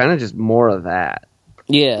is kind of just more of that.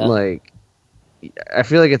 Yeah. Like, I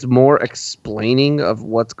feel like it's more explaining of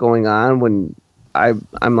what's going on when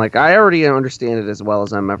I'm like, I already understand it as well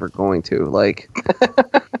as I'm ever going to. Like,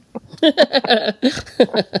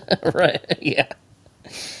 right, yeah.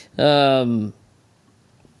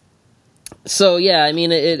 So yeah, I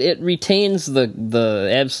mean, it retains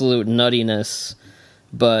the absolute nuttiness,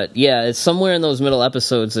 but yeah, it's somewhere in those middle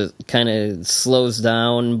episodes it kind of slows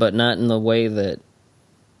down, but not in the way that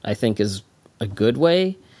I think is a good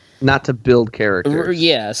way. Not to build characters.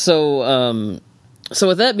 Yeah, so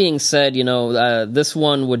with that being said, this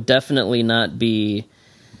one would definitely not be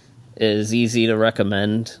as easy to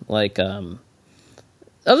recommend. Like, other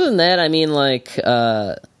than that, I mean, like,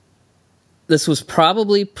 this was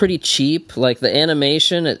probably pretty cheap. Like, the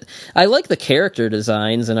animation, I like the character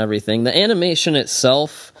designs and everything. The animation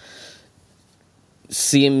itself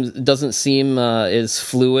doesn't seem as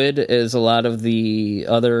fluid as a lot of the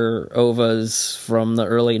other OVAs from the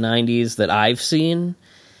early 90s that I've seen,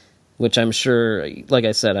 which I'm sure, like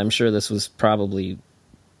I said, I'm sure this was probably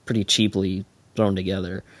pretty cheaply thrown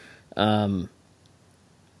together.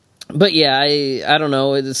 But yeah, I don't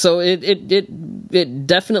know. So it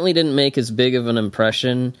definitely didn't make as big of an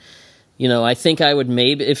impression. I think I would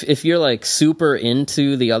maybe, if you're like super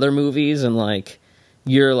into the other movies and like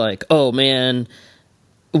you're like, oh man,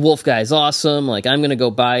 Wolf Guy's awesome. Like, I'm gonna go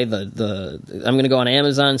buy I'm gonna go on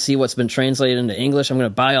Amazon, see what's been translated into English. I'm gonna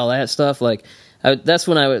buy all that stuff. Like, that's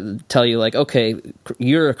when I would tell you, like, okay,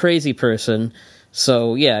 you're a crazy person,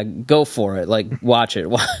 so yeah, go for it. Like, watch it.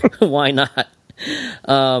 Why not?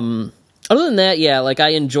 Other than that, yeah, like,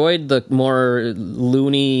 I enjoyed the more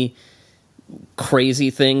loony, crazy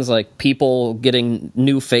things, like people getting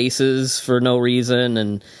new faces for no reason,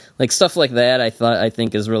 and like stuff like that. I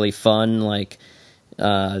think is really fun. Like,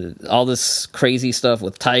 all this crazy stuff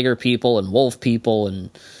with tiger people and wolf people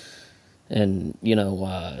and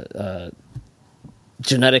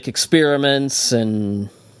genetic experiments and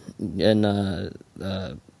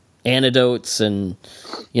antidotes and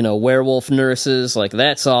werewolf nurses, like,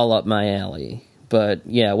 that's all up my alley. But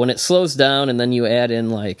yeah, when it slows down and then you add in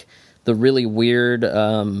like the really weird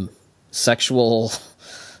sexual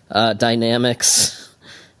dynamics,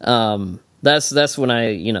 that's when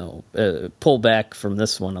I pull back from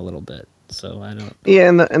this one a little bit. So I don't. Yeah,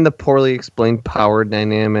 and the poorly explained power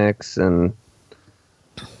dynamics, and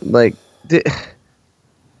like, did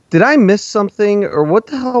I miss something, or what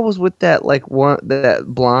the hell was with that that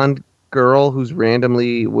blonde girl who's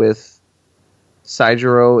randomly with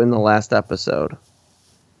Saijiro in the last episode?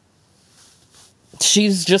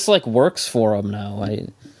 She's just like works for him now.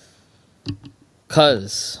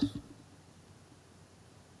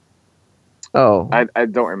 Oh, I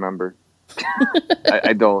don't remember.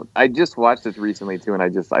 I don't. I just watched this recently too, and I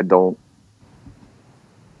don't.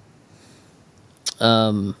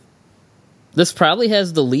 This probably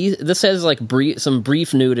has the least. This has like some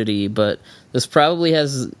brief nudity, but this probably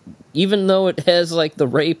has, even though it has like the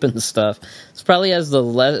rape and stuff, this probably has the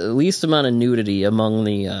least amount of nudity among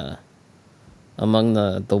the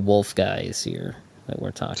wolf guys here that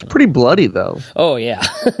we're talking. It's pretty bloody though. Oh yeah,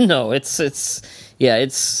 no, it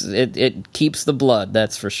keeps the blood,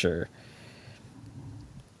 that's for sure.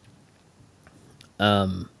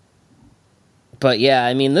 But yeah,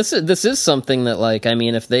 I mean, this is something that, like, I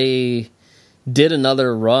mean, if they did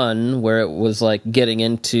another run where it was like getting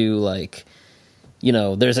into like,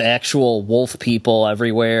 there's actual wolf people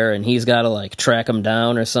everywhere and he's got to like track them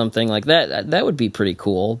down or something like that would be pretty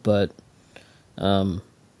cool. But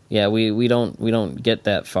yeah, we don't get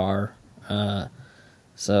that far.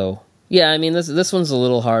 So yeah, I mean, this one's a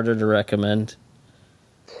little harder to recommend.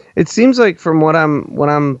 It seems like from what I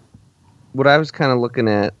was kind of looking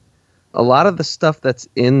at, a lot of the stuff that's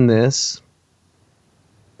in this,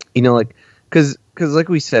 like, because like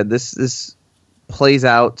we said, this plays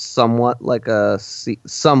out somewhat like a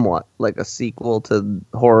sequel to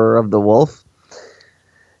Horror of the Wolf.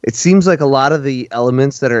 It seems like a lot of the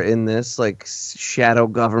elements that are in this, like shadow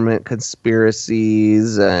government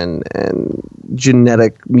conspiracies and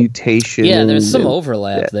genetic mutation. Yeah, there's some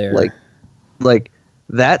overlap there. Like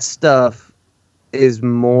that stuff is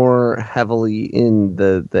more heavily in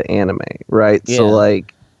the anime, right? Yeah. So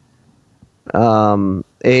like, A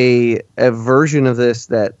version of this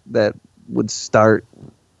that would start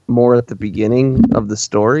more at the beginning of the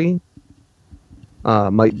story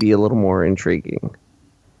might be a little more intriguing.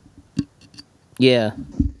 Yeah.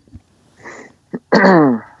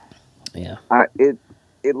 Yeah.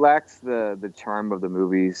 It lacks the charm of the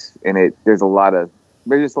movies, and there's just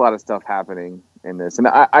a lot of stuff happening in this, and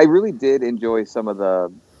I really did enjoy some of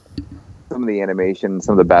the animation,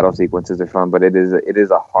 some of the battle sequences are fun, but it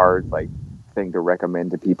is a hard thing to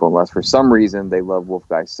recommend to people unless for some reason they love Wolf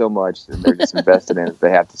Guy so much and they're just invested in it, they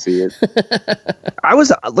have to see it. I was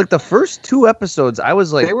the first 2 episodes, I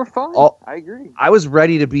was they were fun. I agree. I was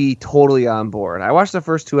ready to be totally on board. I watched the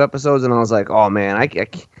first 2 episodes and I was like, oh man, I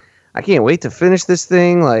can't wait to finish this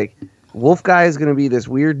thing. Like, Wolf Guy is going to be this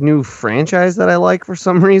weird new franchise that I like for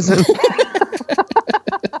some reason.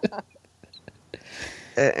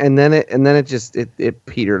 and then it just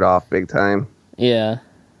petered off big time. Yeah.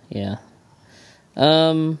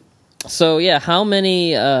 So yeah, how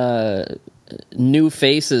many new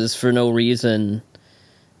faces for no reason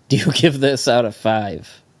do you give this out of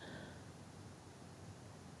 5?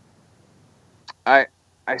 I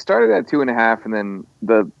started at 2.5, and then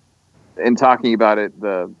in talking about it,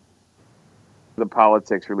 the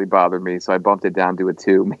politics really bothered me, so I bumped it down to a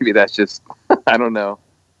 2. Maybe that's just I don't know.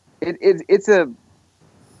 It's a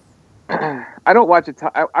I don't watch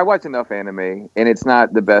I watch enough anime, and it's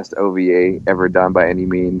not the best OVA ever done by any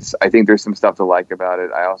means. I think there's some stuff to like about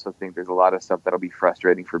it. I also think there's a lot of stuff that'll be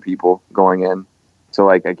frustrating for people going in. So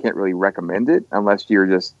I can't really recommend it unless you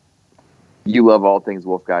love all things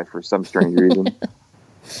Wolf Guy for some strange reason.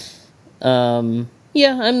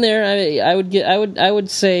 Yeah, I'm there. I would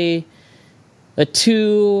say a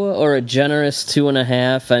 2 or a generous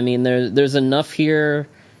 2.5. I mean, there's enough here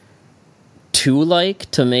to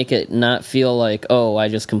make it not feel like, oh, I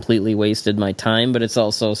just completely wasted my time, but it's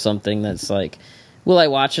also something that's like, will I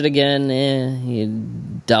watch it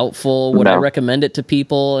again? Doubtful. Would I recommend it to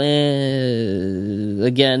people?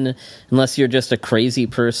 Again, unless you're just a crazy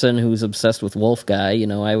person who's obsessed with Wolf Guy,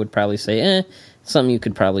 I would probably say, something you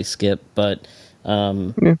could probably skip, but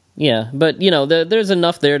yeah, but there's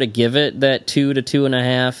enough there to give it that 2 to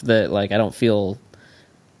 2.5 that I don't feel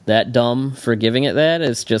that dumb for giving it that.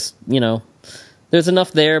 It's just, there's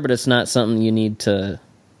enough there, but it's not something you need to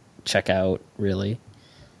check out, really.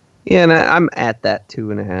 Yeah, and I'm at that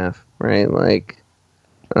 2.5, right?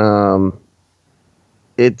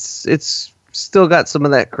 It's still got some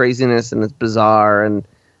of that craziness, and it's bizarre, and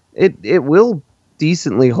it will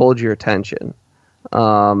decently hold your attention.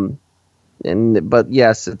 But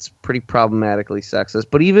yes, it's pretty problematically sexist.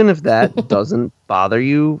 But even if that doesn't bother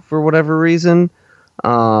you for whatever reason,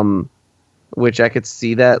 which I could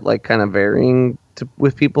see that kind of varying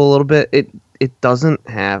with people a little bit, it doesn't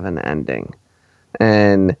have an ending.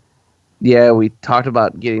 And yeah, we talked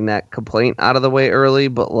about getting that complaint out of the way early,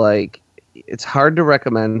 but it's hard to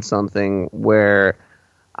recommend something where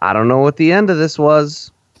I don't know what the end of this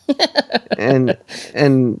was. and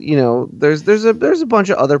there's a bunch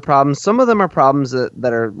of other problems. Some of them are problems that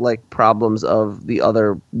are problems of the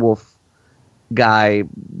other Wolf Guy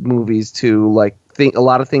movies too. A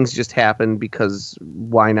lot of things just happen because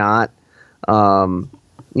why not?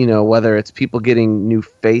 Whether it's people getting new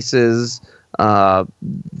faces,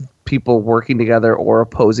 people working together or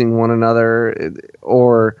opposing one another,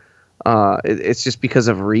 or it's just because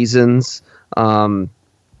of reasons.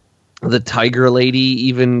 The tiger lady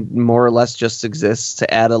even more or less just exists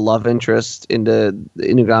to add a love interest into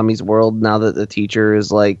Inugami's world now that the teacher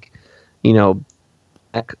is back.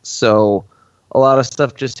 So a lot of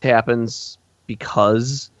stuff just happens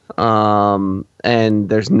because and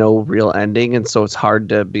there's no real ending, and so it's hard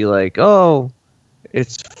to be oh,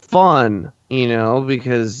 it's fun,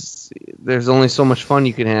 because there's only so much fun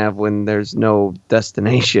you can have when there's no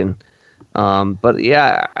destination. But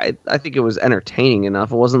yeah, I think it was entertaining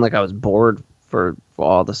enough. It wasn't like I was bored for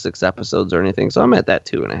all the 6 episodes or anything, so I'm at that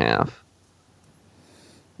 2.5.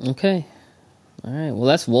 Okay. All right. Well,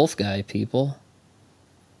 that's Wolf Guy, people.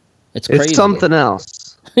 It's crazy. It's something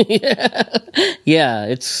else. Yeah,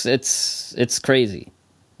 it's crazy.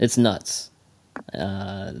 It's nuts.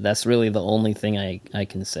 That's really the only thing I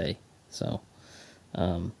can say. So,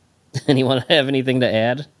 anyone have anything to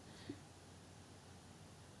add?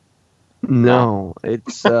 No,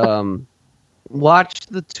 it's watch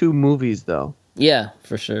the 2 movies though. Yeah,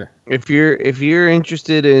 for sure. If you're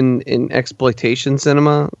interested in exploitation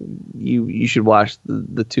cinema, you should watch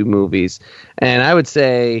the 2 movies. And I would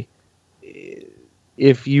say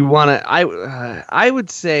if you want to I would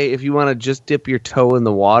say if you want to just dip your toe in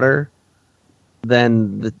the water,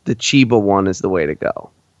 then the Chiba one is the way to go.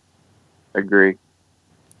 Agree.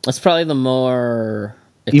 That's probably the more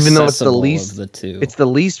even though it's the accessible least of the two. It's the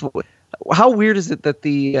least. How weird is it that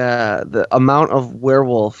the amount of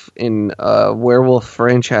werewolf in werewolf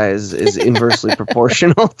franchise is inversely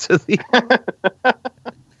proportional to the?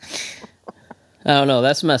 I don't know.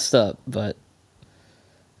 That's messed up, but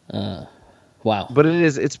wow. But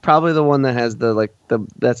it's probably the one that has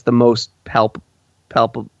that's the most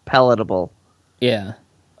palatable. Yeah.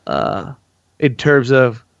 In terms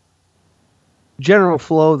of general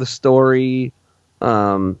flow of the story,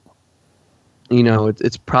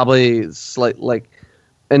 it's probably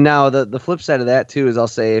and now the flip side of that too is I'll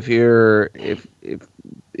say if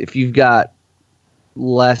you've got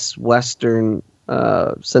less Western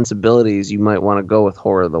sensibilities, you might want to go with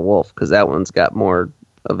Horror of the Wolf because that one's got more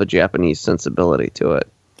of a Japanese sensibility to it.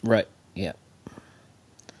 Right. Yeah.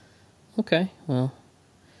 Okay. Well,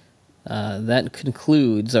 that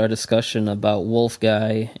concludes our discussion about Wolf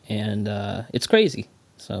Guy, and it's crazy.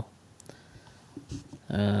 So,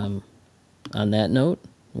 on that note,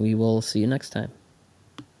 we will see you next time.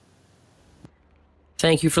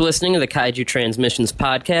 Thank you for listening to the Kaiju Transmissions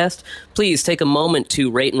podcast. Please take a moment to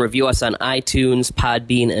rate and review us on iTunes,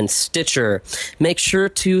 Podbean, and Stitcher. Make sure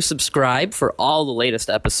to subscribe for all the latest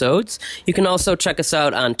episodes. You can also check us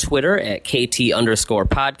out on Twitter at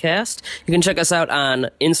KT_podcast. You can check us out on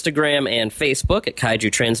Instagram and Facebook at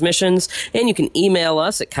Kaiju Transmissions. And you can email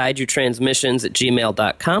us at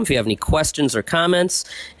kaijutransmissions@gmail.com if you have any questions or comments.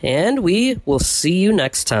 And we will see you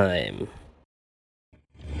next time.